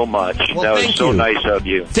you so much. Well, that was so nice of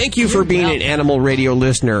you. Thank you for being an Animal Radio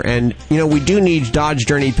listener. And, we do need Dodge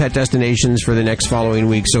Journey Pet Destinations for the next following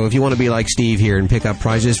week. So if you want to be like Steve here and pick up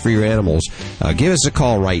prizes for your animals, give us a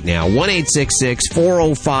call right now.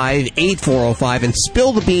 1-866-405-8405 and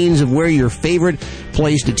spill the beans of where your favorite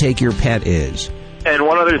place to take your pet is. And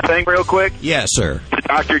one other thing real quick. Yes, sir. To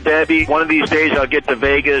Dr. Debbie, one of these days I'll get to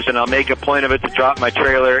Vegas and I'll make a point of it to drop my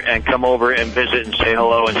trailer and come over and visit and say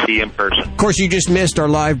hello and see you in person. Of course, you just missed our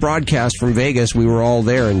live broadcast from Vegas. We were all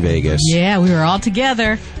there in Vegas. Yeah, we were all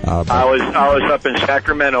together. I was up in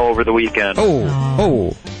Sacramento over the weekend. So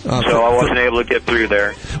I wasn't able to get through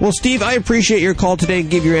there. Well, Steve, I appreciate your call today.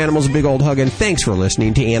 Give your animals a big old hug, and thanks for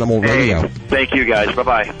listening to Animal Radio. Thank you, guys.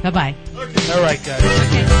 Bye-bye. Bye-bye. All right,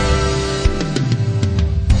 guys.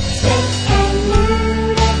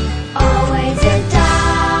 Always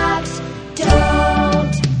adopt,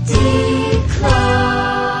 don't declaw.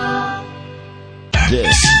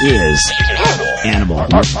 This is Animal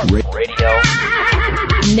Radio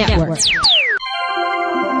Network.